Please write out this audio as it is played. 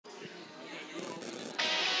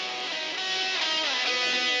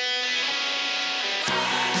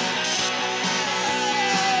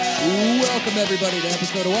Welcome, everybody, to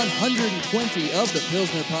episode 120 of the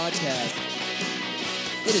Pilsner Podcast.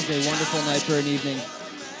 It is a wonderful night for an evening.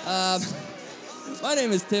 My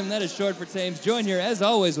name is Tim. That is short for Tames. Joined here, as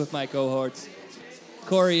always, with my cohorts.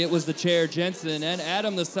 Corey, it was the chair, Jensen, and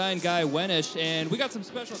Adam, the sign guy, Wenish. And we got some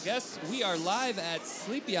special guests. We are live at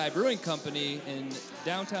Sleepy Eye Brewing Company in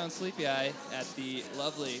downtown Sleepy Eye at the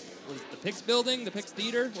lovely, what is it, the Pix Building, the Pix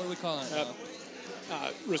Theater? What are we calling it now?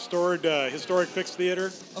 Restored historic Pix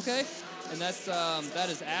Theater. Okay, and that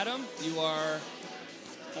is Adam. You are...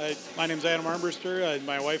 My name's Adam Armbruster.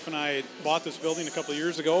 My wife and I bought this building a couple of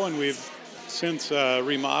years ago, and we've since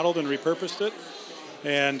remodeled and repurposed it.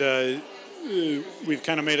 And we've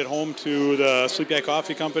kind of made it home to the Sleepy Eye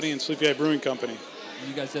Coffee Company and Sleepy Eye Brewing Company.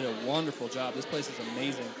 You guys did a wonderful job. This place is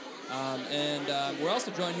amazing. And we're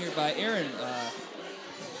also joined here by Aaron.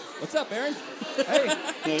 What's up, Aaron?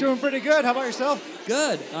 Hey, doing pretty good. How about yourself?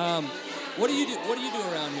 Good. What do you do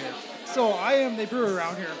around here? So I am the brewer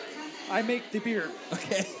around here. I make the beer.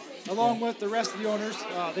 Okay. Along with the rest of the owners.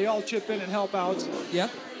 They all chip in and help out. Yeah.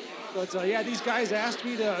 But these guys asked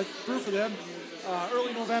me to brew for them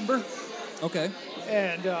early November. Okay.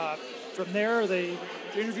 And from there, they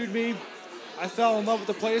interviewed me. I fell in love with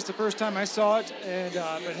the place the first time I saw it, and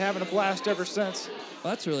I've been having a blast ever since.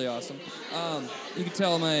 Well, that's really awesome. You can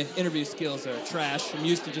tell my interview skills are trash. I'm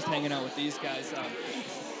used to just hanging out with these guys.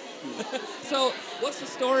 So, what's the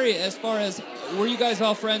story as far as, were you guys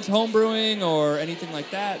all friends homebrewing or anything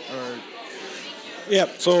like that? Or? Yeah,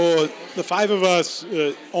 so the five of us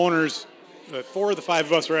owners, four of the five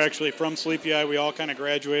of us were actually from Sleepy Eye. We all kind of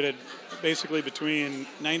graduated basically between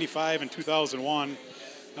 95 and 2001.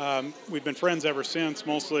 We've been friends ever since,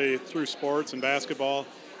 mostly through sports and basketball.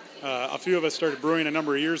 A few of us started brewing a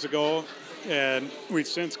number of years ago, and we've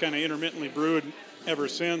since kind of intermittently brewed ever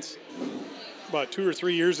since. About 2 or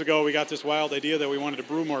 3 years ago, we got this wild idea that we wanted to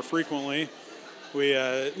brew more frequently. We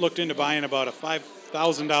looked into buying about a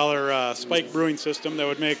 $5,000 spike brewing system that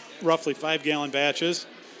would make roughly 5-gallon batches,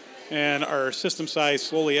 and our system size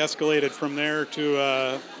slowly escalated from there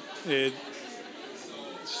to a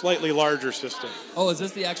slightly larger system. Oh, is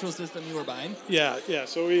this the actual system you were buying? Yeah.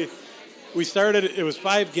 So we started, it was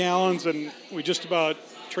 5 gallons, and we just about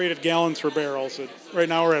traded gallons for barrels. Right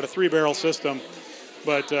now we're at a 3-barrel system,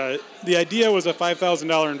 but the idea was a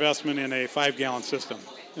 $5,000 investment in a 5-gallon system.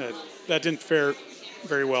 That didn't fare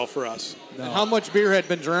very well for us. No. And how much beer had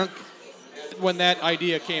been drunk when that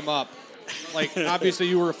idea came up? Like, obviously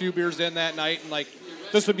you were a few beers in that night, and like,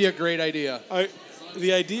 this would be a great idea.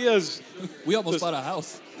 The idea is... We almost bought a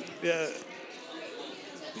house. Yeah.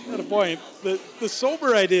 Not a point. The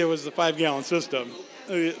sober idea was the 5-gallon system.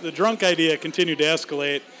 The drunk idea continued to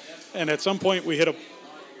escalate, and at some point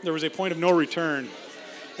there was a point of no return.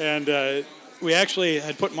 And we actually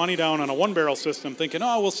had put money down on a 1-barrel system, thinking,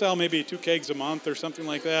 we'll sell maybe 2 kegs a month or something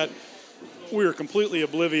like that. We were completely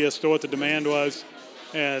oblivious to what the demand was.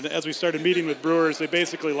 And as we started meeting with brewers, they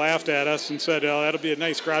basically laughed at us and said, that'll be a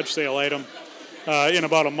nice garage sale item in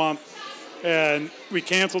about a month. And we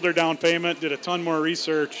canceled our down payment, did a ton more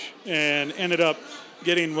research, and ended up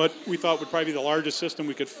getting what we thought would probably be the largest system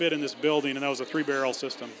we could fit in this building, and that was a 3-barrel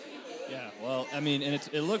system. Yeah, well, I mean, and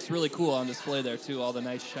it looks really cool on display there, too, all the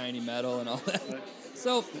nice shiny metal and all that. Right.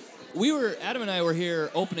 So Adam and I were here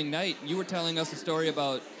opening night, and you were telling us a story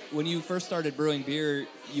about when you first started brewing beer,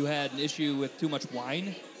 you had an issue with too much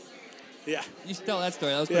wine. Yeah. You should tell that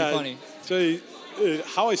story. That was pretty funny. So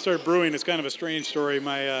how I started brewing is kind of a strange story.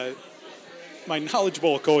 My Knowledge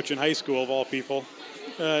Bowl coach in high school, of all people,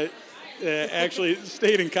 actually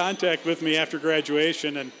stayed in contact with me after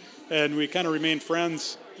graduation, and we kind of remained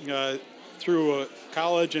friends through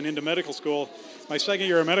college and into medical school. My second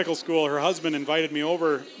year of medical school, her husband invited me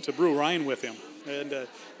over to brew wine with him, and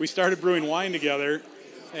we started brewing wine together.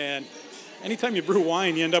 And anytime you brew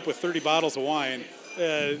wine, you end up with 30 bottles of wine.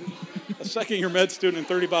 A second-year med student and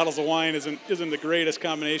 30 bottles of wine isn't the greatest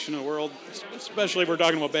combination in the world, especially if we're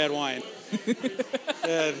talking about bad wine.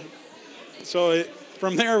 And so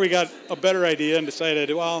from there, we got a better idea and decided,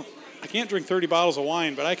 I can't drink 30 bottles of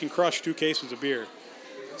wine, but I can crush 2 cases of beer.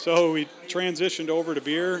 So we transitioned over to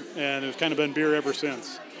beer, and it's kind of been beer ever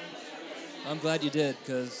since. I'm glad you did,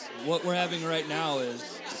 because what we're having right now is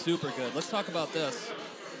super good. Let's talk about this.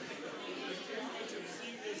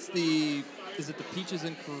 Is it the Peaches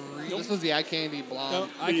and Cream? This was the Eye Candy Blonde.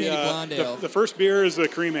 No, Eye Candy Blonde Ale. The first beer is the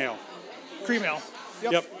cream ale. Cream ale.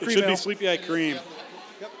 Yep. It should be Sleepy Eye Cream.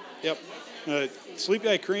 Yep. Sleepy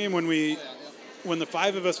Eye Cream, when the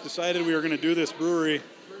 5 of us decided we were going to do this brewery,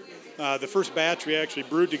 the first batch we actually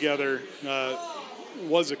brewed together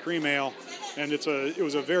was a cream ale, and it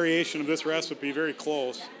was a variation of this recipe, very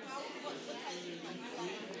close.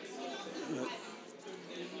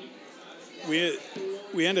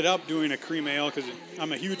 we ended up doing a cream ale because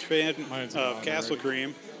I'm a huge fan Mine's of gone Castle already.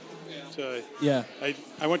 Cream. So Yeah.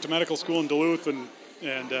 I went to medical school in Duluth, and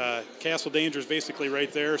Castle Danger is basically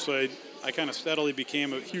right there. So I kind of steadily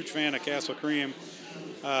became a huge fan of Castle Cream.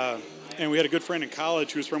 And we had a good friend in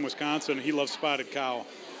college who was from Wisconsin, and he loves Spotted Cow.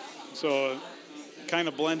 So kind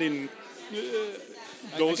of blending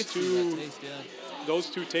those I could see two that taste, yeah. those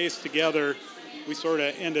two tastes together, we sort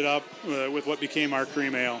of ended up with what became our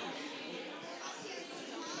cream ale.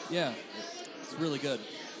 Yeah, it's really good.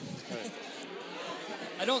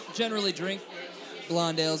 I don't generally drink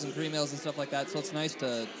blonde ales and cream ales and stuff like that, so it's nice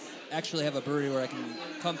to actually have a brewery where I can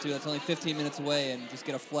come to that's only 15 minutes away and just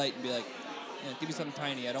get a flight and be like, yeah, give me something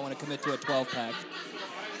tiny. I don't want to commit to a 12-pack.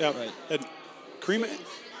 Yeah, Right. and cream.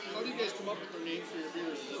 How do you guys come up with your names for your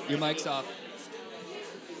beers? Your mic's off.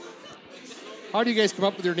 How do you guys come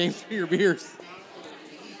up with your names for your beers?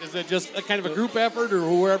 Is it just a kind of a group effort, or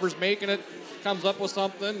whoever's making it comes up with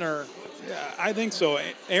something, or? Yeah, I think so.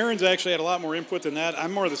 Aaron's actually had a lot more input than that.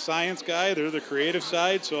 I'm more the science guy. They're the creative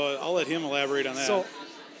side, so I'll let him elaborate on that. So,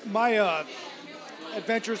 my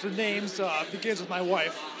adventures with names begins with my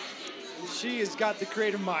wife. She has got the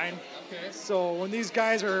creative mind. Okay. So when these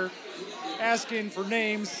guys are asking for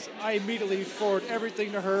names, I immediately forward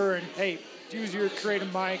everything to her and, hey, use your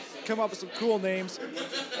creative mind, come up with some cool names.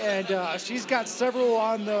 And she's got several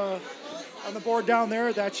on the board down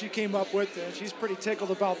there that she came up with, and she's pretty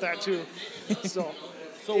tickled about that too. So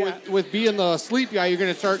yeah. with being the Sleepy Eye, you're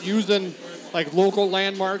going to start using like local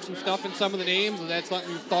landmarks and stuff in some of the names, and that's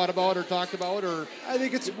something you've thought about or talked about, or I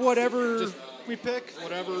think it's whatever Just we pick,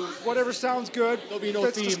 whatever sounds good, There'll be no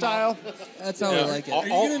fits theme, the style. That's how I like it. Are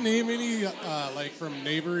you going to name any, like, from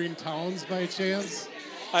neighboring towns by chance?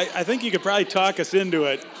 I think you could probably talk us into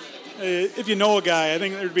it. If you know a guy, I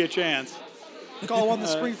think there'd be a chance. Call one the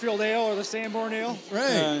Springfield Ale or the Sanborn Ale.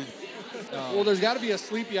 Right. Well, there's got to be a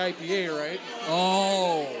Sleepy IPA, right?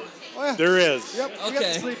 Oh. Oh, yeah. There is. Yep, we got the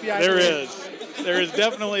Okay. Sleepy There IPA. is. There is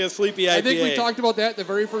definitely a Sleepy IPA. I think we talked about that the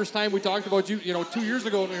very first time we talked about you. 2 years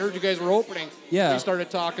ago when we heard you guys were opening. Yeah. We started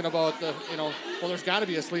talking about there's got to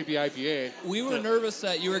be a Sleepy IPA. We were nervous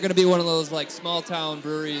that you were going to be one of those like small town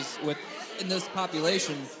breweries in this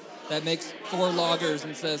population that makes 4 lagers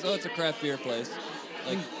and says, "Oh, it's a craft beer place."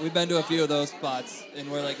 Like we've been to a few of those spots, and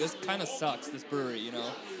we're like, "This kind of sucks, this brewery," you know.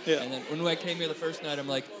 Yeah. And then when I came here the first night, I'm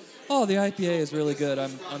like, "Oh, the IPA is really good. I'm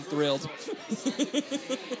thrilled."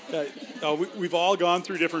 We've all gone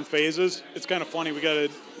through different phases. It's kind of funny. We got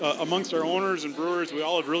amongst our owners and brewers, we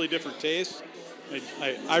all have really different tastes.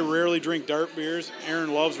 I rarely drink dark beers.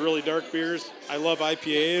 Aaron loves really dark beers. I love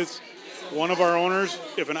IPAs. One of our owners,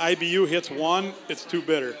 if an IBU hits 1, it's too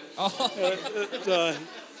bitter.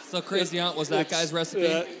 So Crazy Aunt was that guy's recipe.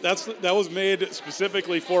 That was made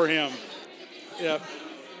specifically for him. Yeah.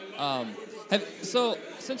 So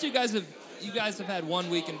since you guys have had 1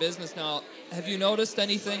 week in business now, have you noticed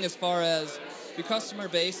anything as far as your customer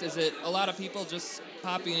base? Is it a lot of people just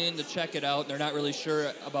popping in to check it out and they're not really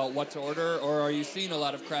sure about what to order, or are you seeing a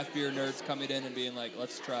lot of craft beer nerds coming in and being like,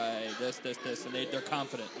 let's try this, and they're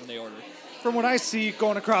confident when they order? From what I see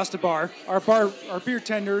going across the bar, our beer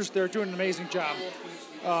tenders, they're doing an amazing job.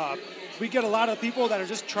 We get a lot of people that are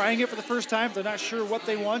just trying it for the first time. They're not sure what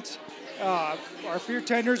they want. Our beer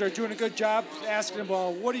tenders are doing a good job asking them,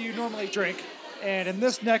 well, what do you normally drink? And in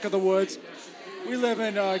this neck of the woods, we live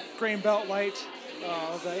in Grain Belt Light,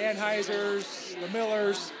 the Anheisers, the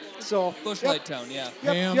Millers. So Bush Light Town, yeah.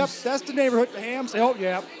 Yep, Hams. that's the neighborhood. The Hams. Oh,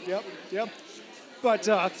 yep. But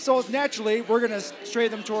so naturally, we're going to stray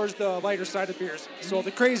them towards the lighter side of beers. So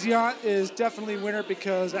the Crazy Aunt is definitely winner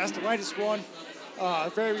because that's the lightest one.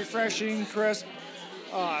 Very refreshing, crisp.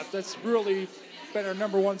 That's really been our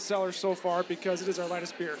number 1 seller so far because it is our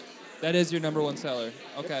lightest beer. That is your number 1 seller.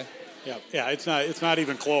 Okay. Yeah. It's not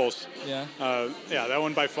even close. Yeah. That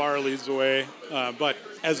one by far leads the way. But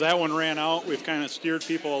as that one ran out, we've kind of steered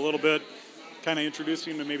people a little bit, kind of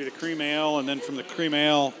introducing them to maybe the cream ale, and then from the cream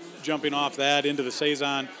ale, jumping off that into the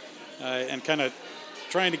Saison, and kind of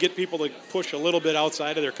trying to get people to push a little bit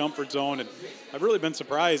outside of their comfort zone. And I've really been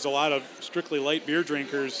surprised. A lot of strictly light beer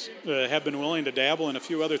drinkers have been willing to dabble in a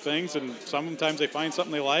few other things, and sometimes they find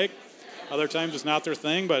something they like. Other times it's not their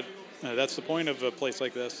thing, but that's the point of a place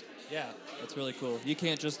like this. Yeah, that's really cool. You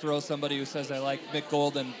can't just throw somebody who says I like Mick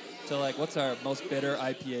Golden to like, what's our most bitter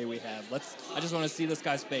IPA we have? I just want to see this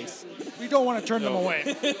guy's face. We don't want to turn them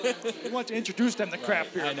away. We want to introduce them to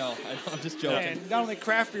craft beer. I know. I'm just joking. And not only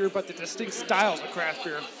craft beer, but the distinct styles of craft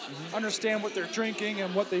beer. Understand what they're drinking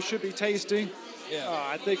and what they should be tasting. Yeah.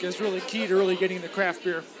 I think is really key to really getting the craft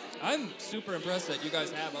beer. I'm super impressed that you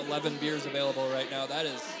guys have 11 beers available right now. That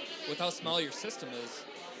is, with how small your system is,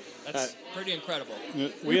 That's pretty incredible.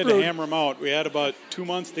 We had to hammer them out. We had about 2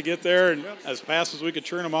 months to get there, and as fast as we could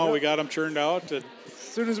churn them out, we got them churned out. And As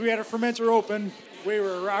soon as we had a fermenter open, we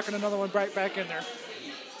were rocking another one right back in there.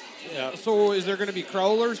 yeah, So is there going to be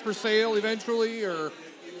growlers for sale eventually, or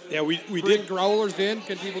yeah, we bring did. growlers in?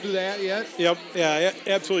 Can people do that yet? Yep, yeah,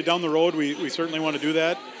 absolutely. Down the road, we certainly want to do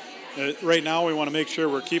that. Right now, we want to make sure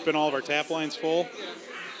we're keeping all of our tap lines full.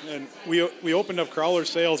 And we opened up crawler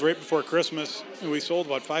sales right before Christmas, and we sold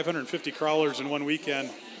about 550 crawlers in one weekend,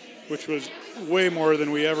 which was way more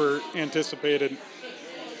than we ever anticipated.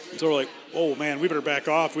 So we're like, oh man, we better back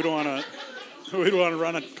off. We don't want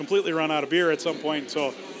to completely run out of beer at some point.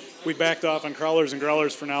 So we backed off on crawlers and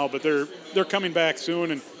growlers for now, but they're coming back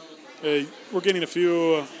soon, and we're getting a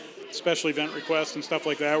few special event requests and stuff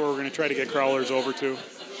like that where we're going to try to get crawlers over to.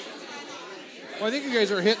 Well, I think you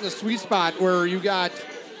guys are hitting the sweet spot where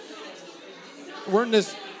we're in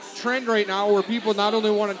this trend right now where people not only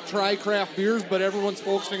want to try craft beers, but everyone's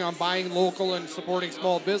focusing on buying local and supporting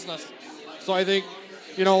small business. So I think,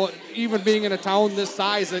 even being in a town this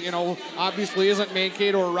size that, obviously isn't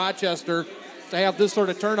Mankato or Rochester, to have this sort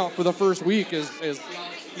of turnout for the first week is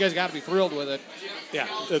you guys got to be thrilled with it. Yeah,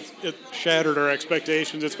 it shattered our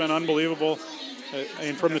expectations. It's been unbelievable.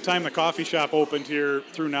 And from the time the coffee shop opened here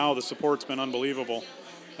through now, the support's been unbelievable.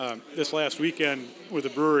 This last weekend with the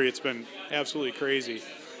brewery, it's been absolutely crazy.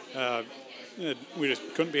 We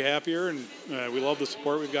just couldn't be happier, and we love the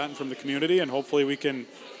support we've gotten from the community, and hopefully we can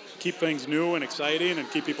keep things new and exciting and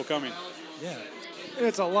keep people coming. Yeah.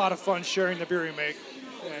 It's a lot of fun sharing the beer we make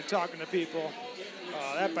and talking to people.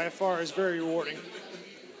 That by far is very rewarding.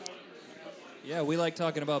 Yeah, we like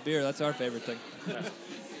talking about beer. That's our favorite thing.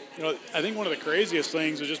 I think one of the craziest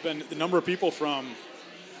things has just been the number of people from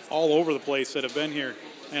all over the place that have been here.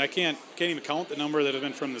 And I can't even count the number that have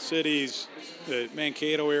been from the cities, the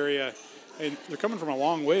Mankato area. And they're coming from a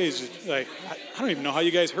long ways. Like, I don't even know how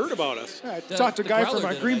you guys heard about us. Yeah, I talked to a guy from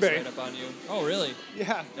Green Bay. Write-up on you. Oh, really? Yeah,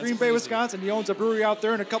 That's Green Bay, crazy. Wisconsin. He owns a brewery out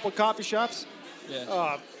there and a couple coffee shops.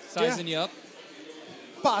 Yeah. Sizing you up?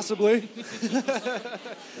 Possibly.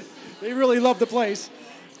 They really love the place.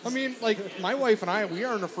 I mean, like, my wife and I, we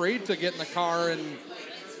aren't afraid to get in the car and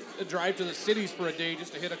drive to the cities for a day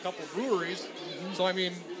just to hit a couple breweries. Mm-hmm. So, I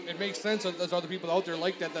mean, it makes sense that there's other people out there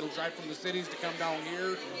like that'll drive from the cities to come down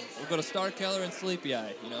here. We'll go to Star Keller and Sleepy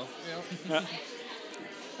Eye, I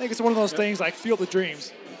think it's one of those things like Field of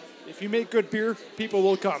Dreams. If you make good beer, people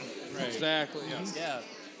will come. Right. Exactly, yes. Yeah.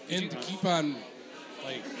 And to keep on,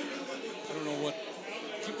 like, I don't know what,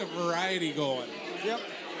 keep the variety going. Yep.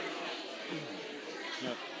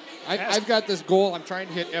 I've got this goal. I'm trying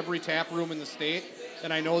to hit every tap room in the state,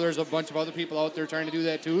 and I know there's a bunch of other people out there trying to do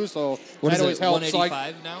that too. So What that is always it, helps.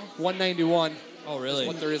 185 now? 191. Oh, really? Is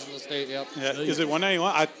what there is in the state. Yep. Yeah, is it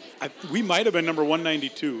 191? We might have been number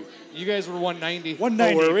 192. You guys were 190.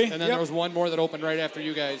 190. Oh, were we? And then there was one more that opened right after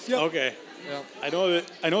you guys. Yep. Okay. Yep.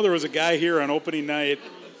 I know there was a guy here on opening night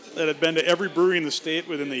that had been to every brewery in the state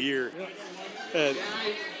within the year.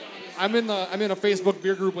 I'm in a Facebook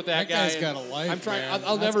beer group with that guy. That guy's got a life, I'm trying. man.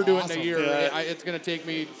 I'll That's never do it in awesome. a year. Yeah. It's going to take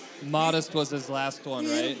me. Modest was his last one,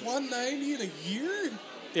 He right? hit 190 in a year?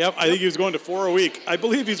 Yep, I think he was going to 4 a week. I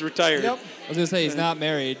believe he's retired. Yep. I was going to say he's not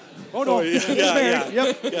married. Oh, no. Oh, yeah, He's yeah, married. yeah.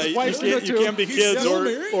 Yep. Yeah, His you wife's can't, here, you can't be He's kids still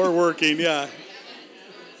married? or working, yeah.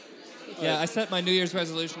 Yeah, I set my New Year's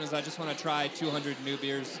resolution as I just want to try 200 new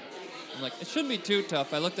beers. I'm like, it shouldn't be too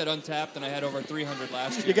tough. I looked at Untapped and I had over 300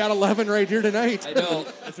 last year. You got 11 right here tonight. I know.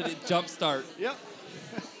 It's a jump start. Yep.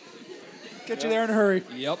 Get you there in a hurry.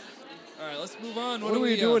 Yep. All right, let's move on. What are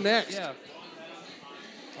we doing next? Yeah.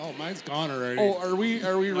 Oh, mine's gone already. Oh, are we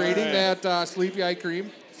rating that Sleepy Eye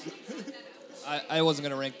Cream? I wasn't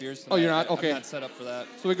going to rank beers tonight. Oh, you're not? Okay. I'm not set up for that.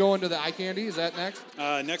 So we go into the eye candy. Is that next?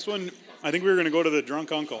 Next one, I think we were going to go to the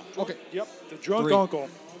Drunk Uncle. Okay. Yep. The drunk 3. uncle.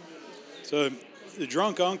 So the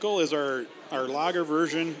Drunk Uncle is our lager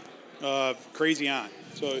version of Crazy Aunt.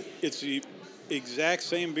 So it's the exact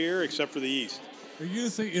same beer except for the yeast. Are you going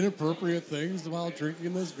to say inappropriate things while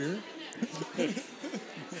drinking this beer?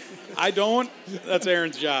 I don't. That's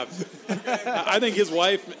Aaron's job. I think his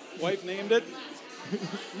wife named it.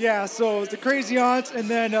 Yeah, so it's the Crazy Aunt, and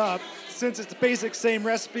then since it's the basic same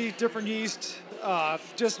recipe, different yeast,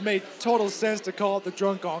 just made total sense to call it the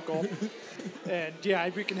Drunk Uncle. And yeah,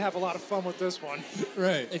 we can have a lot of fun with this one.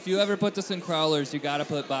 Right. If you ever put this in Crowlers, you got to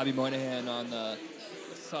put Bobby Moynihan on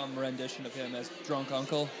some rendition of him as Drunk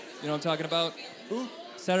Uncle. You know what I'm talking about? Who?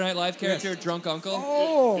 Saturday Night Live character, Yes. Drunk Uncle.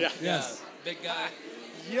 Oh, Yeah. Yes. Big guy.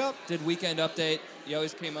 yep. Did Weekend Update. He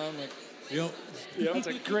always came on like, Yep. That's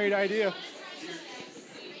a great idea.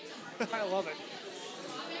 I love it.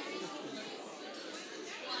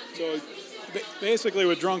 So Basically,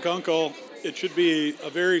 with Drunk Uncle, it should be a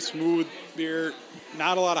very smooth beer,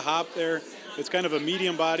 not a lot of hop there. It's kind of a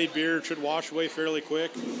medium-bodied beer. It should wash away fairly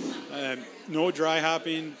quick. No dry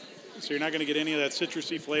hopping, so you're not going to get any of that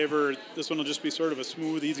citrusy flavor. This one will just be sort of a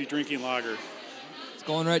smooth, easy drinking lager. It's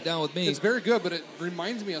going right down with me. It's very good, but it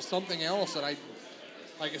reminds me of something else that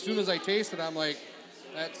as soon as I taste it, I'm like,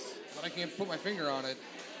 but I can't put my finger on it.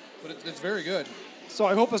 But it's very good. So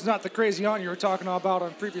I hope it's not the crazy aunt you were talking about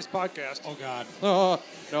on previous podcast. Oh God.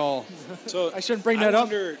 No. So I shouldn't bring that up.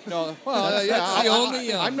 No. Well, That's the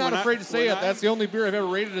only. I'm not afraid to say it. That's the only beer I've ever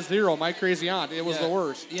rated a 0. My crazy aunt. It was the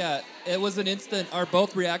worst. Yeah, it was an instant. Our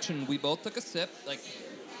both reaction. We both took a sip. Like,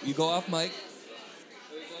 you go off mic.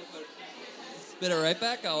 Spit it right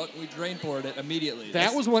back out. We drain poured it immediately.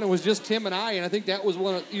 That was when it was just Tim and I think that was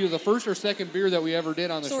one of either the first or second beer that we ever did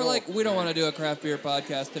on the show. So we're like, we don't want to do a craft beer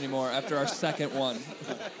podcast anymore after our second one.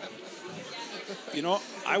 You know,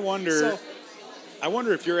 I wonder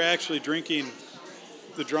if you're actually drinking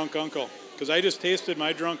the Drunk Uncle, because I just tasted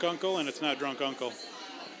my Drunk Uncle and it's not Drunk Uncle.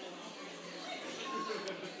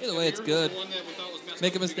 Either way, it's good.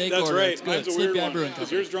 Make a mistake That's order. right. It's good. Mine's a weird Sleepy Eye one. Brewing Is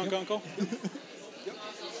Company. yours Drunk Uncle?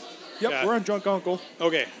 Yep, Yeah. we're on Drunk Uncle.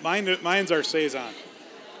 Okay, mine's our Saison.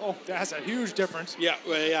 Oh, that's a huge difference. Yeah,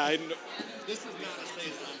 well, yeah. This is not a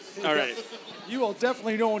Saison. All right. You will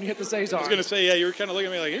definitely know when you hit the Saison. I was gonna say, yeah, you were kind of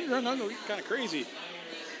looking at me like, hey, Drunk Uncle, you're kind of crazy.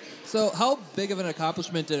 So how big of an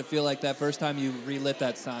accomplishment did it feel like that first time you relit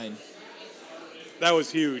that sign? That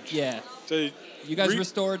was huge. Yeah. So You guys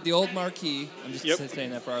restored the old marquee. I'm just saying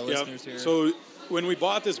that for our listeners here. So when we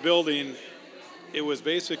bought this building, it was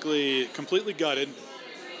basically completely gutted.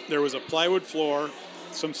 There was a plywood floor,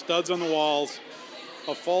 some studs on the walls,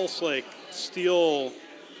 a false steel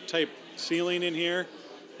type ceiling in here,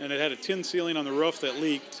 and it had a tin ceiling on the roof that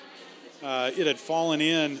leaked. It had fallen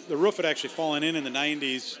in. The roof had actually fallen in the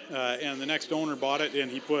 90s, and the next owner bought it,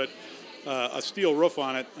 and he put a steel roof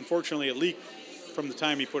on it. Unfortunately, it leaked from the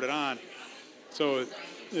time he put it on. So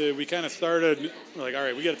we kind of started, we're like, all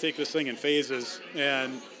right, we got to take this thing in phases,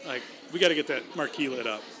 and we got to get that marquee lit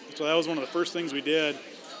up. So that was one of the first things we did,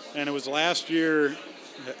 and it was last year,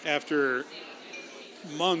 after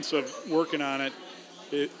months of working on it,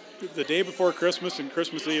 the day before Christmas and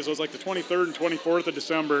Christmas Eve, so it was like the 23rd and 24th of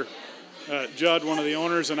December. Judd, one of the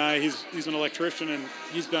owners, and I, he's an electrician, and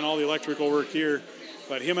he's done all the electrical work here,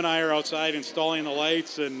 but him and I are outside installing the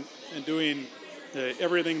lights and doing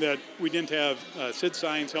everything that we didn't have. Sid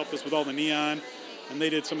Signs helped us with all the neon, and they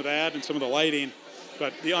did some of that and some of the lighting,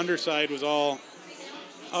 but the underside was all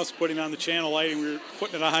us putting on the channel lighting. We were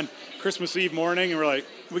putting it on Christmas Eve morning, and we're like,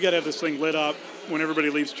 we got to have this thing lit up when everybody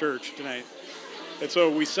leaves church tonight. And so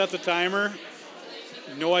we set the timer.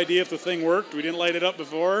 No idea if the thing worked. We didn't light it up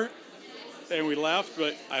before, and we left,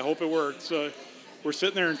 but I hope it worked. So we're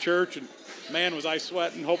sitting there in church, and man, was I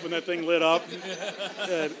sweating, hoping that thing lit up.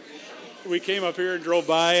 And we came up here and drove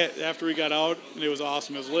by it after we got out, and it was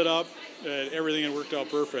awesome. It was lit up, and everything had worked out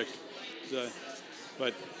perfect.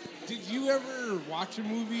 But Did you ever watch a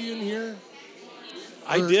movie in here?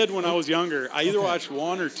 I did when I was younger. I either watched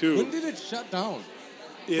one or two. When did it shut down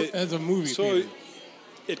as a movie theater?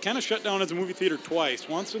 It kind of shut down as a movie theater twice.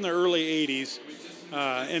 Once in the early 80s,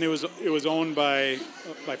 and it was owned by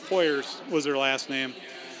Poyers was their last name.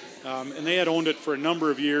 And they had owned it for a number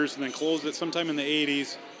of years and then closed it sometime in the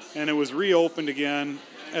 80s. And it was reopened again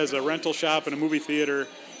as a rental shop and a movie theater,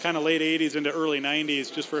 kind of late 80s into early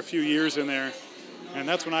 90s, just for a few years in there. And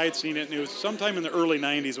that's when I had seen it, and it was sometime in the early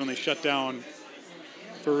 90s when they shut down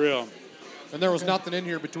for real. And there was nothing in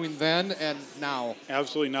here between then and now.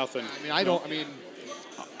 Absolutely nothing.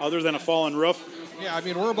 Other than a fallen roof. Yeah,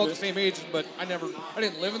 we're about the same age, but I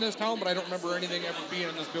didn't live in this town, but I don't remember anything ever being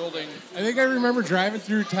in this building. I think I remember driving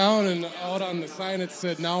through town and out on the sign it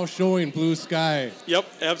said now showing blue sky. Yep,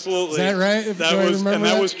 absolutely. Is that right?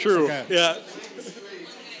 That was true. Okay. Yeah.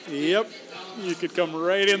 Yep. You could come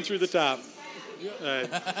right in through the top.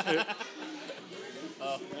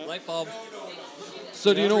 Light bulb.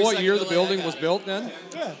 So do you know what year the building was built then?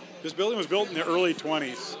 Yeah. This building was built in the early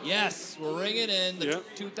 20s. Yes, we're ringing in the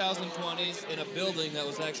 2020s in a building that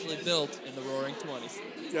was actually built in the Roaring 20s.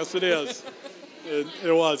 Yes, it is.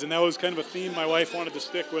 It was, and that was kind of a theme my wife wanted to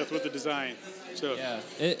stick with the design. So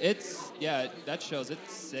that shows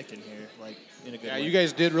it's sick in here, in a good way. Yeah, you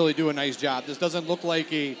guys did really do a nice job. This doesn't look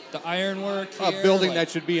like the ironwork a here, building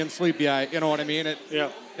that should be in Sleepy Eye. You know what I mean?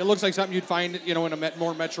 It looks like something you'd find, in a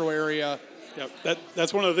more metro area. Yeah,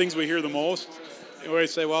 that's one of the things we hear the most. We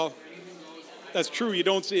always say, well, that's true. You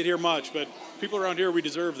don't see it here much, but people around here, we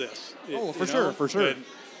deserve this. For sure.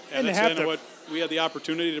 And that's what we had the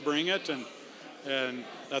opportunity to bring it, and and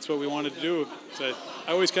that's what we wanted to do. So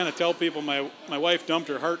I always kind of tell people my wife dumped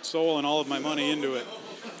her heart, soul, and all of my money into it.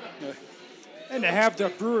 And to have the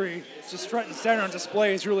brewery just front and center on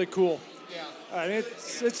display is really cool. Yeah.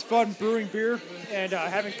 It's fun brewing beer and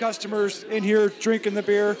having customers in here drinking the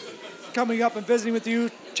beer, coming up and visiting with you,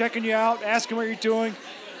 checking you out, asking what you're doing.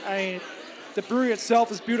 I mean, the brewery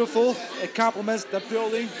itself is beautiful. It complements the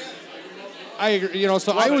building. I agree.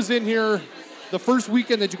 So I was in here the first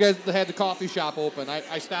weekend that you guys had the coffee shop open.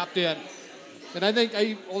 I stopped in, and I think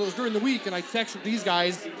it was during the week, and I texted these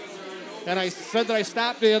guys, and I said that I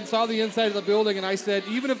stopped in, saw the inside of the building, and I said,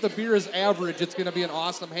 even if the beer is average, it's going to be an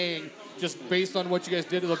awesome hang, just based on what you guys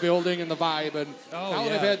did to the building and the vibe. And now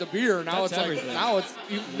that I've had the beer, now That's it's everything. like now it's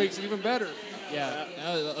makes it even better. Yeah,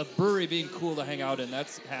 a brewery being cool to hang out in,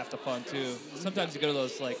 that's half the fun too. Sometimes you go to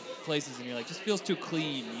those like places and you're like, just feels too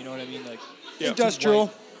clean, you know what I mean? Like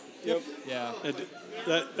Industrial. Yep. Yeah.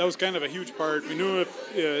 That was kind of a huge part. We knew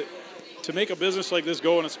if to make a business like this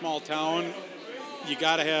go in a small town, you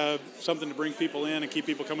got to have something to bring people in and keep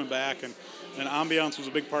people coming back, and ambiance was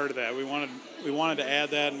a big part of that. We wanted to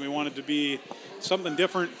add that, and we wanted to be something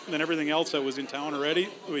different than everything else that was in town already.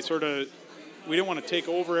 We didn't want to take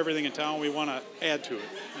over everything in town. We want to add to it.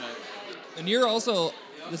 And you're also,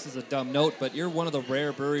 this is a dumb note, but you're one of the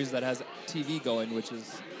rare breweries that has TV going,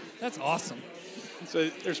 that's awesome. So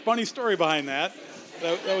there's a funny story behind that.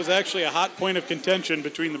 That was actually a hot point of contention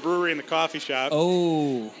between the brewery and the coffee shop.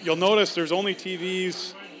 Oh. You'll notice there's only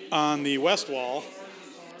TVs on the west wall,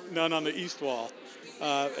 none on the east wall.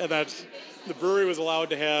 And that's, the brewery was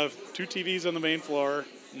allowed to have 2 TVs on the main floor,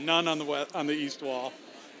 none on the east wall.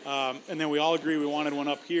 And then we all agreed we wanted one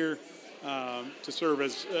up here to serve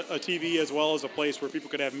as a TV as well as a place where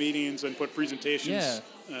people could have meetings and put presentations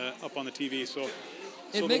up on the TV. So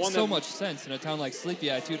it makes so much sense in a town like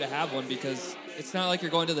Sleepy Eye, too, to have one because it's not like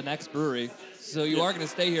you're going to the next brewery. So you are going to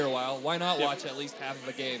stay here a while. Why not watch at least half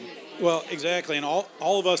of a game? Well, exactly. And all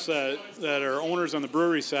of us that are owners on the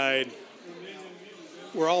brewery side,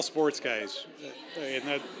 we're all sports guys. And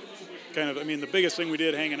that kind of, the biggest thing we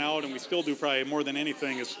did hanging out, and we still do probably more than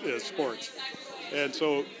anything, is sports. And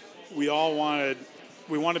so we wanted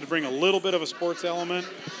to bring a little bit of a sports element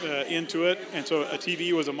into it. And so a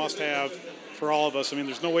TV was a must-have for all of us.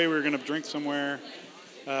 There's no way we were going to drink somewhere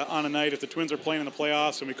on a night if the Twins are playing in the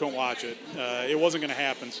playoffs and we couldn't watch it. It wasn't going to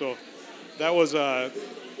happen. So that was,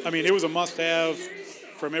 it was a must-have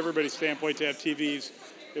from everybody's standpoint to have TVs.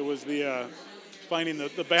 It was the finding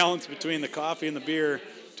the balance between the coffee and the beer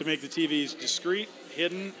to make the TVs discreet,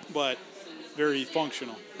 hidden, but very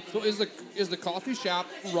functional. So is the coffee shop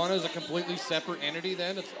run as a completely separate entity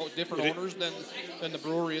then? It's different owners than the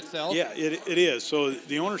brewery itself? Yeah, it is. So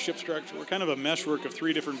the ownership structure, we're kind of a meshwork of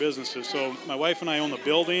 3 different businesses. So my wife and I own the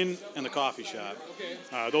building and the coffee shop.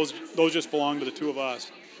 Okay. Those just belong to the 2 of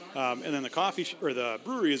us. And then the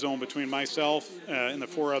brewery is owned between myself and the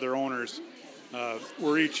 4 other owners.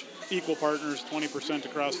 We're each equal partners, 20%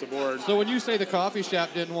 across the board. So when you say the coffee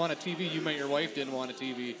shop didn't want a TV, you meant your wife didn't want a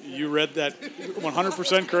TV. You read that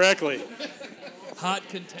 100% correctly. Hot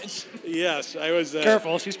contention. Yes, I was...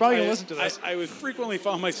 Careful, she's probably going to listen to this. I was frequently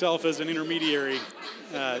found myself as an intermediary,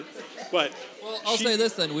 but... Well, I'll say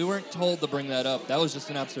this then. We weren't told to bring that up. That was just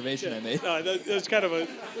an observation I made. That's kind of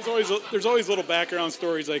there's always little background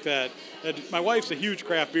stories like that. My wife's a huge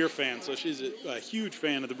craft beer fan, so she's a huge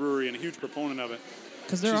fan of the brewery and a huge proponent of it.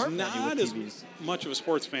 Because there aren't not many with TVs. as much of a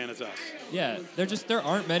sports fan as us. Yeah, there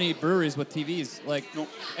aren't many breweries with TVs. Nope.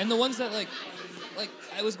 And the ones that like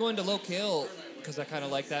I was going to Locale because I kind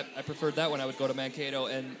of like that. I preferred that when I would go to Mankato,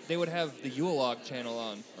 and they would have the Yule Log channel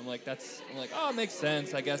on. I'm like, oh, it makes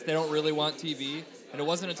sense. I guess they don't really want TV. And it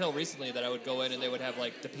wasn't until recently that I would go in and they would have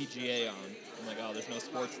like the PGA on. I'm like, oh, there's no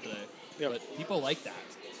sports today. Yep. But people like that.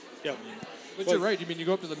 Yep. But you're right. You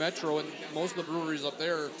go up to the Metro, and most of the breweries up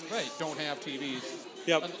there don't have TVs.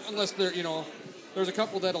 Yep. Unless they're, there's a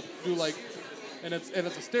couple that'll do like, and it's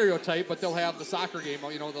a stereotype, but they'll have the soccer game.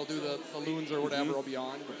 They'll do the loons or whatever will be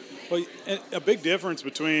on. Well, a big difference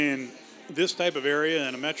between this type of area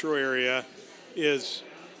and a metro area is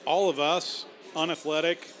all of us,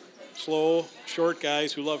 unathletic, slow, short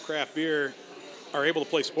guys who love craft beer, are able to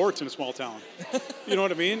play sports in a small town. You know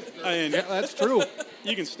what I mean? Yeah, that's true.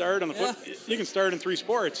 You can start on the You can start in 3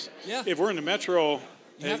 sports. Yeah. If we're in the metro,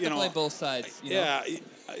 you have to play both sides. Yeah,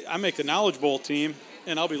 I make the Knowledge Bowl team,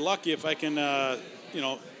 and I'll be lucky if I can,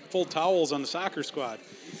 fold towels on the soccer squad.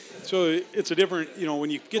 So it's a different,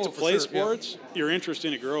 when you get to play sports, your interest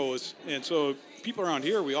in it grows. And so people around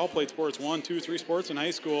here, we all played sports, 1, 2, 3 sports in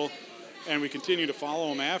high school, and we continue to follow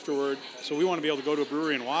them afterward. So we want to be able to go to a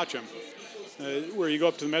brewery and watch them. Where you go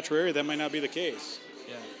up to the metro area, that might not be the case.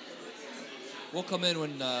 Yeah. We'll come in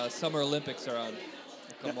when Summer Olympics are on.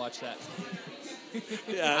 We'll come watch that.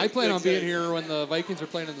 Yeah, I plan on being here when the Vikings are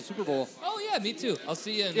playing in the Super Bowl. Oh yeah, me too. I'll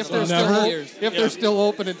see you in If about they're 12 still years. if they're still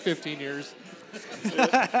open in 15 years.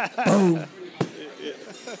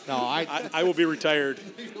 No, I will be retired.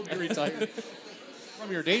 You're retired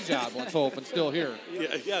from your day job. Let's hope, and still here.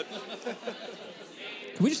 Yeah.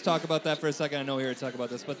 Can we just talk about that for a second? I know we're here to talk about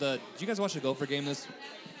this, but did you guys watch the Gopher game this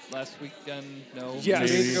last weekend? No. Yes. 2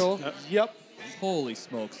 days ago. Yep. Holy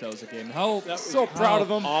smokes, that was a game. How So proud of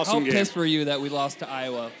them. Awesome How game. pissed were you that we lost to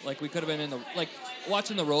Iowa? Like we could have been in the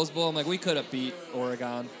watching the Rose Bowl. I'm like we could have beat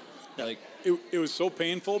Oregon. Like It was so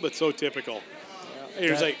painful, but so typical.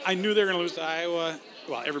 It was like, I knew they were going to lose to Iowa.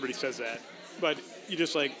 Well, everybody says that. But you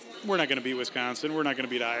just like, we're not going to beat Wisconsin. We're not going to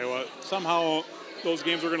beat Iowa. Somehow those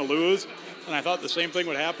games were going to lose. And I thought the same thing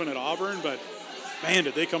would happen at Auburn, but man,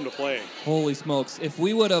 did they come to play. holy smokes! If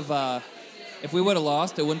we would have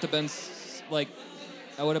lost, it wouldn't have been like.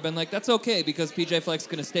 I would have been like, that's okay because PJ Fleck's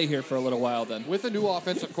going to stay here for a little while then. With a new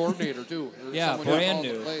offensive coordinator too. Or Yeah, someone who brand called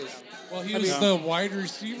the new. plays. Well, he was the wide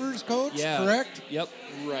receivers coach, Yeah. correct? Yep.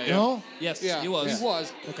 Right. No? Yes, Yeah, he was. He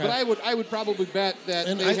was. Okay. But I would probably bet that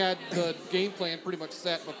And they had the game plan pretty much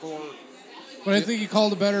set before. But I think he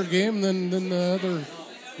called a better game than the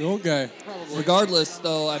old guy. Probably. Regardless,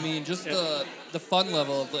 though, I mean, just the fun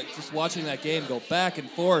level of like just watching that game go back and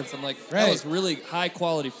forth. I'm like, that Right. was really high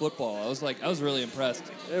quality football. I was really impressed.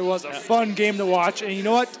 It was a fun game to watch, and you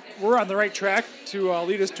know what? We're on the right track to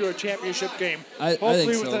lead us to a championship game. I Hopefully,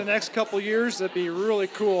 think so. within the next couple of years, that'd be really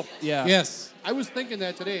cool. Yeah. Yes. I was thinking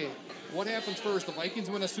that today. What happens first? The Vikings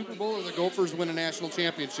win a Super Bowl or the Gophers win a national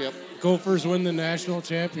championship? Gophers win the national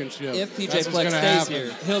championship. If PJ That's what's Fleck gonna stays happen.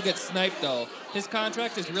 here, he'll get sniped though. His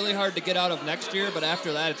contract is really hard to get out of next year, but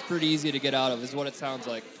after that, it's pretty easy to get out of. Is what it sounds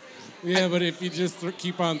like. Yeah, but if you just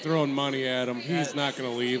keep on throwing money at him, he's not going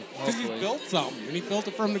to leave. Because he Hopefully. built something, and he built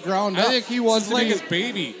it from the ground I up. think he wants It's to like be- his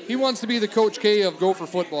baby. He wants to be the Coach K of Gopher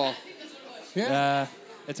football. Yeah.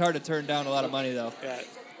 It's hard to turn down a lot of money though. Yeah.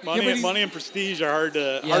 but he- Money and prestige are hard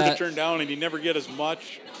to Yeah. turn down, and you never get as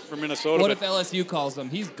much from Minnesota. What if but LSU calls him?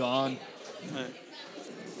 He's gone.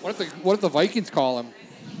 What if the Vikings call him?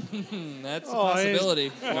 That's a Oh, he's-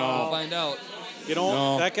 possibility. We'll find out. you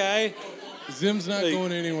know, No. that guy, Zim's not Hey.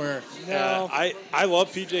 going anywhere. No. I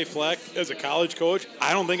love PJ Fleck as a college coach.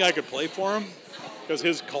 I don't think I could play for him because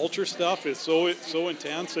his culture stuff is so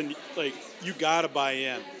intense, and like you got to buy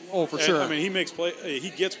in. Oh, for And, sure. I mean, he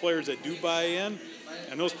gets players that do buy in,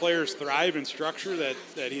 and those players thrive in structure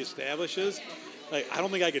that he establishes. Like, I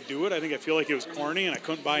don't think I could do it. I think I feel like it was corny, and I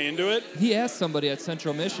couldn't buy into it. He asked somebody at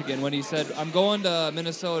Central Michigan when he said, I'm going to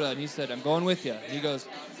Minnesota, and he said, I'm going with you. And he goes,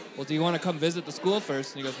 well, do you want to come visit the school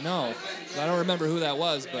first? And he goes, no. I don't remember who that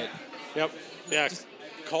was, but Yep. Yeah.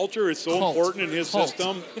 Culture is so Cult. important in his Cult.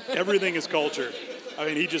 system. Everything is culture. I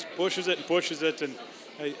mean, he just pushes it and pushes it. And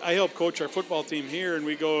I help coach our football team here, and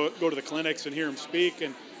we go to the clinics and hear him speak.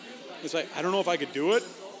 And it's like, I don't know if I could do it.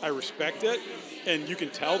 I respect it. And you can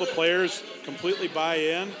tell the players completely buy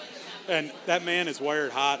in. And that man is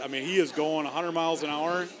wired hot. I mean, he is going 100 miles an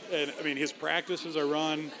hour. And, I mean, his practices are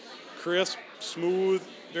run crisp, smooth,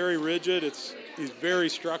 very rigid. He's very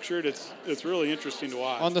structured. It's really interesting to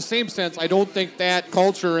watch. On the same sense, I don't think that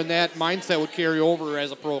culture and that mindset would carry over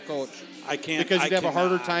as a pro coach. I can't. Because you'd have a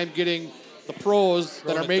harder cannot. time getting the pros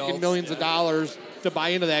that Grown are making adults, millions of dollars to buy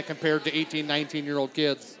into that compared to 18, 19-year-old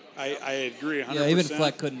kids. I agree 100%. yeah, even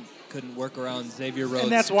Fleck couldn't work around Xavier Rhodes.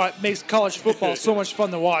 And that's what makes college football so much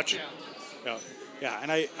fun to watch. Yeah,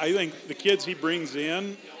 and I think the kids he brings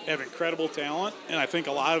in have incredible talent, and I think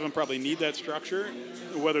a lot of them probably need that structure,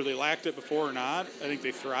 whether they lacked it before or not. I think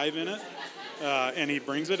they thrive in it, and he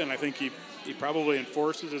brings it, and I think he probably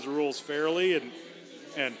enforces his rules fairly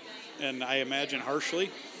and I imagine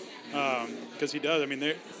harshly, because he does. I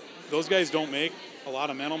mean, those guys don't make a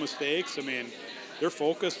lot of mental mistakes. I mean, they're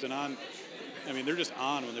focused and on. I mean, they're just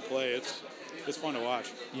on when they play. It's fun to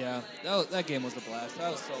watch. Yeah, that game was a blast.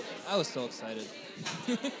 I was so excited.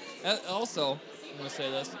 Also, I'm gonna say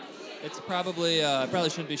this. It's probably I probably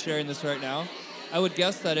shouldn't be sharing this right now. I would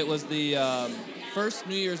guess that it was the first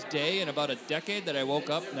New Year's Day in about a decade that I woke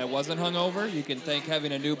up and I wasn't hungover. You can thank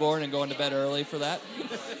having a newborn and going to bed early for that.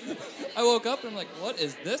 I woke up and I'm like, what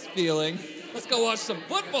is this feeling? Let's go watch some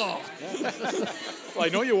football. Well, I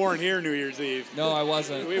know you weren't here New Year's Eve. No, I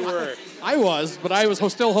wasn't. We were. I was, but I was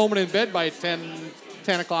still home and in bed by 10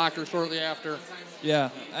 o'clock or shortly after. Yeah,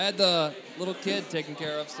 I had the little kid taken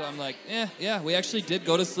care of, so I'm like, yeah, we actually did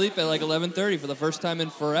go to sleep at like 11:30 for the first time in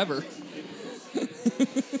forever.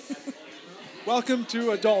 Welcome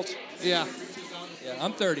to adult. Yeah. Yeah,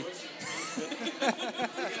 I'm 30.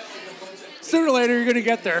 Sooner or later, you're going to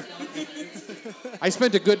get there. I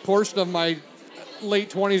spent a good portion of my late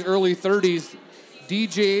 20s, early 30s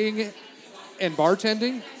DJing and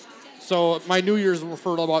bartending. So my New Year's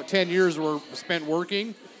for about 10 years were spent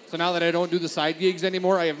working. So now that I don't do the side gigs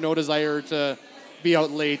anymore, I have no desire to be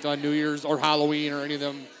out late on New Year's or Halloween or any of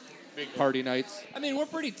them big party nights. I mean, we're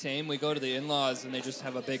pretty tame. We go to the in-laws and they just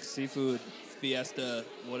have a big seafood fiesta,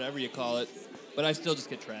 whatever you call it. But I still just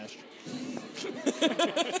get trashed.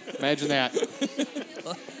 Imagine that.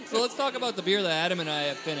 So let's talk about the beer that Adam and I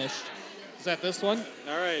have finished. Is that this one?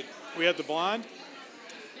 All right. We had the blonde.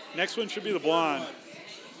 Next one should be the blonde.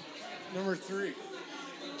 Number 3.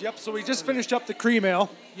 Yep, so we just finished up the cream ale.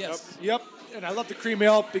 Yes. Yep, and I love the cream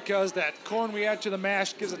ale because that corn we add to the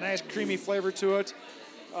mash gives a nice creamy flavor to it.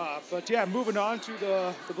 But yeah, moving on to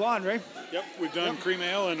the blonde, right? Yep, we've done cream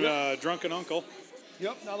ale and Drunken Uncle.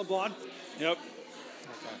 Yep, now the blonde. Yep.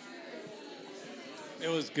 It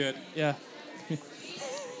was good. Yeah.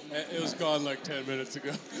 It was gone like 10 minutes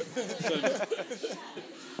ago.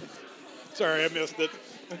 Sorry, I missed it.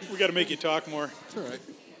 We got to make you talk more. It's all right.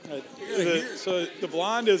 So the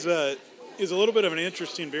blonde is a little bit of an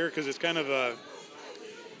interesting beer because it's kind of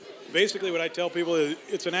basically what I tell people is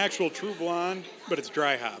it's an actual true blonde, but it's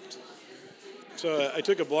dry hopped. So I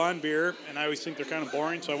took a blonde beer, and I always think they're kind of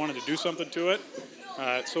boring, so I wanted to do something to it.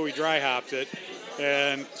 So we dry hopped it,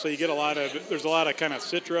 and so you get there's a lot of kind of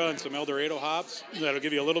Citra and some Eldorado hops that'll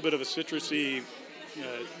give you a little bit of a citrusy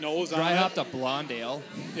nose on it. Dry hopped a blonde ale.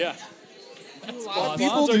 Yeah. That's lot of awesome.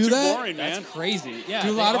 people Blondes are do too that? boring, man. That's crazy. Yeah. Do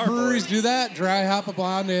a they lot of are breweries boring. do that? Dry hop a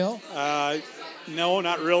blonde ale? No,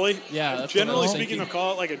 not really. Yeah, that's Generally what I was speaking, thinking. they'll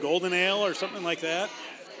call it like a golden ale or something like that.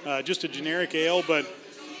 Just a generic ale, but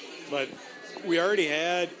we already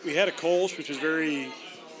had a Kolsch, which is very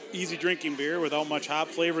easy drinking beer without much hop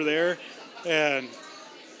flavor there, and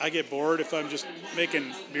I get bored if I'm just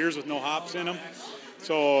making beers with no hops in them.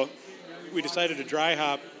 So we decided to dry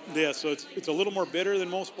hop this. So it's a little more bitter than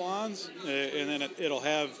most blondes, and then it'll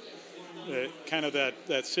have kind of that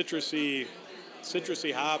citrusy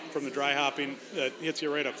hop from the dry hopping that hits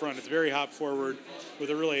you right up front. It's very hop forward with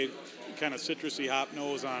a really kind of citrusy hop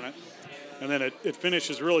nose on it. And then it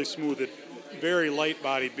finishes really smooth. Very light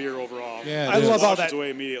bodied beer overall. Yeah, I it love It how washes that away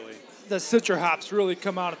immediately. the Citra hops really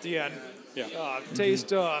come out at the end. Yeah.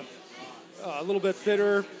 Taste a little bit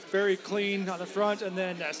bitter, very clean on the front, and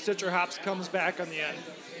then Citra hops comes back on the end.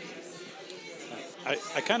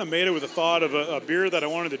 I kind of made it with the thought of a beer that I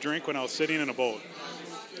wanted to drink when I was sitting in a boat.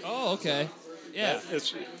 Oh, okay. Yeah.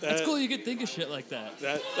 That's cool you could think of shit like that.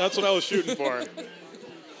 That's what I was shooting for.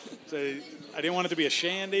 So I didn't want it to be a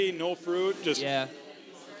shandy, no fruit, just Yeah.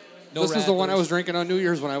 No This is the one I wrappers. was drinking on New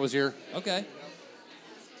Year's when I was here. Okay.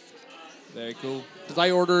 Very cool. Because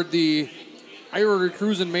I ordered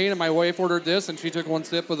Cruisin' Maine, and my wife ordered this, and she took one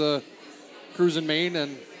sip of the Cruisin' Maine,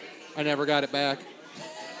 and I never got it back.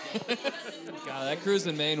 God, that cruise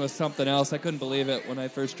in Maine was something else. I couldn't believe it when I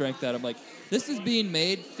first drank that. I'm like, this is being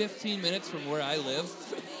made 15 minutes from where I live.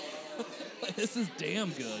 This is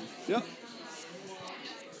damn good. Yep.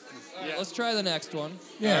 All right, let's try the next one.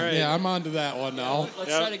 Yeah, All right. yeah, I'm on to that one now. Let's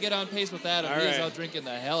Yep. try to get on pace with that. All He is right. out drinking the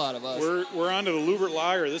hell out of us. We're on to the Lubert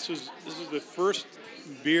Lager. This is the first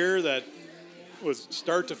beer that was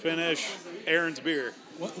start to finish Aaron's beer.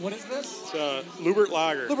 What is this? It's Lubert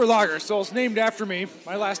Lager. Lubert Lager, so it's named after me.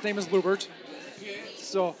 My last name is Lubert.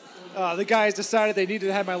 So the guys decided they needed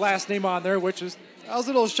to have my last name on there, which is, I was a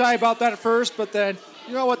little shy about that at first, but then,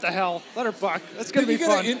 you know what the hell, let her buck. That's going to You be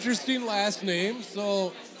got fun. an interesting last name,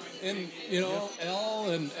 so, and, L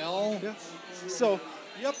and L. Yeah. So,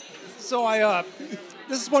 yep. So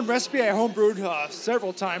this is one recipe I homebrewed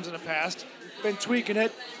several times in the past. Been tweaking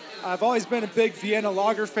it. I've always been a big Vienna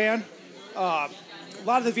lager fan. A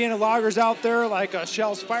lot of the Vienna lagers out there, like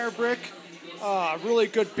Shell's Firebrick, really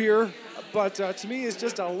good beer. But to me, it's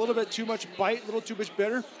just a little bit too much bite, a little too much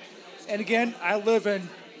bitter. And again, I live in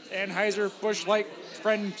Anheuser-Busch Light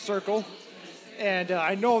friend circle. And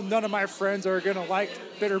I know none of my friends are going to like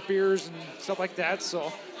bitter beers and stuff like that.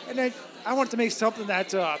 So, and then I wanted to make something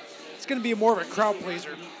that it's going to be more of a crowd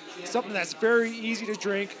pleaser. Something that's very easy to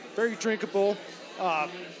drink, very drinkable.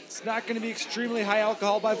 It's not going to be extremely high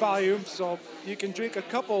alcohol by volume, so you can drink a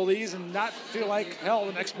couple of these and not feel like hell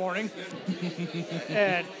the next morning.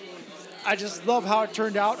 And I just love how it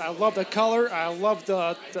turned out. I love the color. I love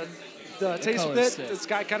the taste of color's it. sick. It's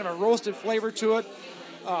got kind of a roasted flavor to it.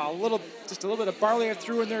 Just a little bit of barley I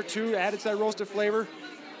threw in there too, added to that roasted flavor.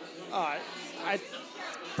 I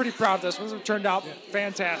pretty proud of this. This one turned out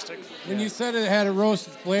fantastic. When you said it had a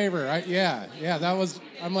roasted flavor, that was.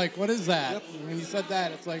 I'm like, what is that? Yep. When you said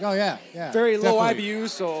that, it's like, oh yeah. Very low definitely. IBU,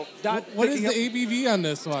 so not What is picking the ABV on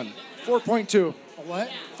this one? up 4.2. What?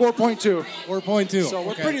 4.2. 4.2. So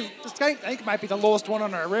we're okay. pretty. This guy, I think, might be the lowest one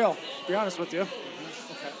on our rail. To be honest with you,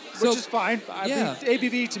 So- which is fine. I Yeah. mean,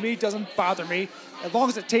 ABV to me doesn't bother me as long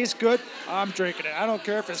as it tastes good. I'm drinking it. I don't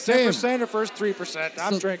care if it's Same. 10% or first 3%.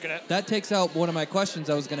 I'm So drinking it. That takes out one of my questions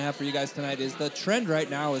I was going to have for you guys tonight. Is the trend right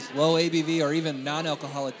now is low ABV or even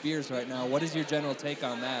non-alcoholic beers right now? What is your general take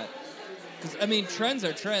on that? Because I mean, trends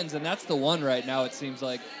are trends, and that's the one right now. It seems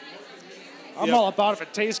like, I'm Yep. all about if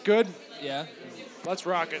it tastes good. yeah. Let's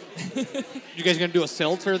rock it. You guys gonna do a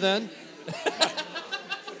seltzer then?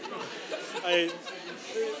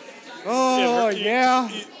 Oh yeah.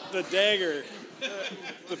 The dagger,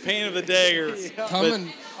 the pain of the dagger.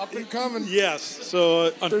 coming up and coming. Yes. So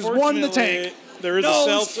There's one in the unfortunately, tank. there is No a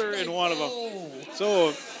seltzer shit. in one of them. Oh.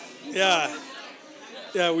 So,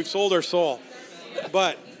 yeah, we've sold our soul,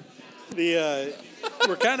 but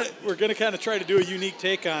we're gonna kind of try to do a unique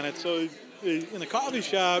take on it. So in the coffee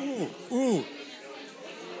shop, Ooh.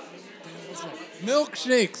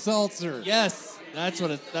 Milkshake seltzer. Yes, that's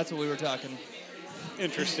what we were talking.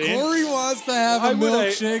 interesting. Corey wants to have a Why would I-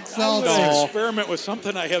 milkshake I would seltzer. experiment with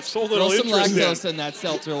something I have so Throw little some interest lactose in. in that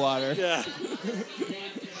seltzer water. Yeah.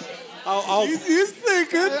 I'll He's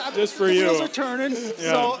thinking. just for The you. wheels are turning.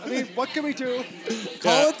 So I mean, what can we do?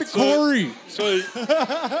 Call it the Corey. So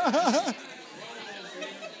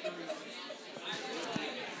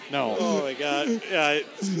No. oh my god, yeah,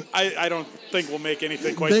 I don't think we'll make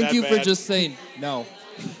anything quite Thank that you bad. for just saying no.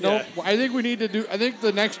 No, Yeah. I think we need to do. I think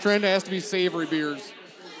the next trend has to be savory beers.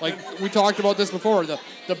 Like we talked about this before, the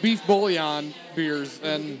beef bouillon beers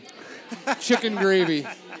and chicken gravy.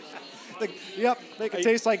 Yep, make it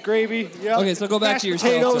taste like gravy. Yep. Okay, so go back Mashed to your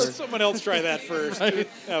potatoes, seltzer. Someone else try that first.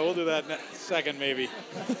 Yeah, we'll do that second maybe.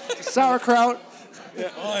 sauerkraut.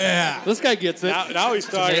 Oh yeah. This guy gets it. Now he's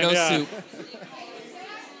talking. Tomato Yeah. soup.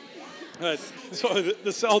 So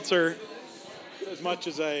the seltzer, as much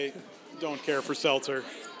as I don't care for seltzer,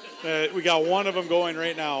 we got one of them going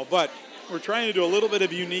right now, but we're trying to do a little bit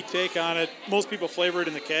of a unique take on it. Most people flavor it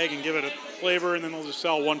in the keg and give it a flavor, and then they'll just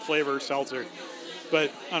sell one flavor seltzer.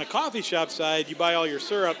 But on a coffee shop side, you buy all your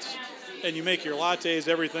syrups, and you make your lattes,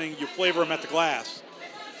 everything, you flavor them at the glass.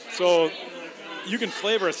 So you can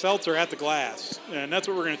flavor a seltzer at the glass, and that's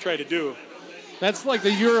what we're going to try to do. That's like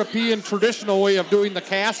the European traditional way of doing the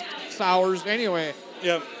cask sours. Anyway,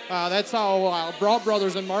 Yep. that's how Braut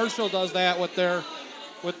Brothers and Marshall does that with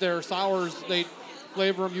their sours. They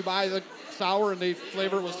flavor them. You buy the sour and they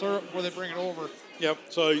flavor it with syrup before they bring it over. Yep.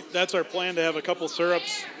 So that's our plan, to have a couple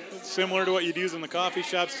syrups similar to what you'd use on the coffee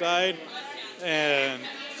shop side and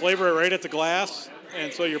flavor it right at the glass.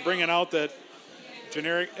 And so you're bringing out that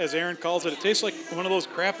generic, as Aaron calls it, it tastes like one of those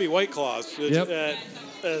crappy White Claws. Yep.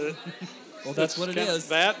 Well, that's what it kind of is.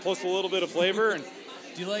 That plus a little bit of flavor. And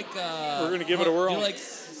Do you like? We're gonna give it a whirl. Do you like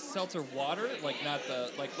seltzer water? Like not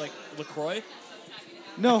the like Lacroix?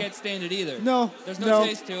 No. I can't stand it either. No. There's no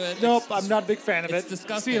taste to it. Nope, It's- I'm not a big fan of It's it.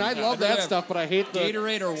 disgusting. See, and I love I'd rather that have stuff, but I hate the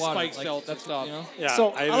Gatorade or water. spiked Like, seltzer that's stuff. You know? yeah, So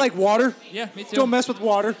I like water. Yeah, me too. Don't mess with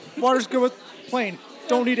water. Water's good with plain.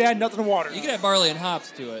 Don't need to add nothing to water. You can have barley and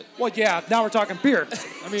hops to it. Well, yeah. Now we're talking beer.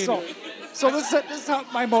 I mean, so this is how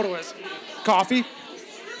my motto is: coffee,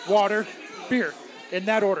 water, beer, in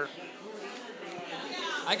that order.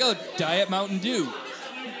 I go Diet Mountain Dew,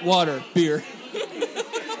 water, beer.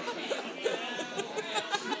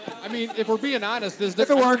 I mean, if we're being honest, If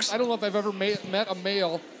it works. I don't know if I've ever met a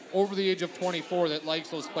male over the age of 24 that likes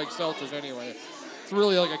those spiked seltzers anyway. It's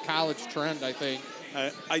really like a college trend, I think.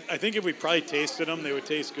 I think if we probably tasted them, they would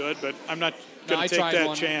taste good, but I'm not No, going I to take tried that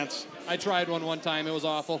one. chance. I tried one time. It was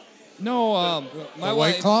awful. No, my The wife,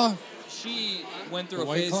 White Claw? she went through The a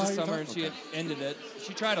White phase Claw this you're summer and talking- she had ended it.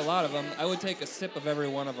 She tried a lot of them. I would take a sip of every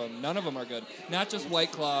one of them. None of them are good. Not just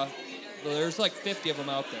White Claw. There's like 50 of them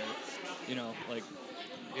out there. You know, like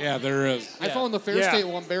Yeah, there is. I Yeah. found the Fair Yeah. State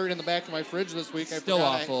one buried in the back of my fridge this week. Still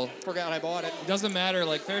awful. Forgot I bought it. it doesn't matter.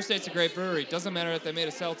 Like Fair State's a great brewery. It doesn't matter if they made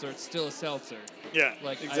a seltzer. It's still a seltzer. Yeah,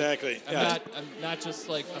 Like exactly. I'm not just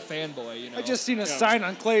like a fanboy. You know. I just seen a sign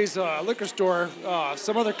on Clay's liquor store.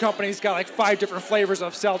 Some other companies got like 5 different flavors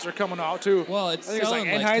of seltzer coming out too. Well, it's I think it's like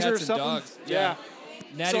selling like Anheuser cats or and something. dogs. Yeah.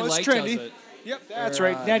 Natty So it's Light trendy. does it. Yep, that's Or,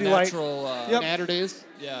 right. Natty Light. natural, Yep. Natter Days.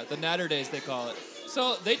 Yeah, the Natter Days they call it.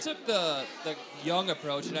 So they took the young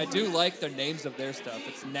approach, and I do like the names of their stuff.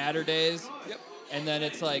 It's Natter Days. Yep. And then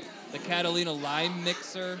it's like the Catalina Lime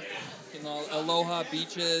Mixer, you know, Aloha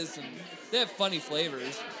Beaches, and they have funny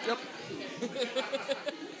flavors. Yep.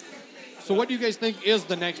 So what do you guys think is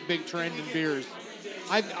the next big trend in beers?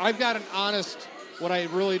 I've got an honest, what I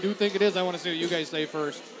really do think it is. I want to see what you guys say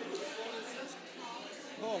first.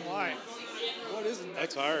 Oh my!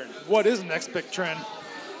 That's hard. What is the next big trend?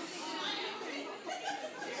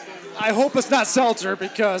 I hope it's not seltzer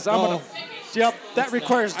because I'm gonna. Yep, that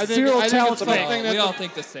requires zero talent to make. We all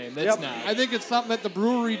think the same. That's not. I think it's something that the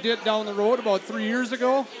brewery did down the road about 3 years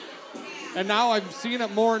ago, and now I'm seeing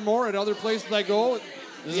it more and more at other places I go.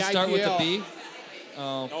 Does it start with the B?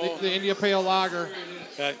 The India Pale Lager.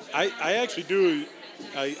 I actually do.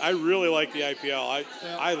 I really like the IPL.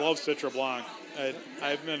 I love Citra Blanc.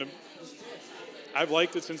 I've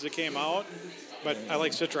liked it since it came out, but I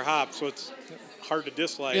like Citra hop, so it's hard to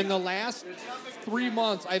dislike. In the last 3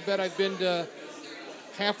 months, I bet I've been to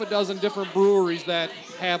half a dozen different breweries that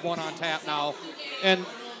have one on tap now, and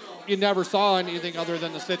you never saw anything other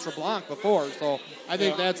than the Citra Blanc before. So I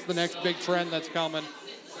think that's the next big trend that's coming.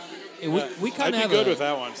 We kind of I'd be good with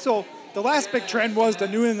that one. So the last big trend was the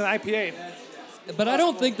New England IPA. But I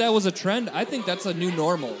don't think that was a trend. I think that's a new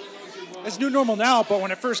normal. It's new normal now, but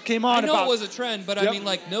when it first came on, I know it was a trend, but I Yep. mean,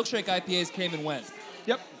 like, milkshake IPAs came and went.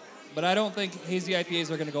 Yep. But I don't think hazy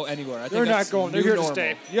IPAs are going to go anywhere. I think They're not that's going. They're new here normal. to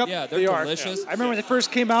stay. Yep, Yeah, they're they are. delicious. I remember when they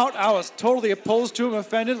first came out, I was totally opposed to them,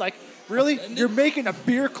 offended. Like, really? Offended? You're making a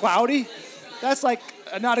beer cloudy? That's like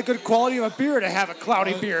not a good quality of a beer to have a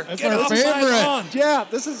cloudy beer. That's Get our off my favorite. lawn. Yeah,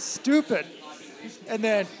 this is stupid. And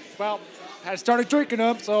then, well, I started drinking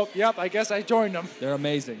them, so yep, I guess I joined them. They're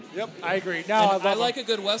amazing. Yep, I agree. Now And I I love like them. a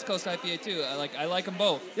good West Coast IPA too. I like them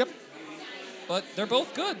both. Yep. But they're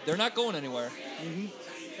both good. They're not going anywhere.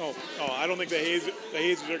 Oh, I don't think the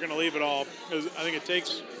hazes are going to leave it all. I think it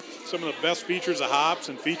takes some of the best features of hops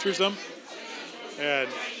and features them, and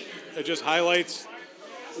it just highlights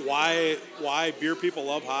why beer people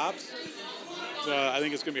love hops. So I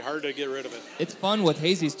think it's going to be hard to get rid of it. It's fun with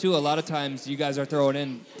hazies too. A lot of times you guys are throwing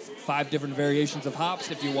in 5 different variations of hops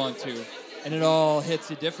if you want to, and it all hits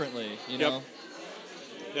you differently. You know.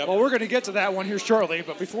 Yep. Well, we're going to get to that one here shortly,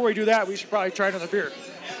 but before we do that, we should probably try another beer.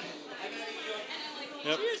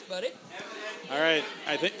 Yep. Cheers, buddy. All right.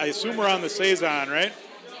 I assume we're on the saison, right?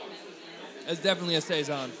 It's definitely a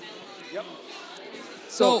saison. Yep.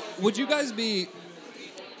 So, would you guys be?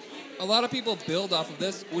 A lot of people build off of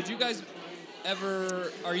this. Would you guys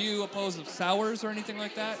ever? Are you opposed to sours or anything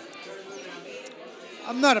like that?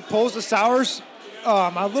 I'm not opposed to sours.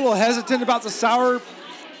 I'm a little hesitant about the sour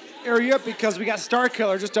area because we got Star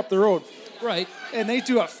Killer just up the road, Right. and they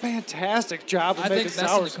do a fantastic job of I making think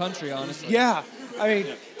best sours. in the country, honestly. Yeah, I mean,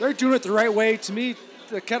 they're doing it the right way. To me,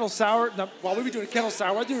 the kettle sour, while we be doing kettle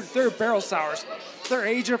sour, they're barrel sours. They're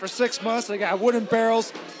aging for 6 months. They got wooden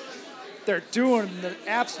barrels. They're doing it the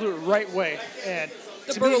absolute right way. And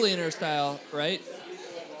The to me- Berliner style, right?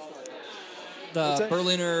 What's The that?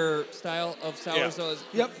 Berliner style of sours, Yeah. though. Is,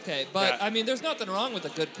 Yep. Okay, but Yeah. I mean, there's nothing wrong with a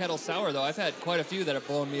good kettle sour, though. I've had quite a few that have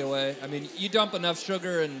blown me away. I mean, you dump enough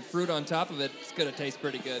sugar and fruit on top of it, it's gonna taste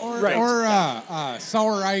pretty good. Right. Or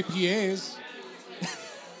sour IPAs.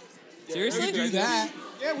 Seriously? We do that.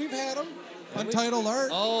 Yeah, we've had them. Untitled Art.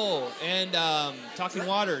 Oh, and Talking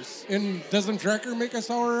Waters. And doesn't Drecker make a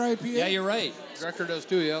sour IPA? Yeah, you're right. Drecker does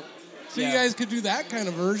too, yep. So Yeah. you guys could do that kind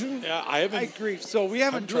of version. Yeah, I I haven't. agree. So we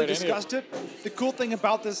haven't Haven't really tried any of discussed it. The cool thing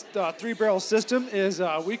about this 3-barrel system is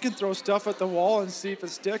we can throw stuff at the wall and see if it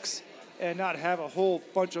sticks and not have a whole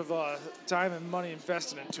bunch of time and money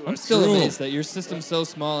invested into I'm it. still True. amazed that your system's so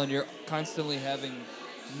small and you're constantly having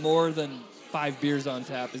more than 5 beers on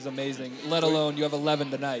tap is amazing, let alone you have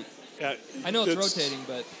 11 tonight. Yeah, I know it's rotating,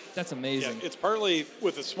 but that's Yeah, amazing. it's partly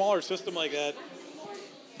with a smaller system like that.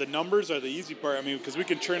 The numbers are the easy part. I mean, because we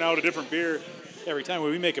can churn out a different beer every time. When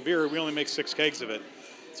we make a beer, we only make 6 kegs of it.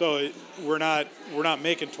 So we're not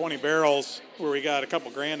making 20 barrels where we got a couple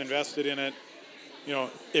grand invested in it. You know,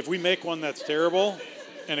 if we make one that's terrible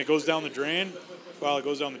and it goes down the drain, well, it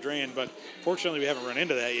goes down the drain. But fortunately, we haven't run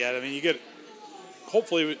into that yet. I mean,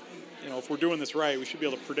 hopefully, you know, if we're doing this right, we should be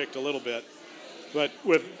able to predict a little bit. But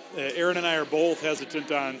with Aaron and I are both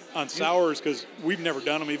hesitant on sours because we've never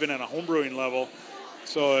done them even at a homebrewing level.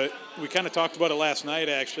 So we kind of talked about it last night.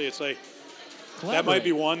 Actually, it's like that might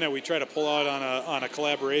be one that we try to pull out on a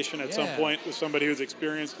collaboration at some Yeah. point with somebody who's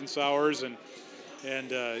experienced in sours and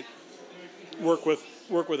work with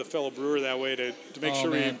a fellow brewer that way to make Oh,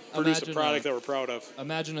 sure man. we produce Imagine a product a- that we're proud of.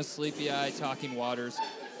 Imagine a Sleepy Eye Talking Waters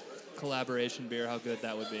collaboration beer, how good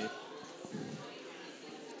that would be.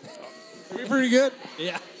 It'd be pretty good.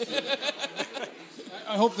 Yeah.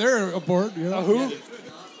 I hope they're aboard. You know? Who?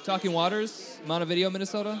 Talking Waters, Montevideo,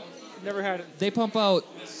 Minnesota. Never had it. They pump out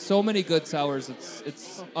so many good sours.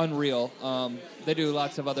 It's unreal. They do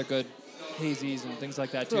lots of other good hazies and things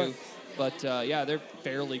like that too. But yeah, they're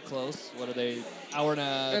fairly close. What are they? Hour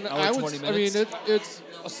and 20 minutes. I mean, it's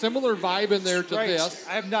a similar vibe in there to Right. this.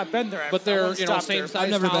 I have not been there. But they're, I won't same stop size there. I've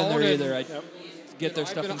never been town, there and, either. I get their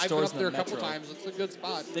stuff in I've been stores up there in a the couple metro. times. It's a good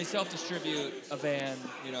spot. They self-distribute a van,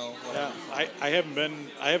 whatever. Yeah, I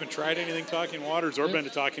haven't tried anything Talking Waters or been to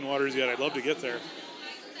Talking Waters yet. I'd love to get there.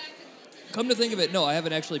 Come to think of it, no, I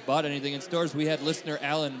haven't actually bought anything in stores. We had listener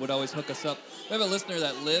Alan would always hook us up. We have a listener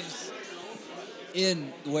that lives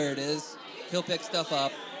in where it is. He'll pick stuff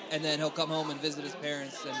up, and then he'll come home and visit his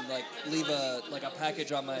parents and leave a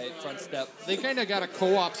package on my front step. They kind of got a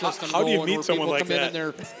co-op system How do you going meet where someone people like come in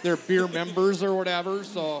that? and they're beer members or whatever.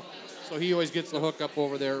 So he always gets the hookup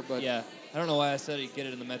over there. But Yeah, I don't know why I said he'd get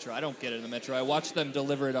it in the metro. I don't get it in the metro. I watch them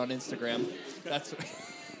deliver it on Instagram. That's.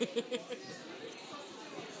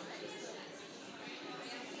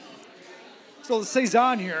 So the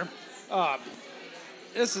Saison here,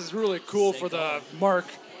 this is really cool for the mark.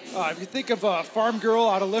 If you think of a farm girl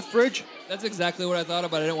out of Liftbridge, That's exactly what I thought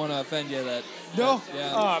about. I didn't want to offend you. no,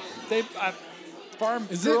 Yeah. farm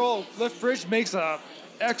girl Liftbridge makes a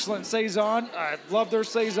excellent Saison. I love their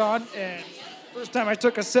Saison, and first time I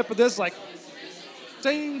took a sip of this,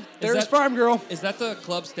 ding, there's that- farm girl. Is that the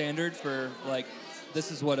club standard for this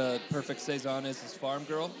is what a perfect Saison is farm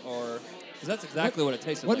girl? Or, because that's exactly what it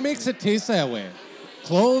tastes like. What makes it taste that way?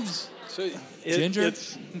 Cloves? So Ginger?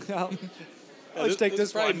 It's, Let's take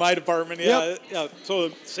this probably one. my department. Yeah, Yep. yeah.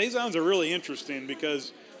 So Saisons are really interesting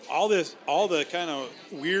because all the kind of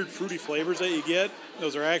weird fruity flavors that you get,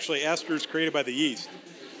 those are actually esters created by the yeast.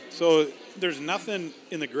 So there's nothing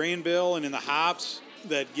in the grain bill and in the hops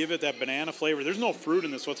that give it that banana flavor. There's no fruit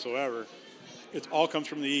in this whatsoever. It all comes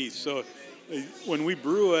from the yeast. So when we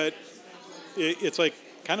brew it, it's like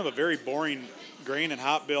kind of a very boring grain and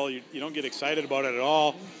hop bill. You don't get excited about it at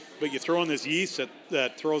all. But you throw in this yeast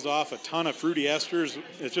that throws off a ton of fruity esters.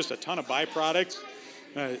 It's just a ton of byproducts.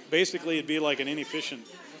 Basically, it'd be like an inefficient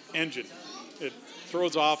engine. It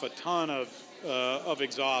throws off a ton of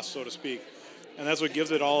exhaust, so to speak, and that's what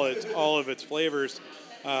gives it all of its flavors.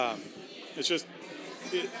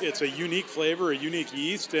 It's a unique flavor, a unique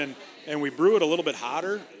yeast, and we brew it a little bit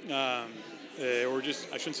hotter, or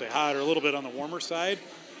just I shouldn't say hotter, a little bit on the warmer side,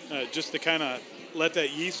 just to kind of let that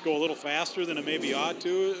yeast go a little faster than it maybe ought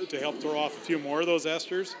to help throw off a few more of those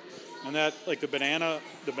esters. And that, like the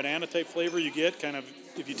banana type flavor you get, kind of,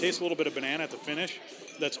 if you taste a little bit of banana at the finish,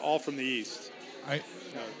 that's all from the yeast. I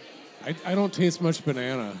don't taste much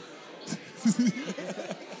banana.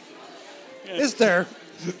 It's there.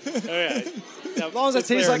 Oh, yeah. As long as it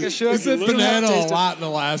tastes like it should. I said you don't have banana to a taste it. lot in the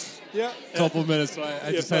last Yeah. couple minutes, so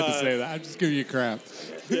I just had to say that. I'm just giving you crap.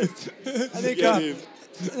 I think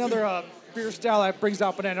another beer style that brings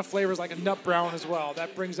out banana flavor is like a nut brown as well.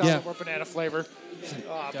 That brings out a little more banana flavor.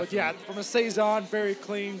 But yeah, from a Saison, very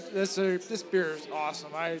clean. This beer is awesome.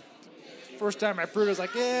 First time I brewed it, I was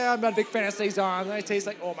like, yeah, I'm not a big fan of Saison. And I taste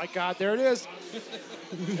like, oh my God, there it is.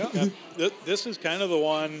 This is kind of the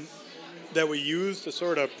one that we use to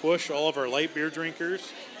sort of push all of our light beer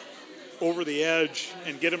drinkers over the edge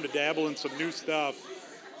and get them to dabble in some new stuff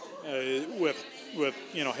with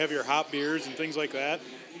heavier hop beers and things like that.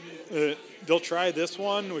 They'll try this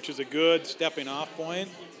one, which is a good stepping off point,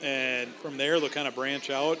 and from there they'll kind of branch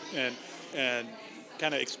out and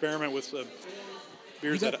kind of experiment with some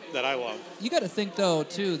beers that I love. You got to think though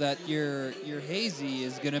too that your hazy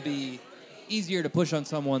is going to be easier to push on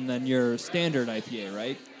someone than your standard IPA,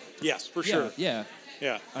 right? Yes, for sure. Yeah.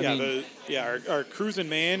 Our Cruisin'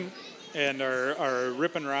 Maine and our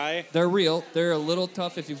Rip and Rye. They're real. They're a little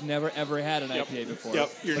tough if you've never ever had an IPA before.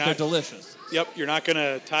 Yep. They're delicious. Yep, you're not going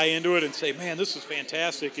to tie into it and say, man, this is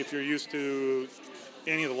fantastic if you're used to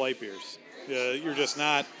any of the light beers. You're just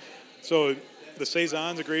not. So the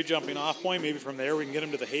Saison's a great jumping off point. Maybe from there we can get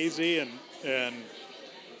them to the hazy and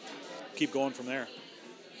keep going from there.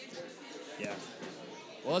 Yeah.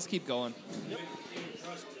 Well, let's keep going.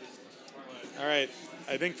 All right.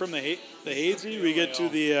 I think from the hazy we get to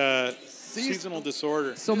the seasonal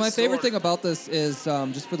disorder. So my favorite thing about this is,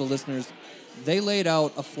 just for the listeners, they laid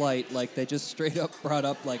out a flight, like they just straight up brought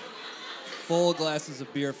up like full glasses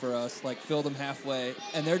of beer for us, like filled them halfway,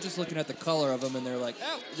 and they're just looking at the color of them and they're like,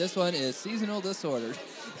 oh, this one is seasonal disorder.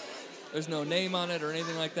 There's no name on it or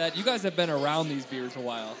anything like that. You guys have been around these beers a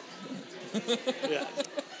while. Yeah.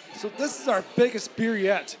 So this is our biggest beer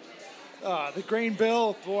yet. The grain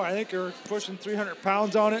bill, boy, I think we're pushing 300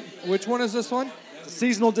 pounds on it. which one is this one? The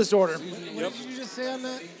seasonal disorder. What did you just say on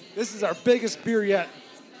that? This is our biggest beer yet.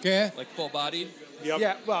 Okay. Like full bodied. Yep.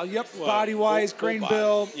 Yeah, well, Well, body-wise, full grain body.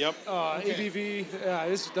 bill, Yep. ABV. Yeah,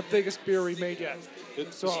 this is the biggest beer we made yet.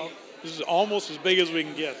 So This is almost as big as we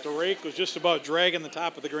can get. The rake was just about dragging the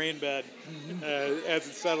top of the grain bed as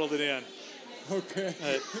it settled it in. Okay.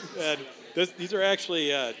 And these are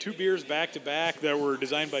actually 2 beers back to back that were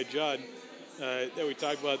designed by Judd that we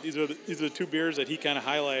talked about. These are the 2 beers that he kind of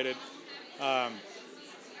highlighted.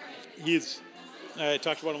 I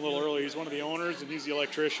talked about him a little earlier. He's one of the owners and he's the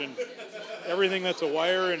electrician. Everything that's a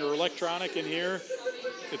wire and or electronic in here,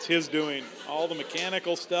 it's his doing. All the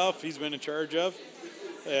mechanical stuff he's been in charge of.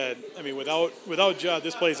 And I mean, without Judd,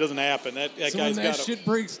 this place doesn't happen. That So guy's when that got shit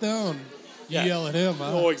breaks down, you Yeah. yell at him.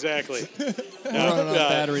 Huh? Oh, exactly. We're running on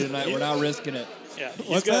battery tonight. We're not risking it. Yeah.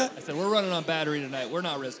 What's that? I said, we're running on battery tonight. We're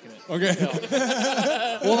not risking it. Okay.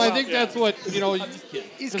 Well, I think that's what, you know. I'm just kidding.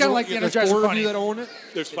 He's kind of like the there's Energizer 4 of Bunny. you that own it.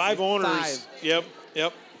 There's 5 owners. 5.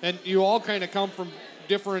 Yep. And you all kind of come from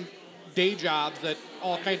different day jobs that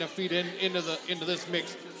all kind of feed into this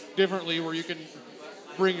mix differently, where you can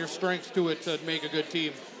bring your strengths to it to make a good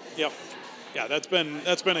team. Yep. Yeah, that's been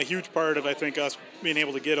a huge part of, I think, us being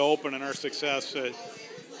able to get open and our success.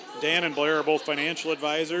 Dan and Blair are both financial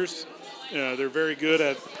advisors. They're very good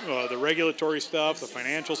at the regulatory stuff, the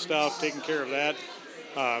financial stuff, taking care of that.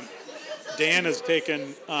 Dan has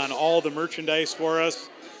taken on all the merchandise for us.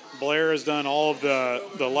 Blair has done all of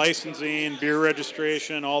the licensing, beer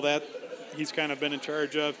registration, all that he's kind of been in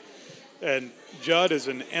charge of. And Judd is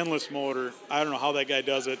an endless motor. I don't know how that guy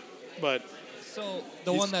does it, but... So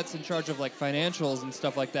the one that's in charge of like financials and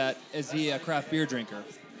stuff like that, is he a craft beer drinker?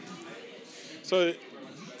 So...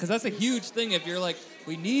 Because that's a huge thing if you're like,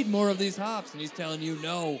 we need more of these hops, and he's telling you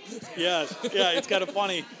no. Yes, yeah, it's kind of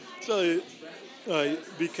funny. So,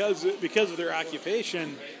 because of their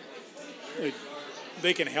occupation,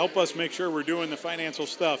 they can help us make sure we're doing the financial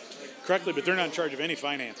stuff correctly, but they're not in charge of any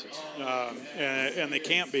finances, and they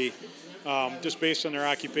can't be, just based on their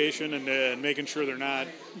occupation and making sure they're not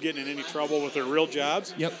getting in any trouble with their real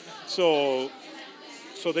jobs. Yep. So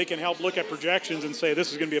they can help look at projections and say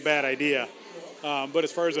this is going to be a bad idea. But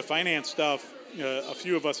as far as the finance stuff, a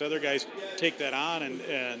few of us other guys take that on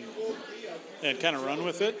and kind of run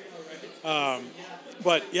with it.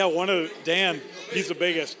 But yeah, Dan, he's the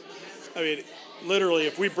biggest. I mean, literally,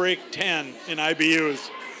 if we break 10 in IBUs,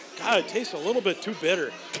 God, it tastes a little bit too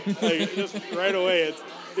bitter. Like, just right away,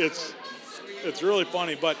 it's really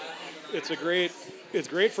funny. But it's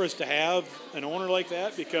great for us to have an owner like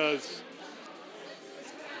that, because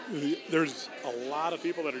there's a lot of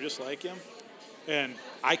people that are just like him. And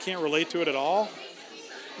I can't relate to it at all,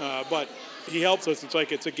 but he helps us. It's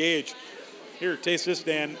like it's a gauge. Here, taste this,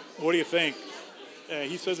 Dan. What do you think?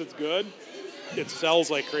 He says it's good. It sells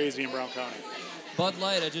like crazy in Brown County. Bud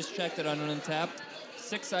Light, I just checked it on Untapped,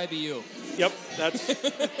 6 IBU. Yep,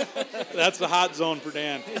 that's the hot zone for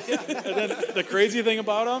Dan. And then the crazy thing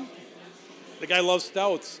about him, the guy loves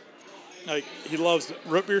stouts. Like, he loves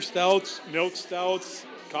root beer stouts, milk stouts,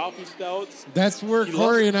 coffee stouts. That's where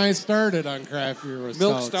Corey and I started on craft beer. Was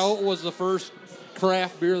Milk stouts. Stout was the first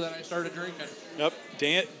craft beer that I started drinking. Yep,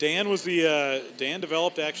 Dan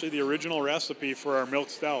developed actually the original recipe for our milk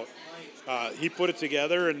stout. He put it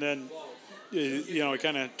together, and then he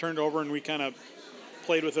kind of turned over, and we kind of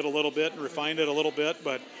played with it a little bit and refined it a little bit.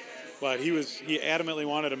 But he adamantly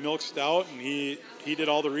wanted a milk stout, and he did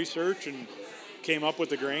all the research and came up with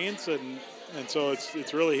the grains, and so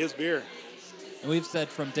it's really his beer. And we've said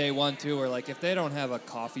from day one, too, we're like, if they don't have a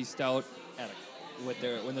coffee stout when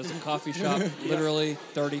there's a coffee shop literally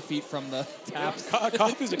 30 feet from the taps.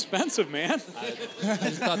 Coffee's expensive, man. I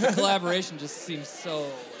just thought the collaboration just seems so,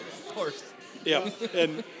 of course. Yeah,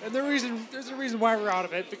 and there's a reason why we're out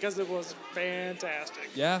of it, because it was fantastic.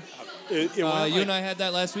 Yeah. You and I had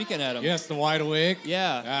that last weekend, Adam. Yes, the Wide Awake.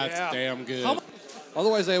 Yeah. That's Yeah. damn good.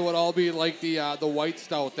 Otherwise, they would all be like the white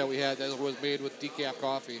stout that we had that was made with decaf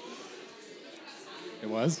coffee. It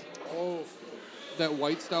was? Oh, That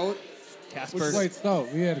white stout, Which Casper's. white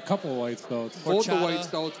stout? We had a couple of white stouts. both the Horchata. white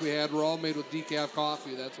stouts we had were all made with decaf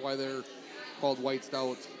coffee. That's why they're called white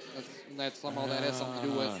stouts. That has something to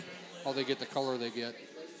do with how they get the color they get.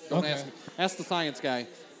 Don't Okay. ask the science guy.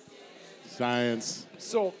 Science.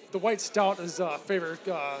 so the white stout is a favorite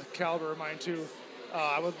caliber of mine too.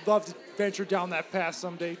 I would love to venture down that path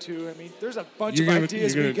someday too. I mean, there's a bunch You're of gonna-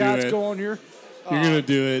 ideas you're we gonna got do it. going here. You're going to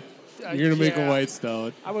do it. You're going to make a yeah. white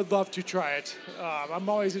stout. I would love to try it. I'm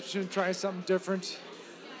always interested in trying something different.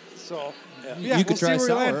 So yeah, You we'll could see try where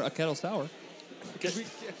we land. a kettle sour.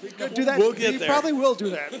 We could do that. We'll get we there. probably will do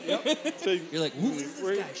that. Yep. so You're like, who is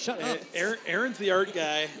this guy? Shut up. Aaron's the art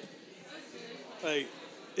guy. Like,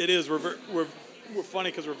 it is. We're funny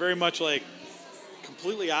because we're very much like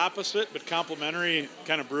completely opposite but complementary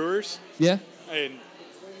kind of brewers. Yeah. And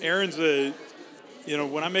Aaron's a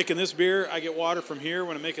when I'm making this beer, I get water from here.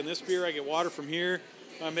 When I'm making this beer, I get water from here.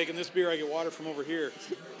 When I'm making this beer, I get water from over here.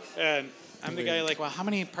 And I'm the guy like, well, how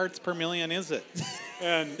many parts per million is it?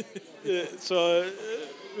 And so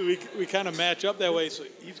we kind of match up that way. So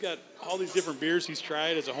he's got all these different beers he's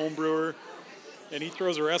tried as a home brewer, and he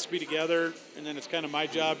throws a recipe together, and then it's kind of my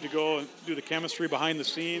job to go and do the chemistry behind the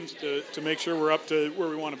scenes to make sure we're up to where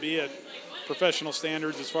we want to be at professional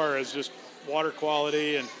standards as far as just water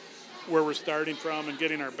quality and where we're starting from and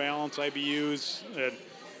getting our balance IBUs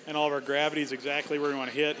and all of our gravities exactly where we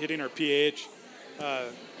want to hitting our pH.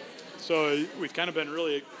 So we've kind of been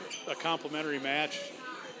really a complementary match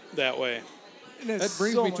that way. That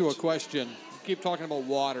brings me to a question. You keep talking about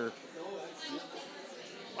water.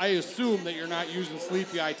 I assume that you're not using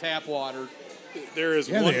Sleepy Eye tap water. There is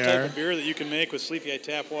one type of beer that you can make with Sleepy Eye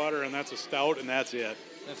tap water, and that's a stout, and that's it.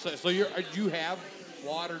 So do you have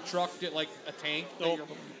water trucked at like a tank? Nope.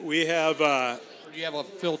 We have. Or do you have a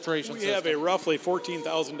filtration system? We have a roughly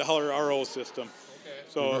 $14,000 RO system. Okay.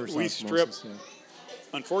 So we strip.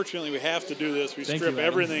 Unfortunately, we have to do this. We strip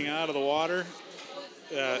everything out of the water,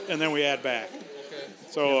 and then we add back. Okay.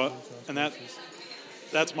 So, and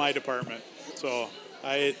that's my department. So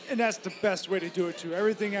and that's the best way to do it too.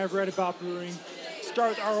 Everything I've read about brewing, start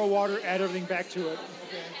with RO water, add everything back to it.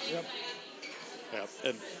 Okay. Yep. Yeah,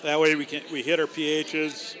 and that way we hit our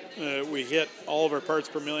pHs, we hit all of our parts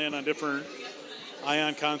per million on different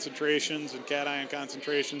ion concentrations and cation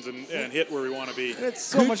concentrations, and hit where we want to be. It's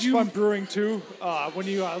so much fun brewing too. When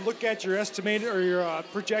you look at your estimated or your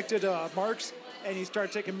projected marks, and you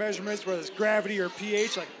start taking measurements, whether it's gravity or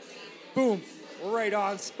pH, like boom, right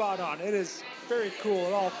on, spot on. It is very cool.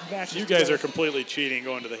 It all matches. You guys are completely cheating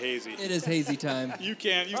going to the hazy. It is hazy time. You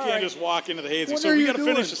can't just walk into the hazy. So we got to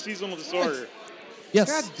finish the seasonal disorder. Yes.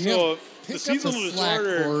 God damn. So Pick the seasonal up the slack,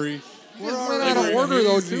 disorder. Corey. We're out of order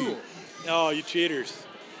though too. No, you cheaters.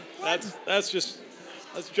 That's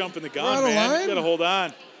jumping the We're gun, out of man. line? You got to hold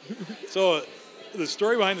on. So the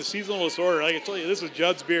story behind the seasonal disorder, I can tell you, this is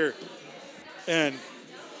Judd's beer, and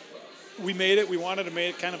we made it. We wanted to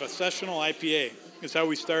make it kind of a sessional IPA. Is how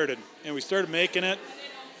we started, and we started making it,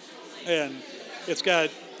 and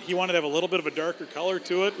he wanted to have a little bit of a darker color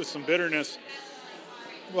to it with some bitterness,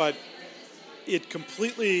 but it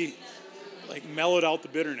completely mellowed out the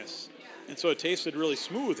bitterness, and so it tasted really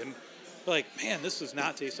smooth. And like, man, this does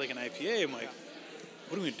not taste like an IPA. I'm like,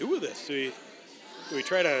 what do we do with this? Do we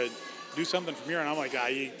try to do something from here? And I'm like,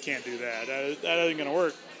 you can't do that. That isn't gonna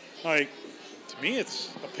work. Like, to me,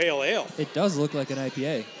 it's a pale ale. It does look like an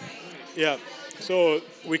IPA. Yeah. So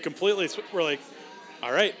we're like,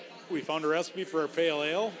 all right, we found a recipe for our pale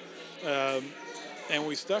ale, and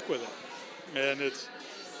we stuck with it. And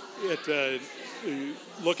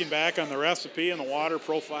looking back on the recipe and the water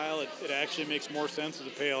profile, it actually makes more sense as a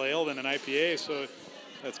pale ale than an IPA. So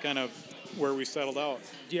that's kind of where we settled out.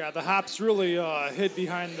 Yeah, the hops really hid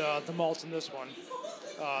behind the malts in this one.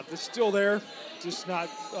 They're still there, just not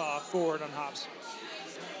forward on hops.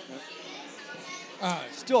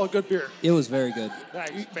 Still a good beer. It was very good.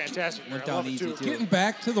 That's fantastic beer. Went I down love it easy, too. too. Getting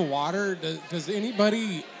back to the water, does any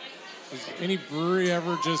brewery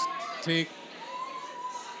ever just take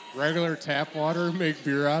regular tap water and make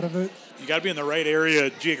beer out of it? You got to be in the right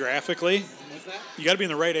area geographically. What's that? You got to be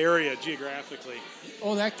in the right area geographically.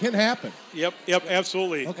 Oh, that can happen. Yep,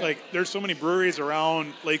 absolutely. Okay. Like, there's so many breweries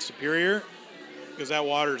around Lake Superior because that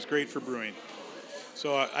water is great for brewing.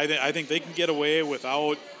 So I think they can get away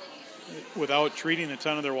without treating a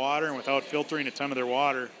ton of their water and without filtering a ton of their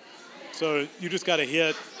water. So you just got to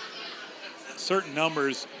hit certain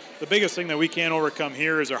numbers. The biggest thing that we can't overcome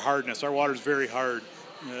here is our hardness. Our water is very hard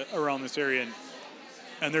around this area,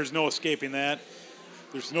 and there's no escaping that.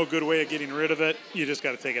 There's no good way of getting rid of it. You just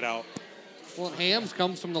got to take it out. Well, Hams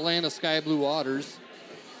comes from the land of sky blue waters.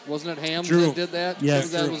 Wasn't it Hams True. that did that?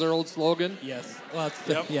 Yes. That was their old slogan. Yes. Well,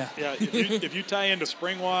 Yep. yeah. Yeah. If you tie into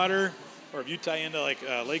spring water, or if you tie into like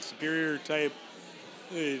Lake Superior type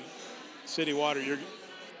city water,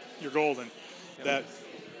 you're golden. Yep. That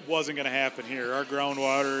wasn't going to happen here. Our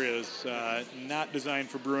groundwater is not designed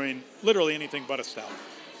for brewing literally anything but a stout.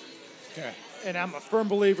 Okay. And I'm a firm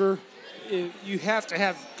believer, you have to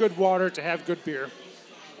have good water to have good beer.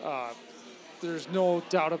 There's no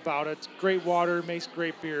doubt about it. Great water makes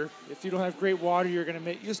great beer. If you don't have great water,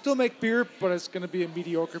 you'll still make beer, but it's going to be a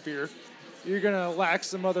mediocre beer. You're going to lack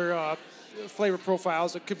some other flavor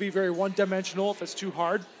profiles. It could be very one-dimensional if it's too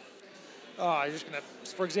hard. You're just going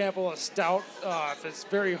to, for example, a stout, if it's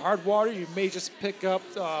very hard water, you may just pick up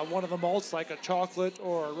one of the malts like a chocolate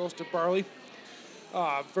or a roasted barley.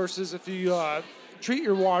 Versus if you treat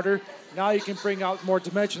your water, Now you can bring out more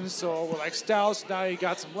dimensions. So with like stouts, now you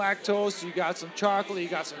got some lactose, you got some chocolate, you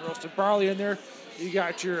got some roasted barley in there, you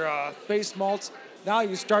got your base malts. Now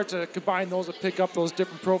you start to combine those to pick up those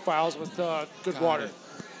different profiles with good water.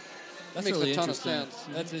 That's Makes really a ton of interesting. sense.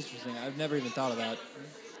 That's interesting. I've never even thought of that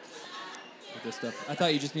with this stuff. I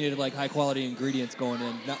thought you just needed like high quality ingredients going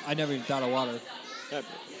in. No, I never even thought of water. Yep.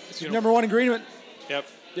 It's your number one ingredient. Yep.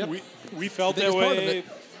 Yep. We felt The that biggest part of way it.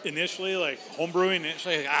 initially, like home brewing.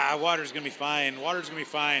 Initially, water's gonna be fine. Water's gonna be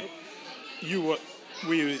fine.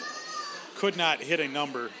 We could not hit a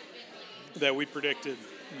number that we predicted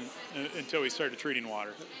until we started treating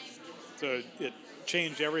water. So it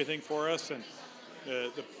changed everything for us, and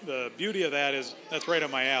the beauty of that is that's right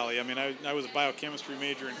up my alley. I mean, I was a biochemistry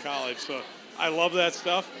major in college, so I love that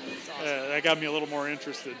stuff. That got me a little more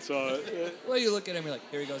interested. So, Well, you look at him, you're like,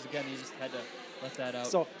 here he goes again. You just had to let that out.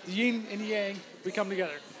 So the yin and the yang, we come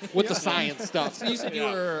together. With the science stuff. So you said you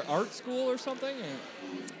were art school or something?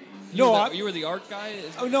 Or you were the art guy?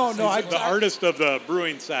 No. the artist of the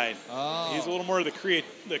brewing side. Oh. He's a little more of the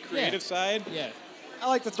creative side. Yeah. I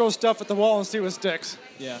like to throw stuff at the wall and see what sticks.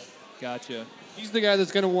 Yeah. Gotcha. He's the guy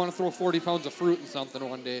that's going to want to throw 40 pounds of fruit in something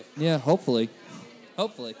one day. Yeah, hopefully.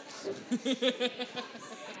 Hopefully.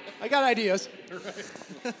 I got ideas.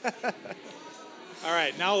 All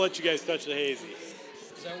right, now I'll let you guys touch the hazy.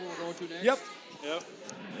 Is that what we're going to next? Yep. Yep.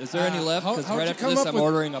 Is there any left? Because how'd right you after come this, up I'm with-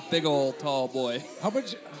 ordering a big old tall boy. How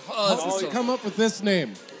did that's you come up with this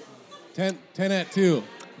name? 10 at 2.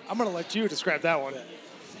 I'm going to let you describe that one.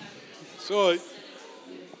 So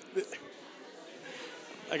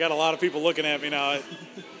I got a lot of people looking at me now.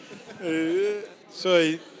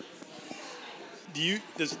 So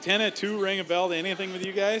does 10 at 2 ring a bell to anything with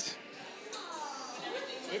you guys?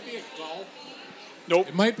 Maybe a golf. Nope.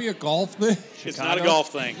 It might be a golf thing. It's not a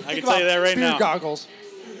golf thing. I can Think tell you about that right beer now. goggles.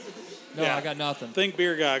 No, Yeah. I got nothing. Think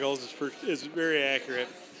beer goggles is very accurate.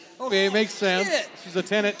 Okay, it makes sense. She's a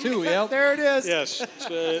 10 at 2, yeah. There it is. Yes.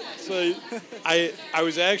 So I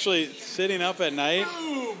was actually sitting up at night.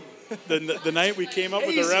 The night we came up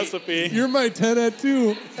with the recipe. You're my 10 at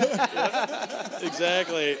 2.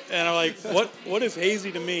 Exactly. And I'm like, what is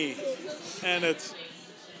hazy to me? And it's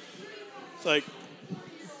like,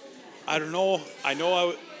 I don't know. I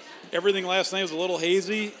know everything last night was a little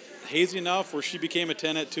hazy enough where she became a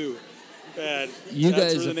 10 at 2. And You that's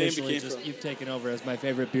guys where the name officially became from. you've taken over as my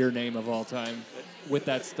favorite beer name of all time with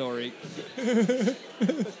that story.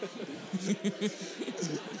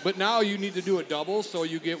 But now you need to do a double, so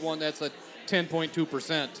you get one that's a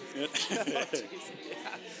 10.2%.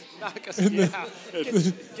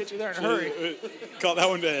 Get you there in a hurry. Call that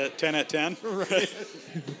one a 10 at 10.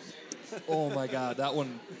 Oh my God, that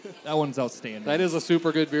one's outstanding. That is a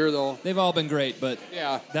super good beer, though. They've all been great, but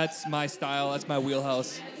Yeah. that's my style. That's my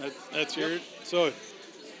wheelhouse. That's yours. So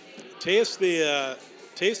taste the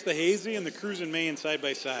hazy and the Cruisin' Maine side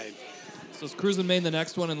by side. So is Cruisin' Maine the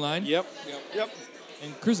next one in line? Yep.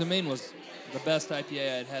 And Cruisin' Maine was the best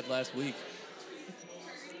IPA I'd had last week.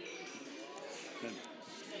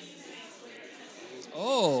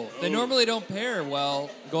 Oh, they normally don't pair well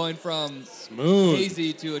going from Smooth.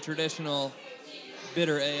 hazy to a traditional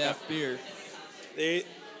bitter AF beer.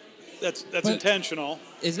 That's But- intentional.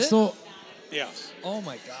 Is it? So Yes. Oh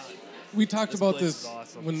my God. we talked This about place this is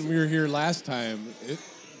awesome. when we were here last time.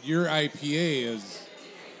 Your IPA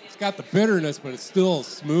it's got the bitterness, but it's still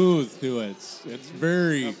smooth to it. It's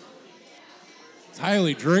very, it's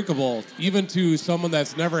highly drinkable, even to someone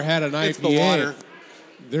that's never had an IPA. It's the water.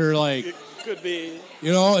 They're like, It could be.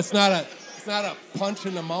 it's not a punch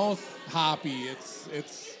in the mouth hoppy.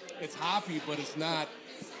 It's hoppy, but it's not.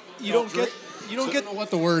 You don't get I don't know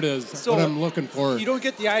what the word is. So, what I'm looking for. You don't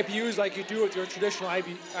get the IBUs like you do with your traditional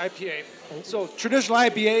IPA. So traditional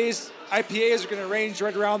IPAs are going to range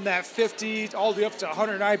right around that 50 all the way up to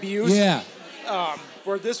 100 IBUs. Yeah.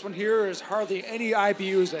 Where this one here is hardly any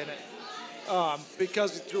IBUs in it.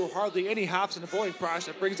 Because we threw hardly any hops in the boiling process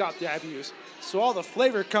that brings out the IBUs. So all the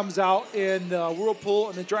flavor comes out in the whirlpool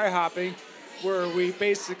and the dry hopping, where we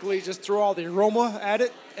basically just throw all the aroma at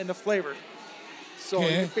it and the flavor. So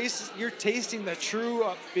Okay. you're tasting the true.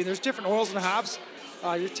 There's different oils and hops.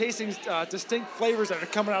 You're tasting distinct flavors that are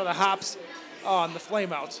coming out of the hops on the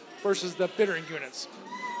flame outs versus the bittering units.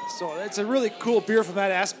 So it's a really cool beer from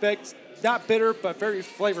that aspect. Not bitter, but very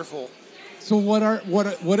flavorful. So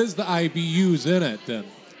what is the IBUs in it then?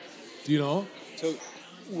 Do you know? So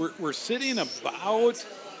we're sitting about.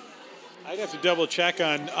 I'd have to double check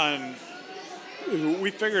on. We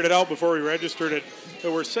figured it out before we registered it.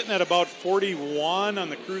 But we're sitting at about 41 on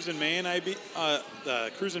the Cruisin' Maine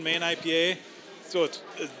the Cruisin' Maine IPA. So it's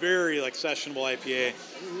very like sessionable IPA,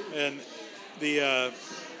 and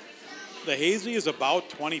The hazy is about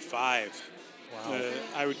 25. Wow.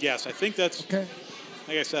 I would guess. I think that's, Okay.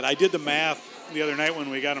 like I said, I did the math the other night when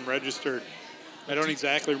we got them registered. I don't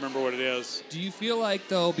exactly remember what it is. Do you feel like,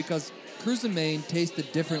 though, because Cruisin' Maine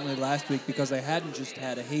tasted differently last week because I hadn't just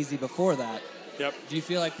had a hazy before that, Yep. do you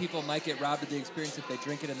feel like people might get robbed of the experience if they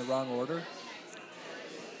drink it in the wrong order?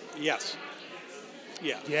 Yes.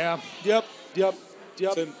 Yeah. Yeah. Yep.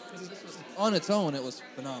 So, On its own, it was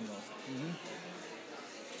phenomenal.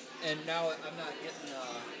 And now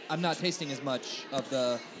I'm not tasting as much of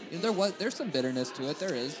the. There's some bitterness to it.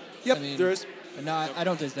 There is. Yep. I mean, there is. And now I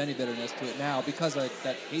don't taste any bitterness to it now because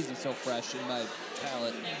that hazy's so fresh in my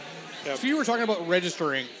palate. Yep. So you were talking about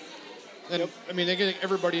registering. And, Yep. I mean, I think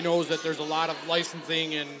everybody knows that there's a lot of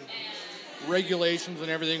licensing and regulations and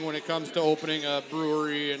everything when it comes to opening a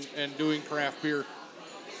brewery and doing craft beer.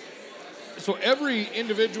 So every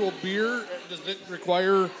individual beer, does it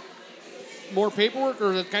require more paperwork,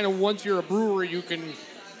 or is it kind of once you're a brewery,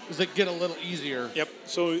 does it get a little easier? Yep.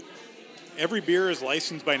 So every beer is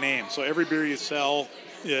licensed by name. So every beer you sell,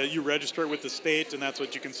 you register it with the state, and that's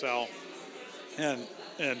what you can sell. And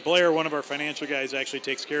Blair, one of our financial guys, actually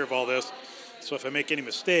takes care of all this. So if I make any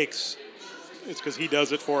mistakes, it's because he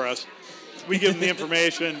does it for us. We give him the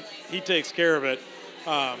information. He takes care of it.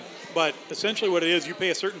 But essentially what it is, you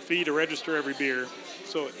pay a certain fee to register every beer.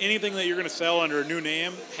 So anything that you're going to sell under a new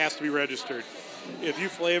name has to be registered. If you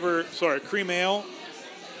cream ale,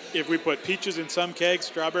 if we put peaches in some kegs,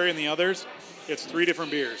 strawberry in the others, it's 3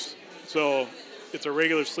 different beers. So it's a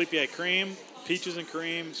regular Sleepy Eye cream, peaches and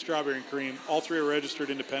cream, strawberry and cream. All 3 are registered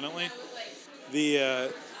independently.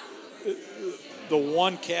 The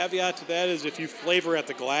one caveat to that is if you flavor at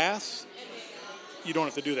the glass, you don't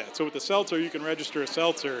have to do that. So with the seltzer, you can register a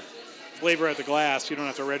seltzer, flavor at the glass. You don't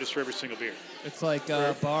have to register every single beer. It's like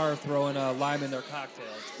a bar throwing a lime in their cocktails.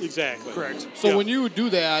 Exactly. Correct. So when you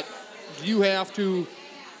do that, do you have to,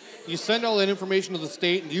 you send all that information to the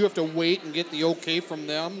state, and do you have to wait and get the okay from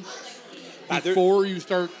them before you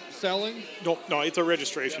start selling? No, it's a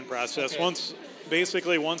registration process. Okay. Once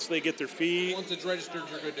they get their fee. Once it's registered,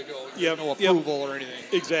 you're good to go. Yep, No approval or anything.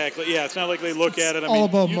 Exactly. Yeah, it's not like they look at it. All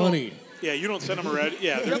about you don't- money. Yeah, you don't send them a red.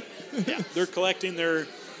 Yeah, they're collecting their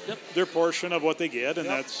portion of what they get, and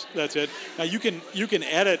that's it. Now you can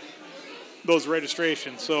edit those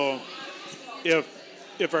registrations. So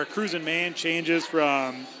if our Cruisin' Maine changes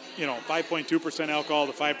from 5.2% alcohol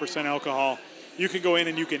to 5% alcohol, you can go in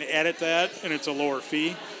and you can edit that, and it's a lower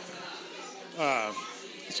fee.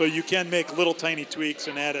 So you can make little tiny tweaks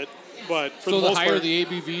and edit, but for the most higher part, the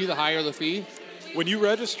ABV, the higher the fee? when you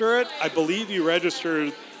register it, I believe you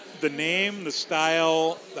register the name, the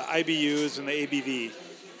style, the IBUs, and the ABV.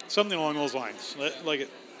 Something along those lines. Like I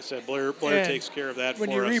said, Blair takes care of that for us.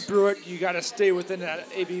 When you rebrew it, you got to stay within that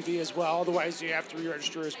ABV as well. Otherwise, you have to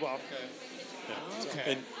re-register as well.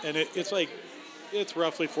 Okay. And it's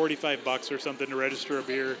roughly $45 or something to register a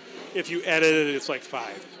beer. If you edit it, it's like $5.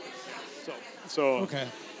 So Okay.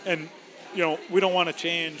 And we don't want to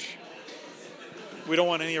change. We don't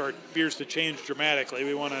want any of our beers to change dramatically.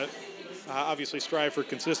 We want to obviously strive for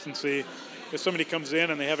consistency. If somebody comes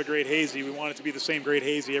in and they have a great hazy, we want it to be the same great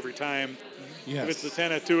hazy every time. Yes. If it's a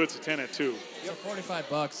 10 at 2, it's a 10 at 2. So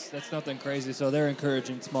 $45, that's nothing crazy. So they're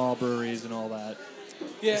encouraging small breweries and all that.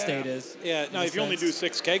 Yeah. The state is. Yeah. Now, if you only do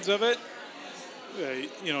 6 kegs of it,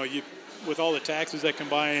 you with all the taxes that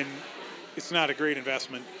combine, it's not a great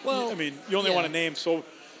investment. Well, I mean, you only want to name so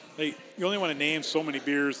many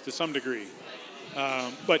beers to some degree.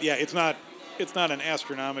 But yeah, it's not an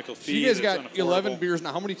astronomical fee. So you guys that's got unaffordable. 11 beers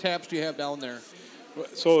now. How many taps do you have down there?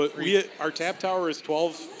 So our tap tower is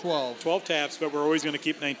 12 12 taps, but we're always going to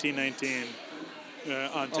keep 1919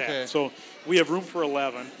 on tap. Okay. So we have room for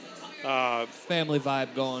 11. Family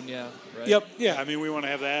vibe going, yeah. Right? Yep. Yeah. I mean, we want to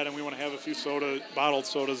have that, and we want to have a few bottled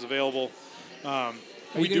sodas available. Are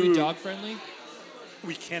you going to be dog friendly?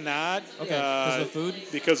 We cannot. Okay. Because of the food?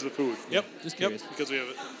 Because of the food. Yep. Just curious. Because we have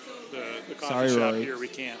the coffee Sorry, shop Rory. here. We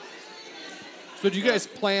can't. So do you guys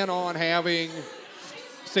plan on having,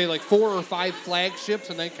 say, like 4 or 5 flagships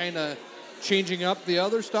and then kind of changing up the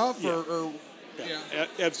other stuff? Yeah. Or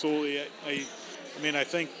Absolutely. I mean, I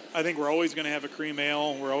think we're always going to have a cream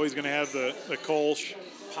ale. We're always going to have the Kolsch,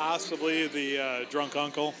 possibly the Drunk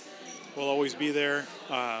Uncle will always be there.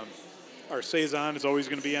 Our Saison is always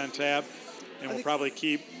going to be on tap, and we'll probably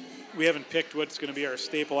keep. We haven't picked what's going to be our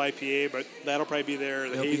staple IPA, but that'll probably be there.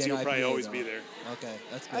 The There'll be hazy an will probably IPA, always though. be there. Okay,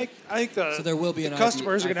 that's good. I think So there will be the an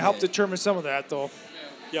customers are going to help IPA. determine some of that, though.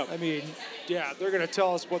 Yep. I mean, yeah, they're going to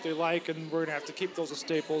tell us what they like, and we're going to have to keep those as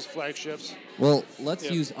staples, flagships. Well, let's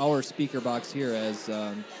Yeah. use our speaker box here as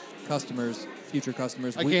customers, future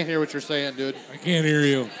customers. I can't hear what you're saying, dude. I can't hear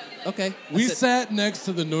you. Okay. We sat next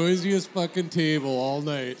to the noisiest fucking table all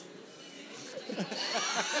night.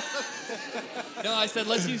 No, I said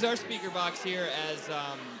let's use our speaker box here as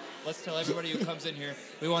let's tell everybody who comes in here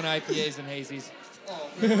we want IPAs and hazies. Oh,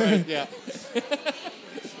 right, yeah.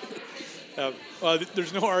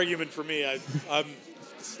 There's no argument for me. I'm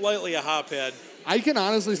slightly a hophead. I can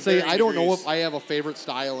honestly say Varying I don't know degrees. if I have a favorite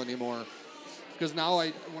style anymore. Because now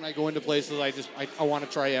when I go into places, I want to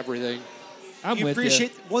try everything. I'm You with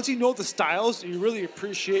appreciate once you know the styles, you really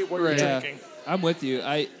appreciate what Right. you're Yeah. drinking. I'm with you.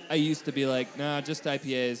 I used to be like, nah, just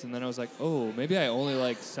IPAs, and then I was like, oh, maybe I only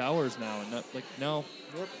like sours now, and not like no.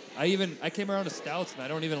 I came around to stouts, and I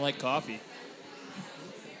don't even like coffee.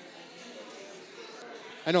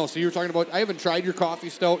 I know. So you were talking about. I haven't tried your coffee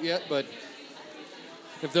stout yet, but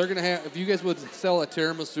if you guys would sell a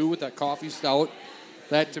tiramisu with that coffee stout,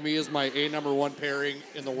 that to me is my number one pairing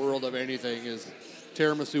in the world of anything is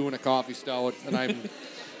tiramisu and a coffee stout, and I'm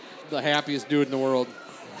the happiest dude in the world.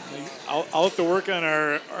 I'll have to work on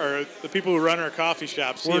the people who run our coffee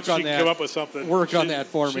shop. See Work if she on can that. come up with something. Work on that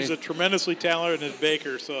for me. She's a tremendously talented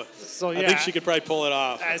baker, so I yeah. think she could probably pull it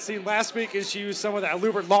off. I see last week she used some of that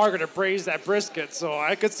Lubert lager to braise that brisket, so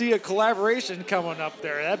I could see a collaboration coming up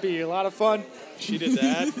there. That'd be a lot of fun. She did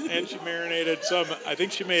that, and she marinated some. I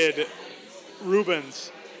think she made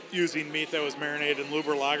Reuben's using meat that was marinated in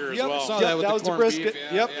Luber lager as Yep, well. I saw Yep, that with that the was the corned brisket.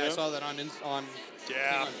 beef. Yep. Yeah, I saw that on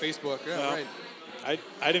Yeah. Facebook. Yeah, Yeah. right. I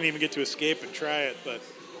didn't even get to escape and try it, but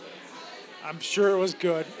I'm sure it was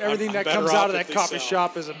good. Everything I'm that better comes off out of if that they coffee sell.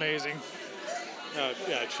 shop is amazing.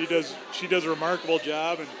 yeah, she does a remarkable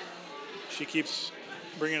job, and she keeps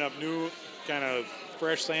bringing up new kind of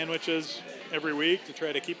fresh sandwiches every week to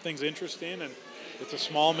try to keep things interesting. And it's a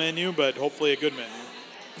small menu, but hopefully a good menu.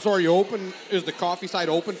 So are you open? Is the coffee side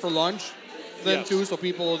open for lunch then Yes. too, so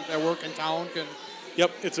people that work in town can?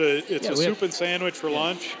 Yep, it's a we have- soup and sandwich for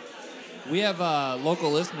lunch. We have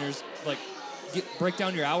local listeners like break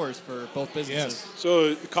down your hours for both businesses. Yes.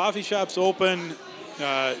 So the coffee shop's open.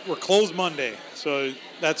 We're closed Monday, so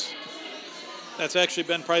that's actually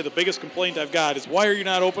been probably the biggest complaint I've got is why are you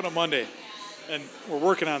not open on Monday? And we're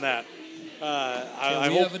working on that. I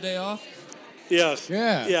we hope. have a day off. Yes.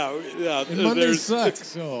 Yeah. Yeah. And Monday sucks, It's,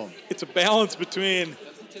 so. it's a balance between.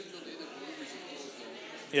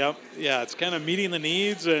 Yep. Yeah. It's kind of meeting the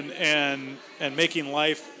needs and making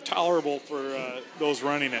life tolerable for those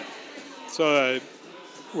running it. So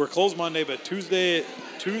we're closed Monday, but Tuesday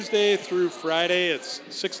through Friday, it's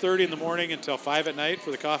 6:30 in the morning until 5 at night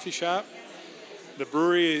for the coffee shop. The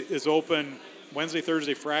brewery is open Wednesday,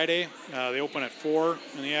 Thursday, Friday. They open at 4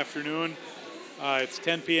 in the afternoon. It's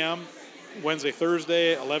 10 p.m. Wednesday,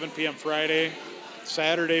 Thursday, 11 p.m. Friday.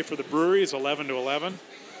 Saturday for the brewery is 11 to 11.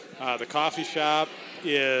 The coffee shop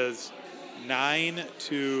is 9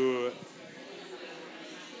 to...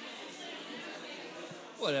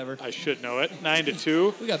 Whatever. I should know it. 9 to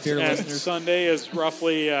 2. We got beer and listeners. Sunday is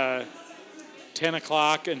roughly 10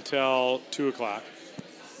 o'clock until 2 o'clock.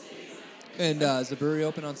 And is the brewery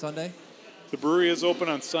open on Sunday? The brewery is open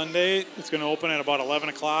on Sunday. It's going to open at about 11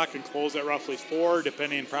 o'clock and close at roughly 4,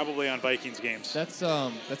 depending probably on Vikings games. That's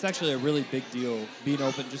actually a really big deal. Being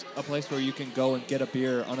open, just a place where you can go and get a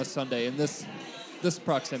beer on a Sunday. And this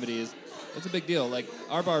proximity it's a big deal. Like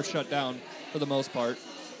our bar's shut down for the most part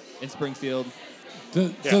in Springfield.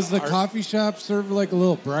 Does the coffee shop serve like a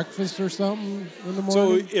little breakfast or something in the So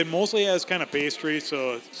morning? it mostly has kind of pastry,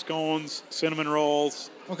 so scones, cinnamon rolls,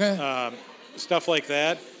 Okay. stuff like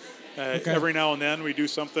that. Okay. Every now and then we do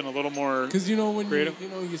something a little more Because when creative.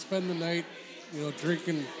 you spend the night,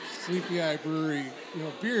 drinking Sleepy Eye Brewery,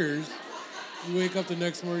 beers, you wake up the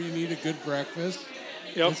next morning, you need a good breakfast.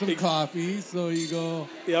 Yep. And some coffee, so you go.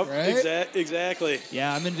 Yep, right? Exactly.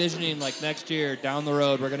 Yeah, I'm envisioning like next year down the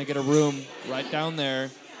road, we're gonna get a room right down there.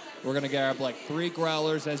 We're gonna grab like 3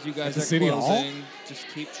 growlers as you guys the are City Hall? closing. Just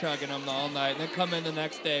keep chugging them all night, and then come in the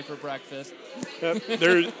next day for breakfast. Yep.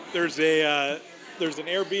 There's an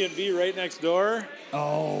Airbnb right next door.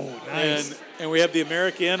 Oh, nice. And we have the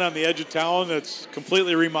American Inn on the edge of town that's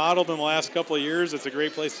completely remodeled in the last couple of years. It's a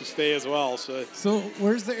great place to stay as well. So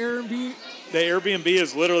where's the Airbnb? the Airbnb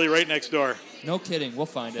is literally right next door. No kidding, we'll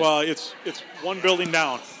find it. Well, it's one building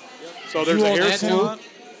down. So there's You a own hair that too? salon.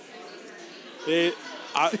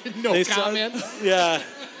 No they comment. Yeah.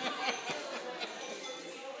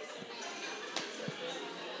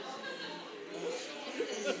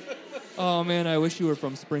 Oh man, I wish you were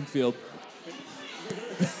from Springfield.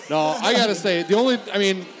 No, I gotta say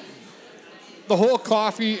the whole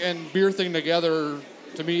coffee and beer thing together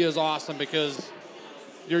to me is awesome because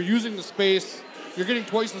you're using the space. You're getting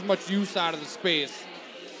twice as much use out of the space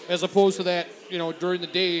as opposed to that, during the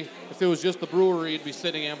day, if it was just the brewery, it'd be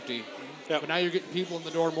sitting empty. Yep. But now you're getting people in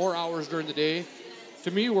the door more hours during the day.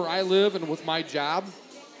 To me, where I live and with my job,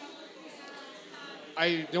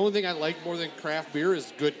 the only thing I like more than craft beer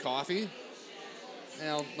is good coffee.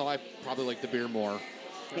 Well, no, I probably like the beer more.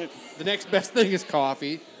 The next best thing is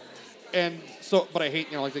coffee. And so, but I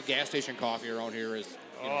hate, like the gas station coffee around here is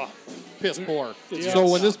piss poor. Yes. So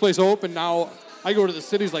when this place opened, now I go to the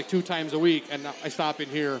cities like 2 times a week, and I stop in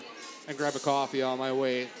here and grab a coffee on my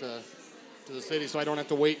way to the city, so I don't have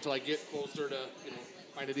to wait until I get closer to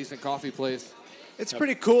find a decent coffee place. It's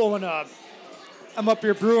pretty cool when I'm up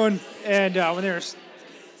here brewing, and when they're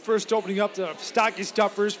first opening up the stocky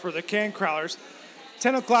stuffers for the can crawlers,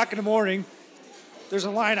 10 o'clock in the morning, there's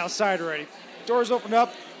a line outside already. Doors open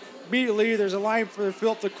up, immediately there's a line for the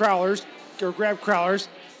fill up the crawlers, or grab crawlers,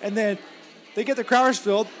 and then they get the crawlers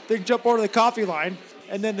filled, they can jump over to the coffee line,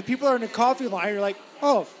 and then the people that are in the coffee line are like,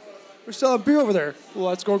 oh, we're selling beer over there. Well,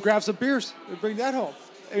 let's go grab some beers and bring that home.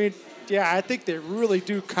 I mean, yeah, I think they really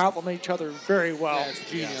do complement each other very well. Yeah, it's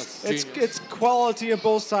genius. It's quality on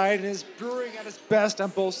both sides, and it's brewing at its best on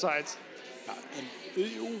both sides.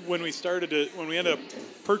 When we ended up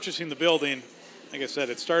purchasing the building, like I said,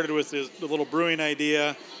 it started with the little brewing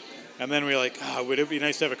idea, and then we were like, would it be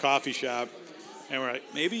nice to have a coffee shop? And we're like,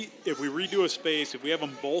 maybe if we redo a space, if we have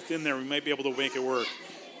them both in there, we might be able to make it work.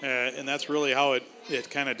 And that's really how it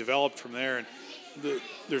kind of developed from there. And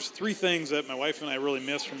there's 3 things that my wife and I really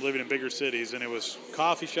miss from living in bigger cities, and it was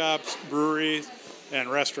coffee shops, breweries,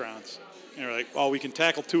 and restaurants. And we're like, well, we can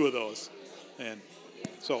tackle 2 of those. And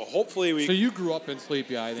so hopefully we... So you grew up in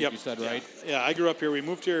Sleepy, I think Yep, you said, right? Yeah, I grew up here. We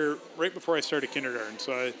moved here right before I started kindergarten.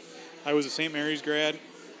 So I was a St. Mary's grad.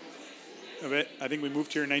 I think we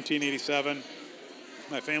moved here in 1987.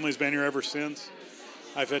 My family's been here ever since.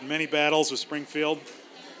 I've had many battles with Springfield.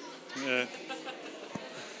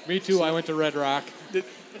 Me too. I went to Red Rock.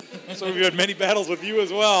 So we've had many battles with you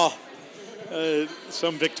as well.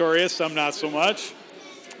 Some victorious, some not so much.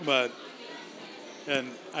 And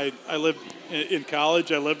I lived in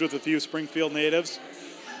college. I lived with a few Springfield natives.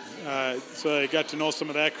 So I got to know some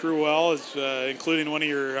of that crew well, including one of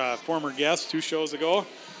your former guests 2 shows ago.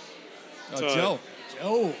 Joe.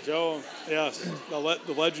 Joe, yes, the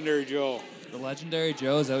legendary Joe. The legendary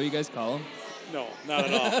Joe, is that what you guys call him? No, not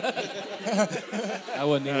at all. I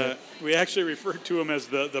wouldn't either. We actually referred to him as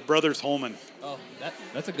the Brothers Holman. Oh,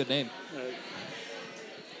 that's a good name.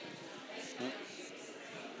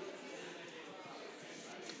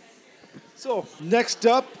 So next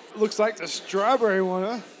up, looks like the strawberry one,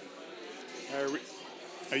 huh?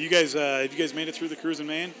 Have you guys made it through the cruise in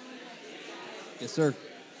Maine? Yes, sir.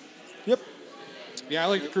 Yep. Yeah, I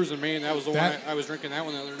like the Cruise in Maine. That was the one I was drinking that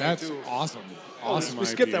one the other night, That's too. awesome. Oh, Awesome. we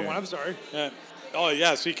skipped that IPA. one. I'm sorry. Oh,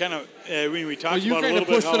 yeah, so you kind of, we talked Well, you about a kind little of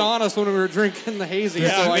bit pushed it how... on us when we were drinking the hazy.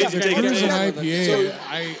 Yeah, so I I made just you kinda take get it. Cruising in.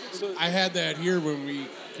 IPA. I had that here when we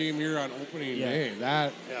came here on opening day.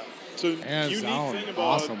 That Yeah. So the Hands unique down, thing about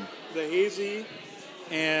awesome. the hazy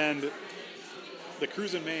and the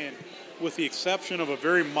cruise in Maine, with the exception of a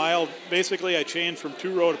very mild, basically I changed from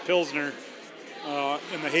 2-row to Pilsner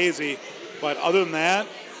in the hazy, but other than that,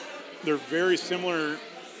 they're very similar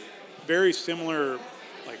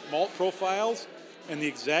like malt profiles and the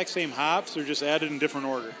exact same hops. They're just added in different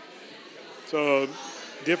order. So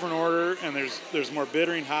different order, and there's more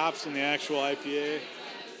bittering hops in the actual IPA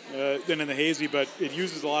than in the hazy, but it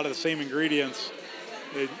uses a lot of the same ingredients.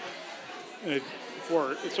 It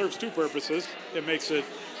serves 2 purposes. It makes it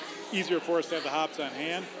easier for us to have the hops on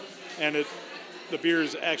hand, and the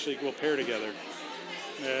beers actually will pair together,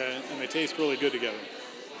 and they taste really good together.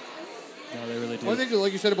 No, they really do. One thing,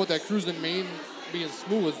 like you said about that Cruise in Maine being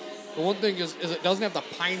smooth, the one thing is it doesn't have the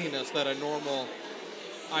pininess that a normal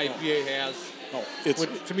IPA has. No,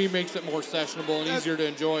 Which to me makes it more sessionable and easier to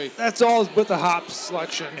enjoy. That's all with the hop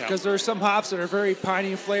selection, Yeah. because there are some hops that are very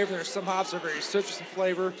piney in flavor. There's some hops that are very citrus in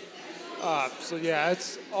flavor. So yeah,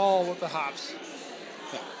 it's all with the hops.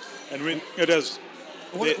 and it has.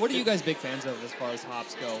 What are you guys big fans of as far as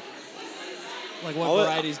hops go? Like, what I'll let-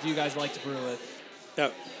 varieties do you guys like to brew with? Yeah.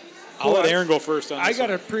 I'll let Aaron go first on this. I got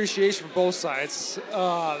one. appreciation for both sides.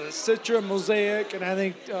 The Citra, Mosaic, and I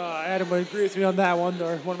think Adam would agree with me on that one.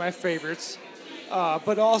 They're one of my favorites.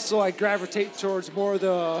 But also I gravitate towards more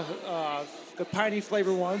the piney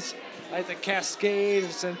flavor ones, like the Cascade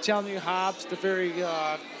and Centennial hops, the very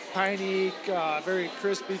piney, very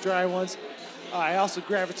crispy, dry ones. I also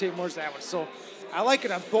gravitate more to that one. So I like it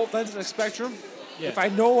on both ends of the spectrum. Yeah. If I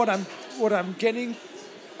know what I'm getting,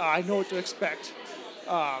 I know what to expect.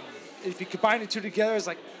 If you combine the 2 together, it's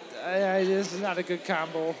like this is not a good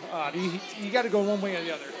combo. You got to go one way or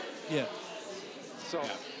the other. Yeah. So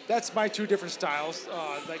that's my two different styles,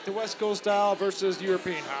 like the West Coast style versus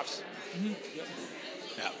European hops.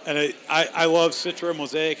 Yeah, and I love Citra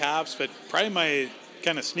Mosaic hops, but probably my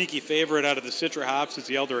kind of sneaky favorite out of the Citra hops is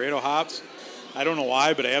the El Dorado hops. I don't know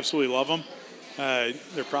why, but I absolutely love them.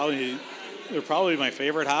 They're probably my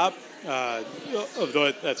favorite hop of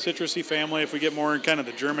that citrusy family. If we get more in kind of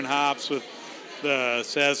the German hops with the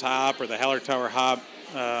Saaz hop or the Hallertauer hop,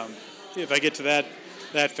 if I get to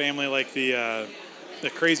that family, like the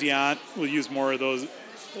Crazy Aunt, we'll use more of those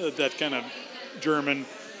that kind of German,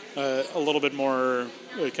 a little bit more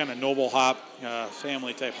kind of noble hop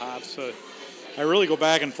family type hops. So I really go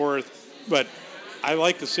back and forth, but I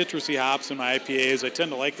like the citrusy hops in my IPAs. I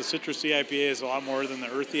tend to like the citrusy IPAs a lot more than the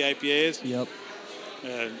earthy IPAs. Yep.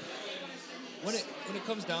 When it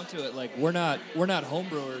comes down to it, like we're not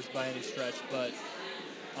homebrewers by any stretch, but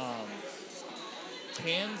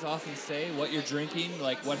cans often say what you're drinking,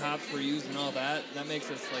 like what hops we're using and all that. That makes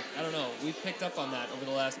us like, I don't know, we've picked up on that over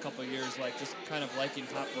the last couple of years, like just kind of liking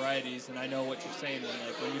hop varieties. And I know what you're saying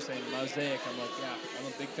when you're saying Mosaic, I'm like, yeah, I'm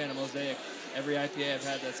a big fan of Mosaic. Every IPA I've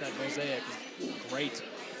had that's had Mosaic is great.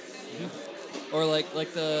 Mm-hmm. Or like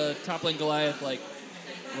the Toppling Goliath, like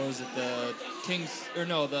what was it, the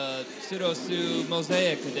the Pseudo-Sue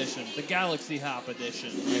Mosaic edition, the Galaxy Hop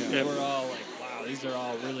edition. Yeah. They were all like, wow, these are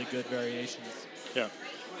all really good variations. Yeah.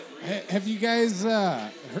 Have you guys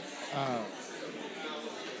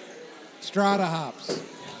Strata hops?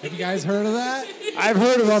 Have you guys heard of that? I've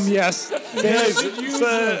heard of them, yes.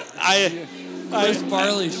 Chris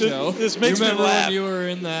Farley's show. This makes you me remember laugh. when you were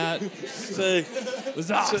in that? It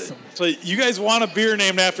was awesome. So you guys want a beer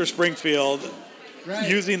named after Springfield? Right.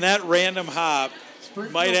 Using that random hop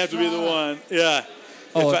might have to be the one. Yeah.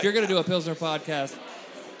 Oh, if you're going to do a Pilsner podcast,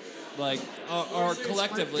 like, or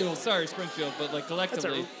collectively, Springfield, but like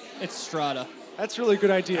collectively, it's Strata. That's a really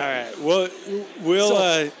good idea. All right. Well,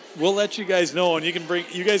 we'll let you guys know, and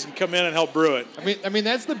you guys can come in and help brew it. I mean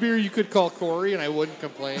that's the beer you could call Corey, and I wouldn't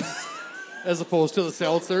complain, as opposed to the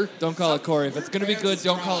seltzer. Don't call it Corey. If it's going to be good,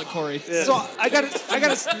 don't call it Corey. Yeah. So I got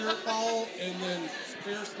to. Spirit Ball, and then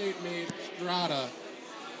Fair State made Strata,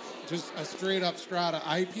 just a straight up Strata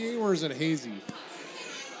IPA, or is it hazy?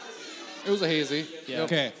 It was a hazy. Yeah.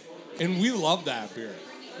 Okay, and we love that beer.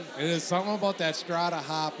 And there's something about that Strata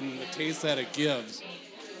hop and the taste that it gives.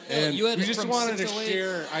 And you had we it just from wanted to 608.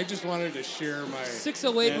 share. I just wanted to share my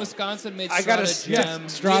 608 Wisconsin made I Strata gotta- Gem.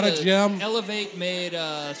 Strata Made a- Gem. Elevate made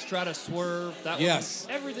Strata Swerve. That Yes.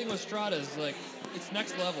 one, everything with Strata is like, it's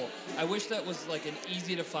next level. I wish that was like an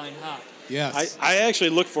easy to find hop. yes. I actually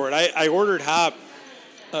looked for it. I ordered hop,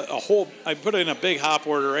 I put in a big hop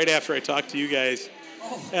order right after I talked to you guys.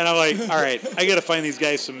 And I'm like, all right, I got to find these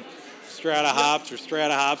guys some Strata hops or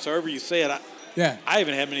Strata hops, however you say it. Yeah. I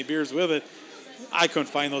haven't had many beers with it. I couldn't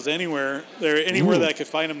find those anywhere. Anywhere that I could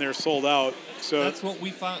find them, they're sold out. So That's what we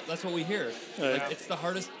found. That's what we hear. Like, it's the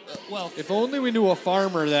hardest. If only we knew a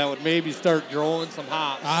farmer that would maybe start growing some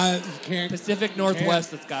hops. Pacific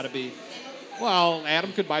Northwest, it's got to be. Well,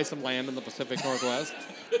 Adam could buy some land in the Pacific Northwest.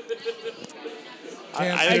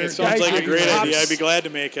 I think it sounds like a great idea. I'd be glad to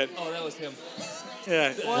make it. Oh, that was him.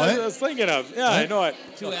 Yeah. Well, What? I was thinking of. Yeah, I know it.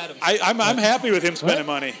 Two Adams. I'm happy with him spending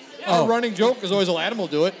money. Our running joke is always, well, Adam will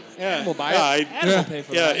do it. Yeah. Adam will buy Yeah, it. Adam will pay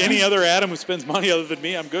for Yeah, that. any other Adam who spends money other than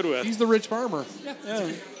me, I'm good with. He's the rich farmer.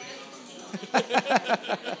 Yeah.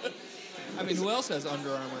 I mean, who else has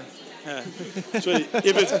Under Armour? Yeah. So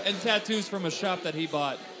if it's And tattoos from a shop that he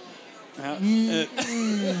bought.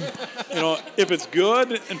 if it's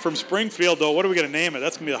good and from Springfield though, what are we gonna name it?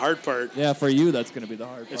 That's gonna be the hard part. Yeah, for you, that's going to be the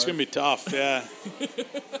hard part. It's gonna be tough. Yeah.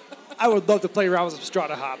 I would love to play around with some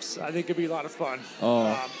Strata hops. I think it'd be a lot of fun.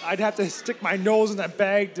 I'd have to stick my nose in that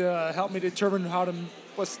bag to help me determine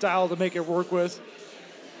what style to make it work with.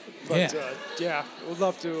 But Yeah. I would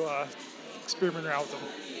love to experiment around with them.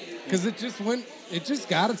 Because it just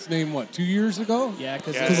got its name, 2 years ago? Yeah,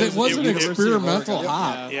 because it was an experimental Oregon.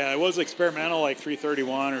 hop. Yeah, it was experimental, like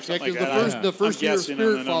 331 or Yeah, something because like that. the first I'm year of guessing on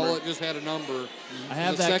the Spirit Fall, number. it just had a number. I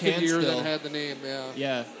have the that second can year still. then had the name,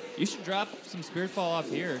 Yeah, you should drop some Spirit Fall off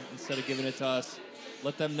here instead of giving it to us.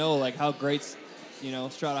 Let them know like how great,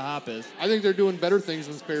 Strata hop is. I think they're doing better things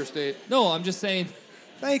than Fair State. No, I'm just saying.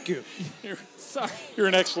 Thank you. Sorry, You're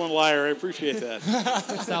an excellent liar. I appreciate that.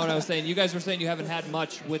 that's not what I was saying. You guys were saying you haven't had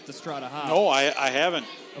much with the Strata hop. No, I haven't.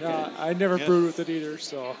 No, I never brewed with it either,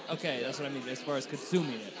 so. Okay, that's what I mean as far as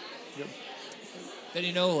consuming it. Yep.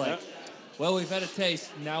 Then well, we've had a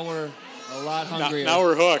taste. Now we're a lot hungrier. Now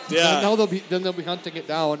we're hooked. Yeah. Now they'll be hunting it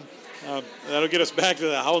down, That'll get us back to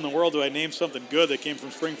the how in the world do I name something good that came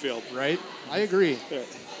from Springfield? right? I agree. Yeah.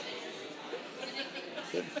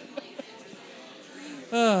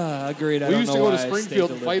 Agreed. I We don't used know to go why to I stayed Springfield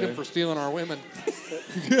to and live fight there. him for stealing our women.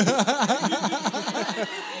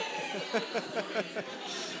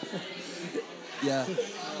 Yeah.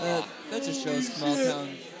 That just shows small town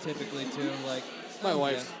typically too. Like My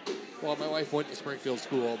wife. Well, my wife went to Springfield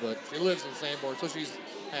school, but she lives in Sanborn, so she's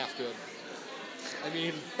half good. I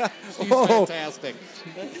mean, she's fantastic.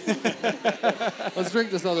 Let's drink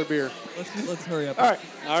this other beer. Let's hurry up. All right.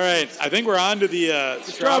 All right, I think we're on to the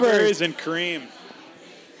strawberries and cream.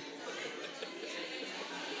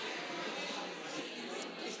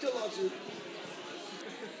 He still loves you.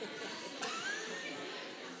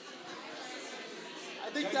 I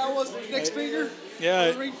think that was the next finger. Yeah,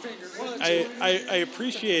 Or the ring finger. One of the two. I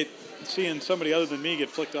appreciate seeing somebody other than me get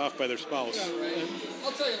flicked off by their spouse.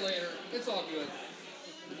 I'll tell you later. It's all good.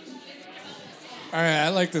 All right, I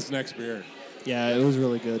like this next beer. Yeah, it was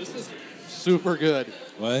really good. This is super good.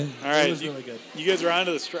 What? All right, It was really good. you guys are on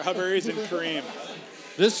to the strawberries and cream.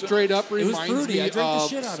 This straight up was reminds fruity. me I drank the of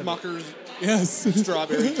shit out of it. Smucker's Yes.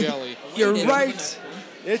 strawberry jelly. You're Yeah. right.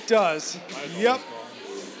 It does. Yep.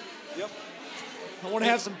 I want to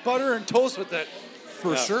have some butter and toast with it.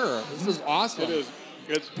 For sure. This is awesome. It is.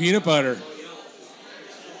 It's Peanut butter.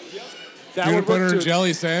 That Peanut would butter work and too.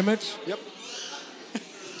 jelly sandwich. Yep.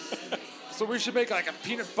 So we should make like a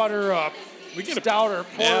peanut butter we get a stout or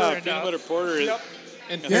porter. yeah, and, peanut butter porter. is- Yep.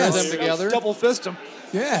 And Yeah. pair Yes. them together. Double fist them.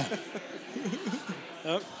 Yeah.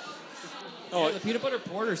 Oh, the peanut butter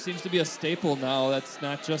porter seems to be a staple now. That's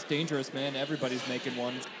not just dangerous, man. Everybody's making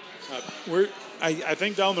one. I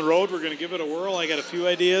think down the road we're going to give it a whirl. I got a few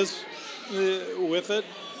ideas with it,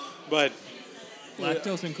 but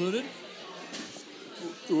Lactose included?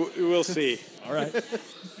 we'll see. All right.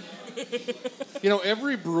 You know,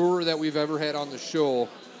 every brewer that we've ever had on the show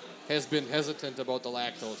has been hesitant about the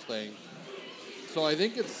lactose thing. So I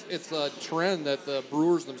think it's a trend that the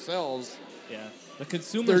brewers themselves, Yeah. The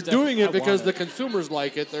consumers. they're doing it want because the consumers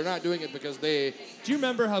like it. They're not doing it because they... Do you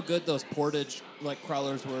remember how good those portage like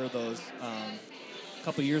crawlers were? Those a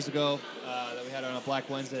couple years ago that we had on a Black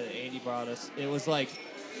Wednesday that Andy brought us. It was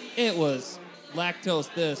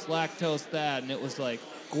lactose this, lactose that, and it was like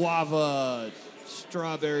guava,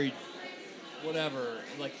 strawberry, whatever,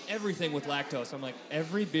 like everything with lactose. I'm like,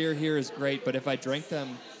 every beer here is great, but if I drank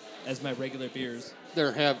them as my regular beers,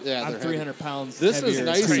 I'm I'm 300 pounds This is heavier in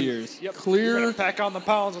nice 2 and- years. Yep. Clear. You're gonna pack on the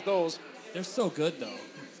pounds with those. They're so good though.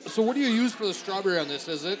 So what do you use for the strawberry on this?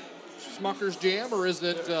 Is it Smucker's jam or is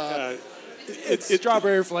it It's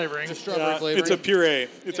strawberry flavoring. just strawberry flavoring? It's a puree.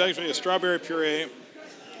 It's actually a strawberry puree.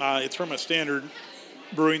 It's from a standard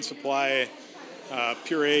brewing supply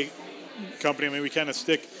puree company. I mean, we kind of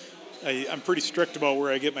stick. I'm pretty strict about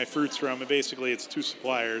where I get my fruits from. And basically, it's two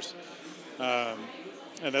suppliers,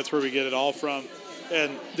 and that's where we get it all from.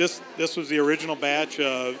 And this was the original batch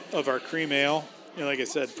of our cream ale. And like I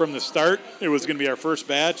said, from the start, it was going to be our first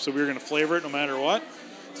batch, so we were going to flavor it no matter what.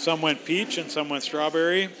 Some went peach and some went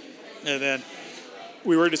strawberry, and then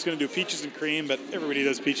we were just going to do peaches and cream, but everybody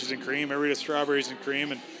does peaches and cream. Everybody does strawberries and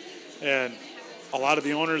cream, and a lot of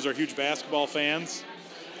the owners are huge basketball fans,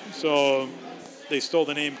 so they stole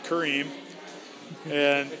the name Kareem,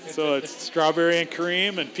 and so it's strawberry and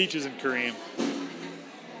cream and peaches and cream.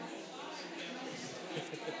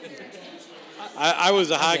 I was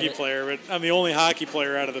a hockey player, but I'm the only hockey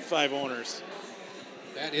player out of the 5 owners.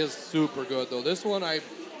 That is super good, though. This one, I'm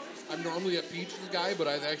normally a peaches guy, but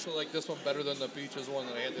I actually like this one better than the peaches one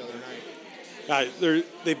that I had the other night.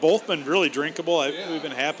 They've both been really drinkable. We've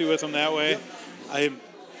been happy with them that way. I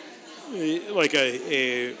like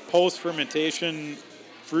a post-fermentation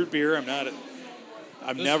fruit beer.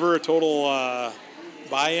 I'm never a total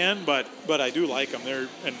buy-in, but I do like them.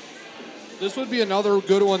 This would be another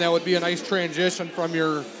good one that would be a nice transition from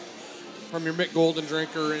your Mick Golden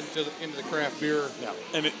drinker into the craft beer. Yeah,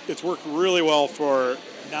 and it's worked really well for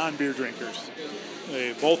non-beer drinkers.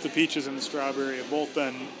 Both the peaches and the strawberry have both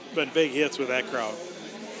been big hits with that crowd.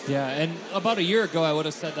 Yeah, and about a year ago, I would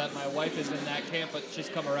have said that my wife is in that camp, but she's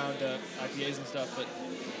come around to IPAs and stuff. But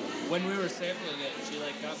when we were sampling it, she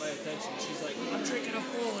got my attention. She's like, "I'm drinking a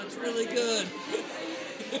full. It's really good."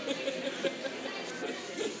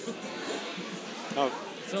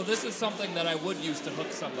 So this is something that I would use to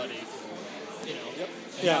hook somebody, you know. Yep.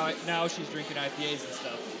 And Yeah. now she's drinking IPAs and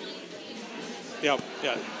stuff. Yep.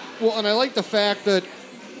 Yeah. Well, and I like the fact that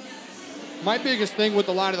my biggest thing with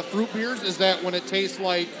a lot of the fruit beers is that when it tastes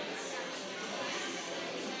like,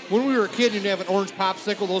 when we were a kid, you'd have an orange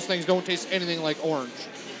popsicle. Those things don't taste anything like orange.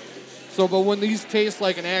 So, but when these taste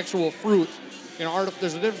like an actual fruit, you know,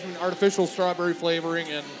 there's a difference between artificial strawberry flavoring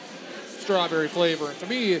and strawberry flavor. And to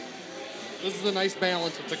me, this is a nice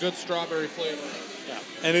balance. It's a good strawberry flavor. Yeah.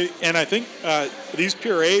 And I think these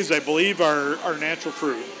purees, I believe, are natural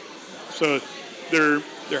fruit. So they're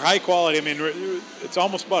high quality. I mean, it's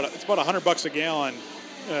almost about $100 a gallon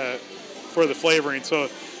for the flavoring. So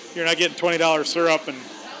you're not getting $20 syrup and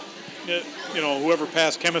whoever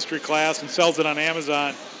passed chemistry class and sells it on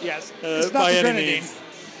Amazon. Yes, it's not by the any grenadine. means.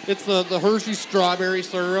 It's the Hershey strawberry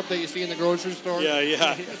syrup that you see in the grocery store.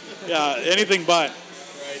 Yeah. Anything but.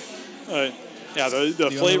 Right. The The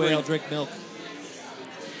only way flavoring. I'll drink milk.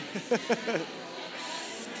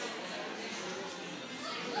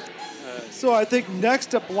 So I think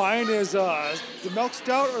next up line is the milk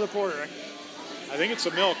stout or the porter. I think it's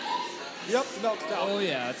the milk. Yep, the milk stout. Oh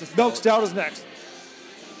yeah, it's a Milk stout is next.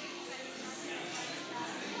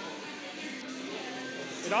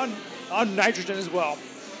 And on nitrogen as well.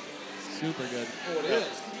 super good. Oh, it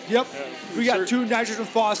is. Yep. We got 2 nitrogen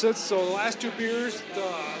faucets. So the last 2 beers,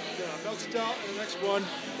 the milk stout, and the next one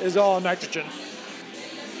is all nitrogen.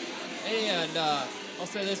 And I'll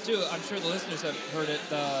say this too. I'm sure the listeners have heard it.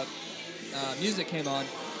 The music came on.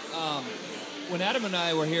 When Adam and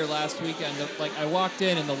I were here last weekend, I walked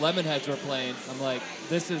in and the Lemonheads were playing. I'm like,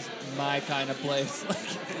 this is my kind of place.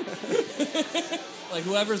 Like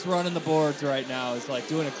whoever's running the boards right now is like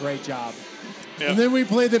doing a great job. And then we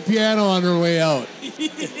played the piano on our way out.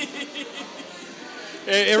 Everybody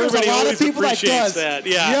There's a lot always of people that appreciates does. that.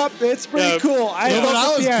 Yeah. Yep, it's pretty cool. I Yeah, but I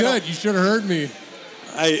love was the piano. good. You should have heard me.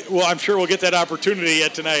 I'm sure we'll get that opportunity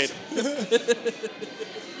yet tonight. Yeah.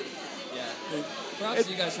 Props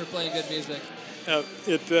to you guys for playing good music.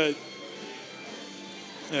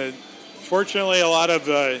 Fortunately, a lot of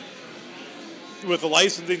with the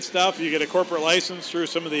licensing stuff, you get a corporate license through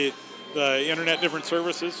some of the internet different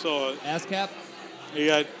services. So ASCAP? we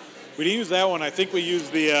didn't use that one. I think we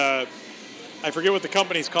used the I forget what the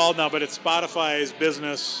company's called now, but it's Spotify's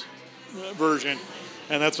business version,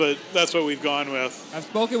 and that's what we've gone with. I've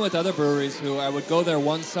spoken with other breweries who I would go there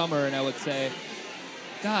one summer and I would say,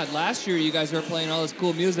 God, last year you guys were playing all this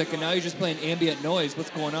cool music and now you're just playing ambient noise.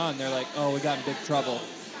 What's going on? They're like, oh, we got in big trouble.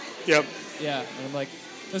 Yep. Yeah. And I'm like,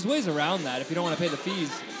 there's ways around that. If you don't want to pay the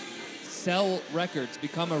fees, sell records.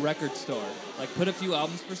 Become a record store. Like, put a few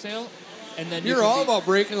albums for sale, and then You're all about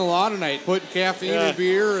breaking the law tonight, putting caffeine in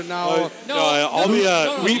beer, and now... We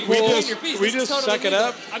just suck it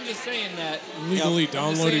up. I'm just saying that. Legally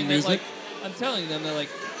downloading music. I'm telling them, they're like,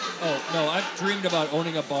 oh, no, I've dreamed about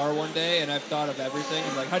owning a bar one day, and I've thought of everything.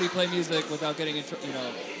 I'm like, how do you play music without getting into,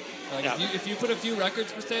 like, if you put a few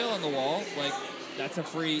records for sale on the wall, like, that's you're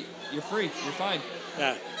free, you're fine.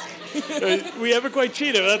 Yeah. We haven't quite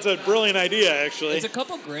cheated. That's a brilliant idea, actually. It's a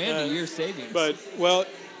couple grand a year savings. But,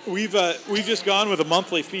 we've just gone with a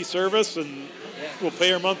monthly fee service, and we'll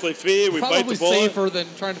pay our monthly fee. We bite Probably the bullet. safer than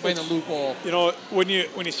trying to find a loophole. When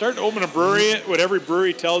you start to open a brewery, what every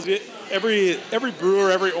brewery tells you, every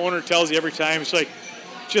brewer, every owner tells you every time, it's like,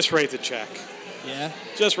 just write the check. Yeah.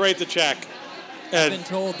 Just write the check. I've been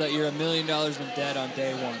told that you're $1 million in debt on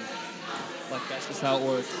day one. Like, that's just how it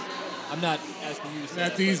works. I'm not asking you to say Not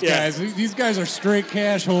that, these guys. These guys are straight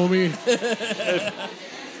cash, homie.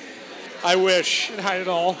 I wish. And hide it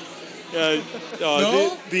all.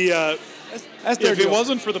 No? That's their If deal. it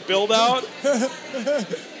wasn't for the build out,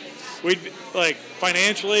 we'd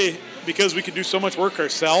financially, because we could do so much work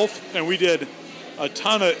ourselves, and we did a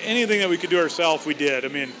ton of anything that we could do ourselves. We did. I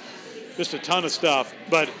mean, just a ton of stuff.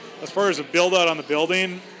 But as far as the build out on the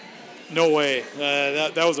building, no way.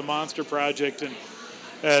 That was a monster project, and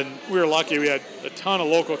we were lucky. We had a ton of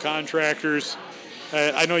local contractors.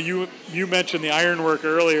 I know you mentioned the ironwork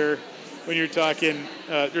earlier. When you're talking,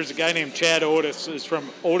 there's a guy named Chad Otis. He's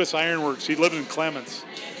from Otis Ironworks. He lives in Clements,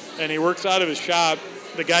 and he works out of his shop.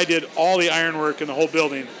 The guy did all the ironwork in the whole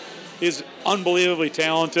building. He's unbelievably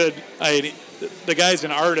talented. The guy's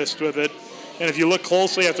an artist with it. And if you look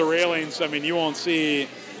closely at the railings, I mean, you won't see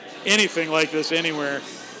anything like this anywhere.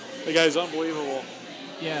 The guy's unbelievable.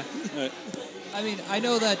 Yeah. I mean, I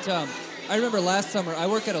know that, I remember last summer, I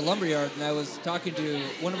work at a lumberyard, and I was talking to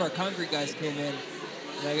one of our concrete guys came in,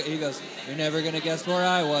 and he goes, you're never going to guess where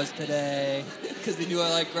I was today, because he knew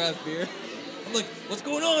I like craft beer. I'm like, what's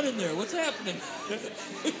going on in there? What's happening?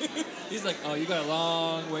 He's like, oh, you got a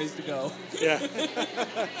long ways to go. Yeah.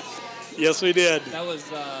 Yes, we did. That was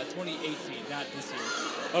 2018, not this year.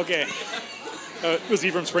 Okay. Was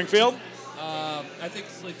he from Springfield? I think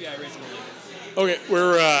Sleepy Eye originally. Okay,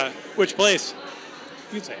 we're, which place?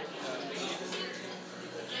 You can say.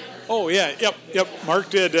 Oh, yeah, yep. Mark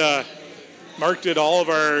did all of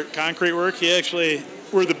our concrete work. He actually,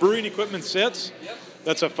 where the brewing equipment sits,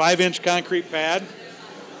 that's a 5-inch concrete pad.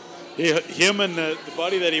 Him and the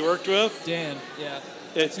buddy that he worked with. Dan, yeah.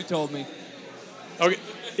 That's who told me. Okay,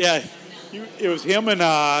 yeah. It was him and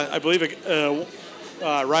I believe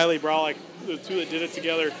Riley Braulick, the two that did it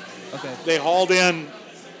together. Okay. They hauled in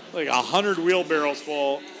like 100 wheelbarrows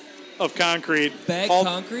full of concrete.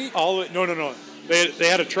 Concrete? No. They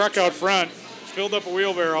had a truck out front, filled up a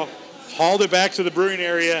wheelbarrow, hauled it back to the brewing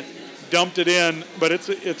area, dumped it in, but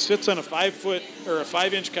it sits on a 5-foot or a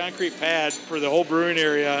 5-inch concrete pad for the whole brewing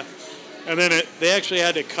area, and then they actually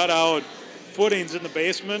had to cut out footings in the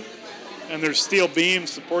basement, and there's steel beams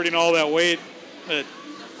supporting all that weight.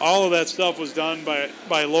 All of that stuff was done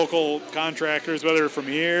by local contractors, whether from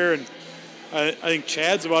here, and I think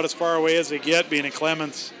Chad's about as far away as they get, being in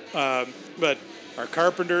Clements, but our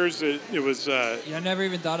carpenters, it was... I never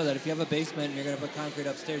even thought of that. If you have a basement and you're going to put concrete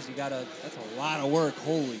upstairs, that's a lot of work.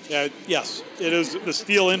 Holy. Yes, it is. The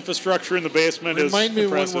steel infrastructure in the basement is Remind me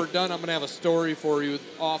impressive. when we're done, I'm going to have a story for you,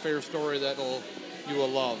 off-air story that you will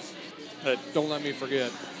love. Don't let me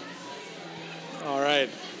forget. All right.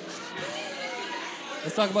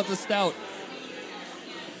 Let's talk about the stout.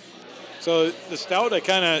 So the stout, I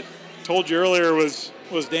kind of told you earlier, was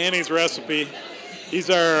Danny's recipe. He's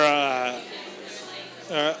our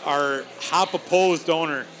hop-opposed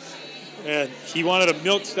owner, and he wanted a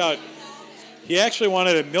milk stout. He actually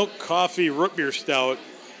wanted a milk coffee root beer stout.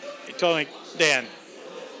 He told me, Dan,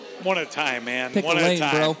 one at a time, man. Pick one a at lane, a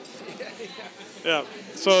time. bro. Yeah.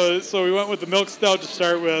 So we went with the milk stout to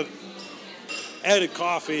start with. Added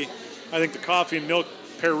coffee. I think the coffee and milk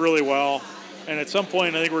pair really well. And at some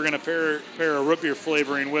point, I think we're going to pair a root beer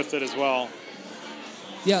flavoring with it as well.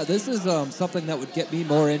 Yeah, this is something that would get me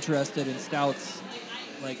more interested in stouts.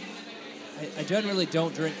 Like, I generally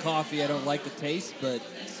don't drink coffee. I don't like the taste,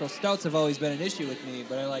 so stouts have always been an issue with me.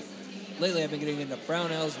 But lately I've been getting into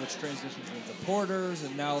brown ales, which transitions into porters,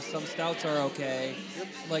 and now some stouts are okay.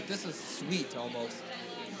 Like, this is sweet almost.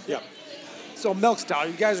 Yep. So milk stout,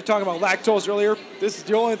 you guys were talking about lactose earlier. This is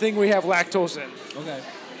the only thing we have lactose in. Okay.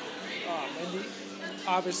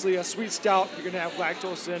 Obviously, a sweet stout, you're going to have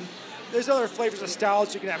lactose in. There's other flavors of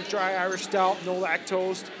stouts. You can have a dry Irish stout, no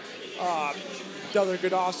lactose. Another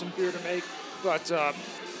good, awesome beer to make. But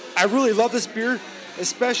I really love this beer,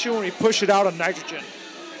 especially when we push it out on nitrogen.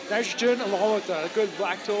 Nitrogen, along with the good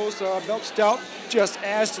lactose milk stout, just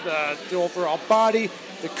adds to the overall body,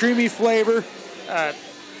 the creamy flavor.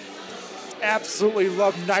 Absolutely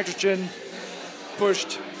love nitrogen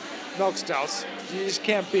pushed milk stouts. You just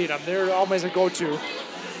can't beat them. They're always a go-to.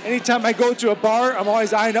 Anytime I go to a bar, I'm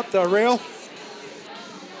always eyeing up the rail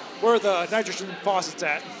where the nitrogen faucet's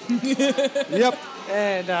at. Yep.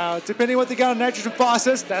 And depending what they got on nitrogen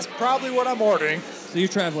faucets, that's probably what I'm ordering. So you're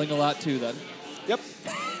traveling a lot too, then? Yep.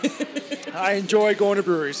 I enjoy going to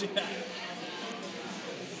breweries.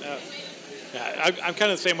 I'm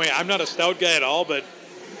kind of the same way. I'm not a stout guy at all, but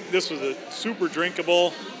this was a super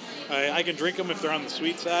drinkable. I can drink them if they're on the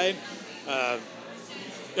sweet side.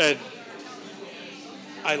 And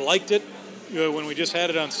I liked it when we just had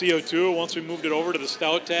it on CO2. Once we moved it over to the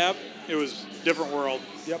stout tap, it was a different world.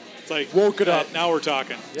 Yep. It's like, woke it up. Now we're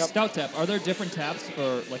talking. Yep. Stout tap. Are there different taps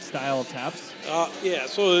for, like, style of taps? Yeah,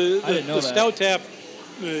 so I didn't know the that. stout tap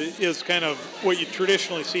is kind of what you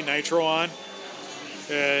traditionally see nitro on.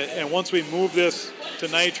 And once we move this to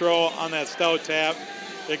nitro on that stout tap,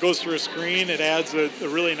 it goes through a screen. It adds a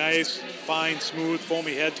really nice, fine, smooth,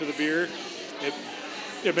 foamy head to the beer.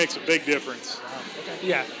 It makes a big difference.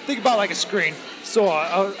 Yeah, think about like a screen. So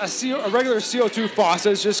a regular CO2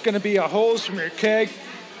 faucet is just going to be a hose from your keg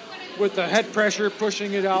with the head pressure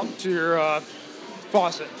pushing it out to your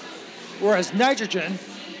faucet. Whereas nitrogen,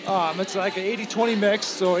 it's like an 80-20 mix,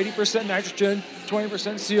 so 80% nitrogen, 20%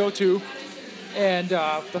 CO2. And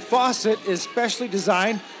the faucet is specially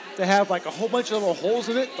designed to have like a whole bunch of little holes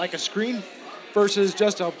in it, like a screen, versus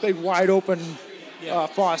just a big wide open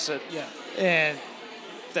faucet. Yeah. And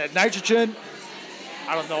that nitrogen,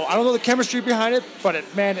 I don't know the chemistry behind it, but it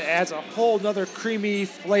adds a whole nother creamy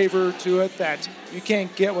flavor to it that you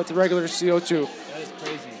can't get with the regular CO2. That is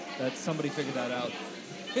crazy that somebody figured that out.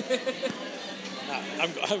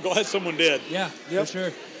 I'm glad someone did. Yeah, Yep. for sure.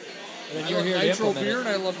 And then I you're love here to nitro implement beer it. and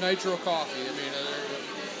I love nitro coffee. I mean,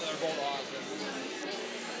 they're both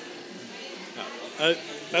awesome.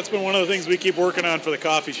 That's been one of the things we keep working on for the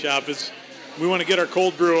coffee shop is we want to get our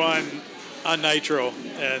cold brew on nitro,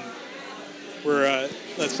 and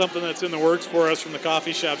that's something that's in the works for us from the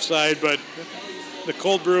coffee shop side. But the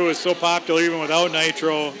cold brew is so popular even without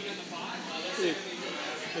nitro.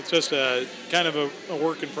 It's just a kind of a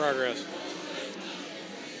work in progress.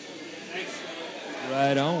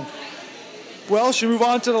 Right on. Well, should we move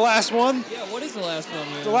on to the last one? Yeah, what is the last one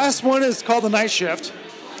here? The last one is called the night shift.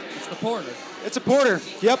 It's the porter. It's a porter.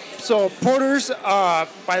 Yep. So porters, by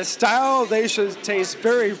the style, they should taste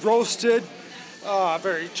very roasted,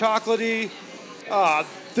 very chocolatey.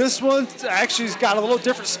 This one actually's got a little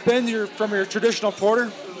different spin from your traditional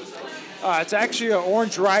porter. It's actually an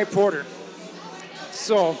orange rye porter.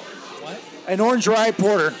 So, an orange rye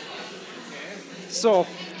porter. So,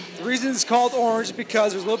 the reason it's called orange is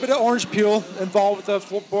because there's a little bit of orange peel involved with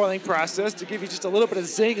the boiling process to give you just a little bit of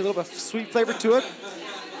zing, a little bit of sweet flavor to it.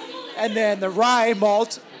 And then the rye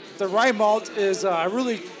malt is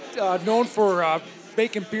really known for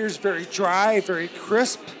making beers very dry, very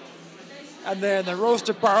crisp. And then the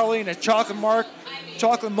roasted barley and the chocolate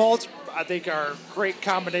malts, I think are a great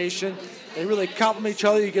combination. They really complement each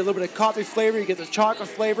other. You get a little bit of coffee flavor, you get the chocolate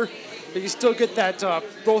flavor, but you still get that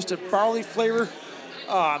roasted barley flavor.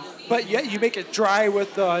 But yet you make it dry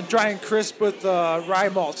and crisp with rye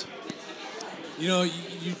malt. You know,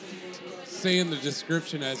 you say in the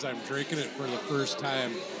description as I'm drinking it for the first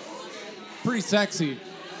time, pretty sexy.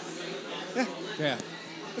 Yeah.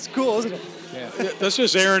 It's cool, isn't it? Yeah. That's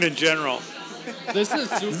just Aaron in general. This is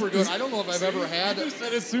super good. I don't know if I've ever had. You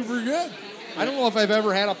said it's super good. I don't know if I've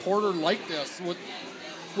ever had a porter like this with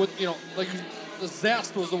like the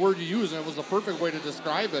zest was the word you used, and it was the perfect way to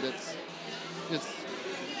describe it. It's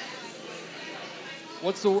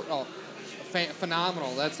what's the word? Oh,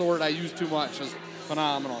 phenomenal. That's the word I use too much. Is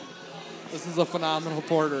phenomenal. This is a phenomenal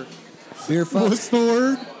porter. Beer fuck. What's the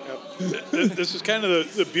word? This is kind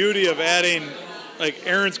of the beauty of adding like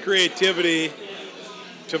Aaron's creativity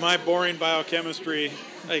to my boring biochemistry.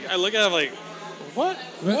 Like I look at it like, what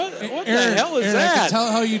Aaron, the hell is Aaron, I that? can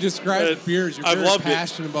tell how you describe beers. You're I've very loved it.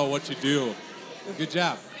 passionate about what you do. Good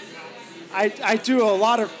job. I do a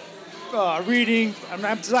lot of reading.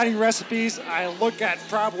 I'm designing recipes. I look at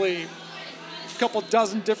probably a couple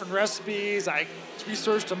dozen different recipes. I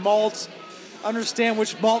research the malts, understand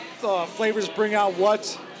which malt flavors bring out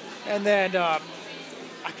what, and then I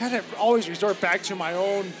kind of always resort back to my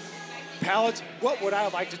own palate. What would I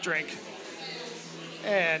like to drink?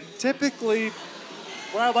 And typically,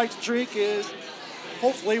 what I like to drink is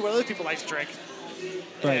hopefully what other people like to drink.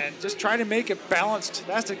 Right. And just try to make it balanced.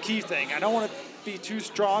 That's the key thing. I don't want to be too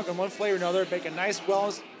strong on one flavor or another. Make a nice,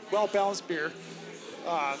 well-balanced beer.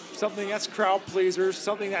 Something that's crowd pleaser,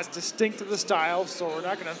 something that's distinct to the style. So we're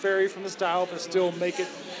not going to vary from the style, but still make it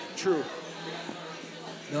true.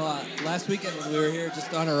 No, last weekend when we were here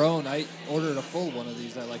just on our own, I ordered a full one of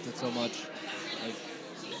these. I liked it so much. Like,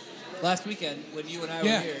 last weekend when you and I were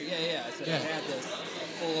here, I said I had this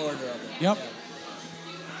full order of it. Yep. Yeah.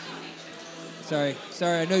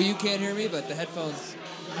 Sorry, I know you can't hear me, but the headphones,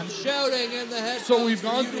 I'm shouting in the headphones. So we've for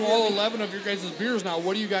gone you to through hear all me. 11 of your guys' beers now.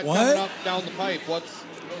 What do you got What? coming up down the pipe?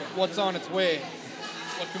 What's on its way?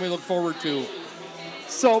 What can we look forward to?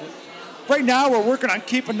 So right now we're working on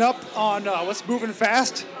keeping up on what's moving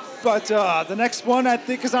fast. But the next one I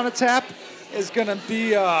think is on the tap is going to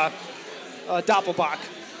be Doppelbock.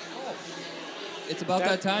 It's about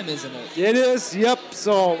that time, isn't it? It is, yep.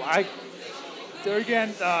 So there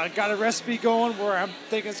again, got a recipe going where I'm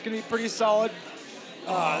thinking it's going to be pretty solid.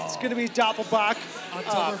 It's going to be Doppelbock.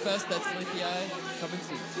 Oktoberfest, that's Sleepy Eye, coming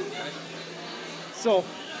soon. Right? So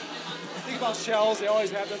think about shells, they always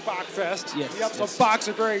have their Bockfest. Yes, Yep, yes. so Bocks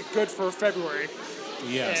are very good for February.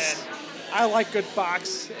 Yes. And I like good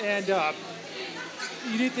Bocks. And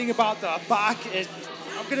unique thing about the Bock is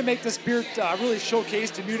I'm going to make this beer really showcase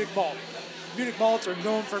the Munich malt. Munich malts are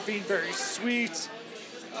known for being very sweet.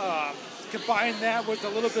 Combine that with a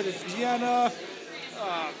little bit of Vienna,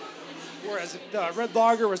 whereas the red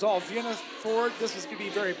lager was all Vienna forward, this is going to be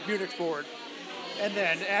very Munich forward. And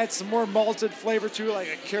then add some more malted flavor to it, like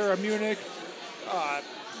a Cara Munich,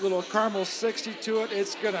 little caramel 60 to it.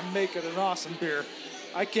 It's going to make it an awesome beer.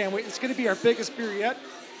 I can't wait. It's going to be our biggest beer yet.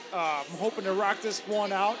 I'm hoping to rock this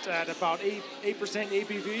one out at about 8%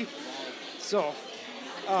 ABV. So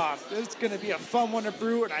it's going to be a fun one to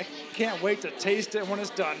brew, and I can't wait to taste it when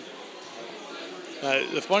it's done.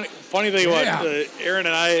 The funny thing about Aaron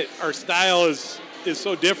and I, our style is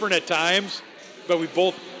so different at times, but we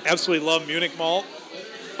both absolutely love Munich malt,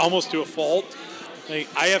 almost to a fault. Like,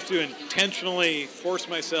 I have to intentionally force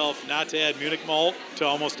myself not to add Munich malt to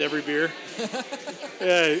almost every beer.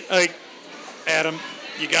 Like, Adam,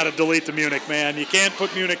 you got to delete the Munich, man. You can't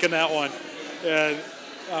put Munich in that one.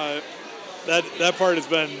 That part has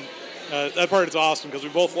been that part is awesome because we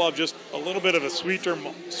both love just a little bit of a sweeter,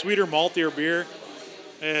 maltier beer.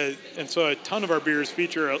 And so a ton of our beers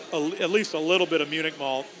feature at least a little bit of Munich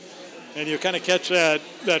malt. And you kind of catch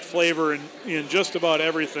that flavor in just about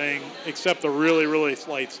everything except the really, really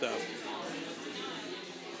slight stuff.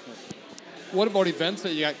 What about events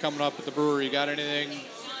that you got coming up at the brewery? You got anything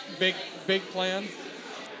big plan?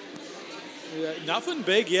 Nothing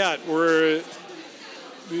big yet.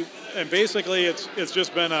 And basically it's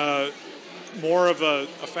just been more of a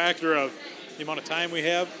factor of the amount of time we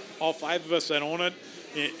have. All 5 of us that own it,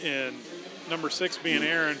 and number 6 being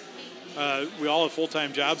Aaron, we all have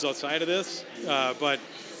full-time jobs outside of this, but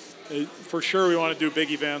for sure we want to do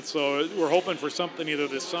big events. So we're hoping for something either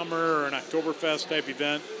this summer or an Oktoberfest type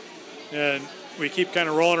event, and we keep kind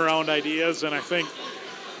of rolling around ideas. And I think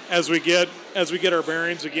as we get our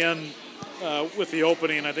bearings again with the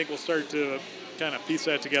opening, I think we'll start to kind of piece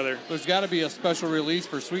that together. There's got to be a special release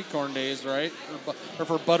for sweet corn days, right? Or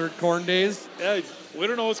for buttered corn days. Yeah, we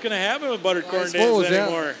don't know what's going to happen with buttered corn days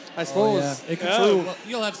anymore. Yeah. I suppose. It could well,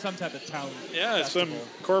 you'll have some type of town. Yeah, festival.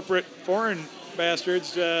 some corporate foreign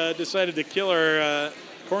bastards decided to kill our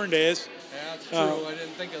corn days. Yeah, that's true. I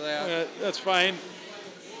didn't think of that. That's fine.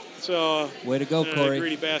 So way to go, Corey.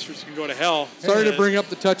 Greedy bastards can go to hell. Sorry to bring up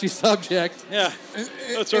the touchy subject. Yeah,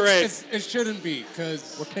 that's all right. It shouldn't be,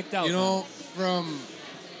 because we're kicked out. You know, from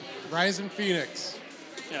Rising Phoenix.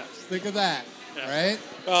 Yeah. Just think of that, right?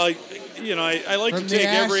 Well, you know, I like from to take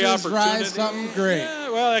every ashes opportunity. Rise something great.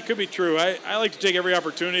 Yeah, well, that could be true. I like to take every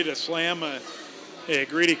opportunity to slam a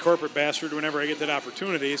greedy corporate bastard whenever I get that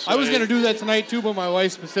opportunity. So I was going to do that tonight too, but my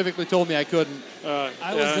wife specifically told me I couldn't.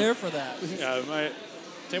 I was there for that. Yeah,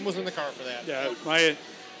 Tim was in the car for that. Yeah,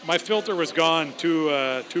 my filter was gone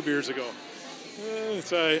 2 beers ago.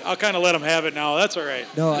 So I'll kind of let them have it now. That's all right.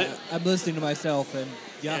 No, I'm listening to myself, and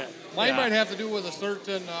yeah. Mine might have to do with a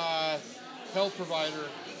certain health provider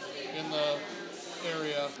in the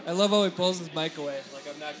area. I love how he pulls his mic away, like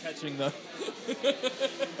I'm not catching the...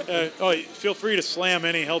 Feel free to slam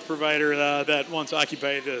any health provider that once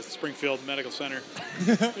occupied the Springfield Medical Center.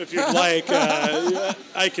 If you'd like,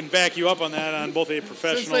 I can back you up on that on both a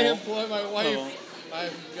professional... Since they employ my wife, I'm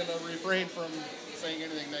going to refrain from saying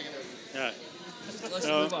anything negative. Yeah. Let's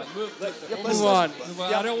move on. Move on.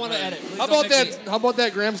 I don't want to edit. How about that? How about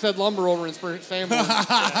that Gramstead lumber over in Sanborn?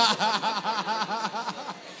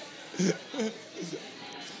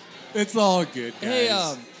 It's all good, guys.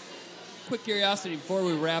 Hey, quick curiosity before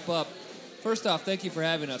we wrap up. First off, thank you for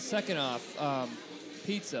having us. Second off,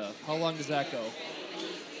 pizza. How long does that go?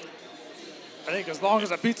 I think as long as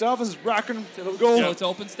the pizza oven's rocking, it'll go. So it's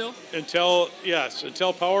open still? Until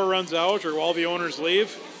power runs out or all the owners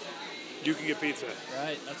leave, you can get pizza.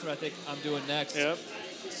 Right. That's what I think I'm doing next. Yep.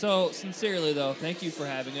 So, sincerely, though, thank you for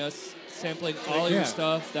having us. Sampling all your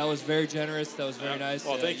stuff. That was very generous. That was very nice.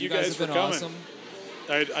 Well, thank you guys have for been coming. Awesome.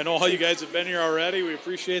 I know how you guys have been here already. We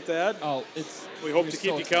appreciate that. Oh, we hope to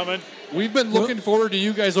keep you coming. We've been looking forward to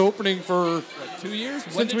you guys opening for 2 years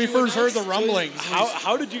since we first heard the rumblings.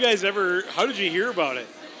 How did you guys how did you hear about it?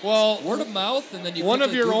 Well, word of mouth, and then you. One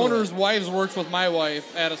of your owners' wives works with my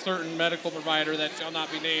wife at a certain medical provider that shall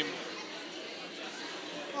not be named.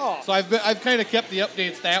 Oh. So I've kind of kept the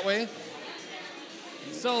updates that way.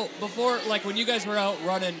 So before, like when you guys were out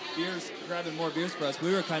running beers, grabbing more beers for us,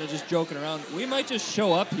 we were kind of just joking around. We might just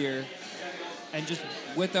show up here and just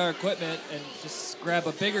with our equipment and just grab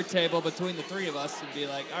a bigger table between the 3 of us and be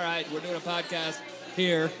like, all right, we're doing a podcast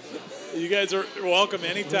here. You guys are welcome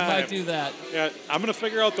anytime. We might do that. Yeah, I'm going to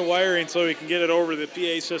figure out the wiring so we can get it over the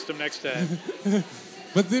PA system next time.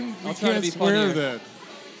 But then we can't swear then.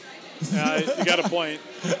 You got a point.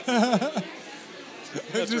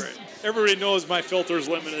 That's right. Everybody knows my filter's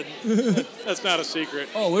limited. That's not a secret.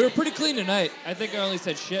 Oh, we were pretty clean tonight. I think I only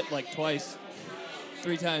said shit like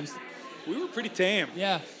 3 times. We were pretty tame.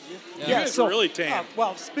 Yeah. You guys were really tame.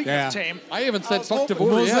 Well, speaking of tame, I haven't said fuck to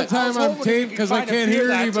Most yet. of the time I'm tame because I can't hear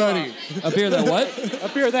anybody. A beer that what? A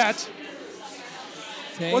beer that.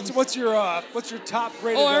 Tame? What's your top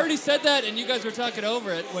rated? Oh, I already said that, and you guys were talking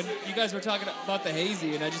over it when you guys were talking about the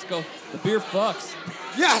hazy, and I just go, the beer fucks.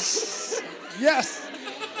 Yes. Yes.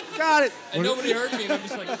 Got it. And nobody heard me, and I'm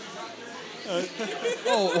just like.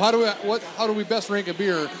 How do we best rank a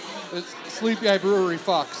beer? It's Sleepy Eye Brewery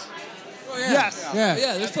fucks. Oh, yeah. Yes. Yeah.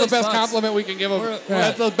 Yeah, this That's the best fucks. compliment we can give them.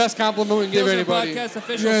 That's the best compliment we can give Pilsner anybody. Podcast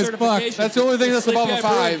official You guys certification. That's the only thing that's above a Sleepy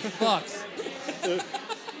Eye 5. Brewery Fucks.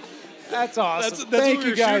 That's awesome. That's Thank what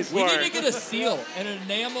you we're guys. shooting We for. need to get a seal, an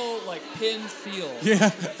enamel pin seal. Yeah.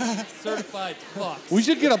 Certified fucks. We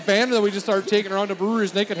should get a banner that we just start taking around to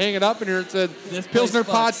breweries and they could hang it up in here. It said, This Pilsner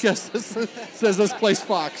place Podcast says this place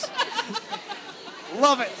fucks.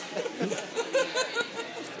 Love it.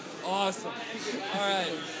 Awesome. All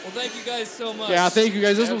right. Well, thank you guys so much. Yeah, thank you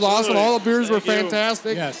guys. This was awesome. All the beers were Thank you.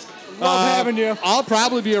 fantastic. Yes. Love having you. I'll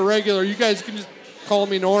probably be a regular. You guys can just call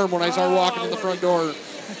me Norm when I start walking in the front door.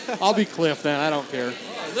 I'll be Cliff then. I don't care.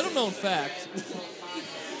 Little known fact.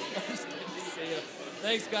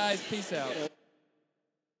 Thanks, guys. Peace out.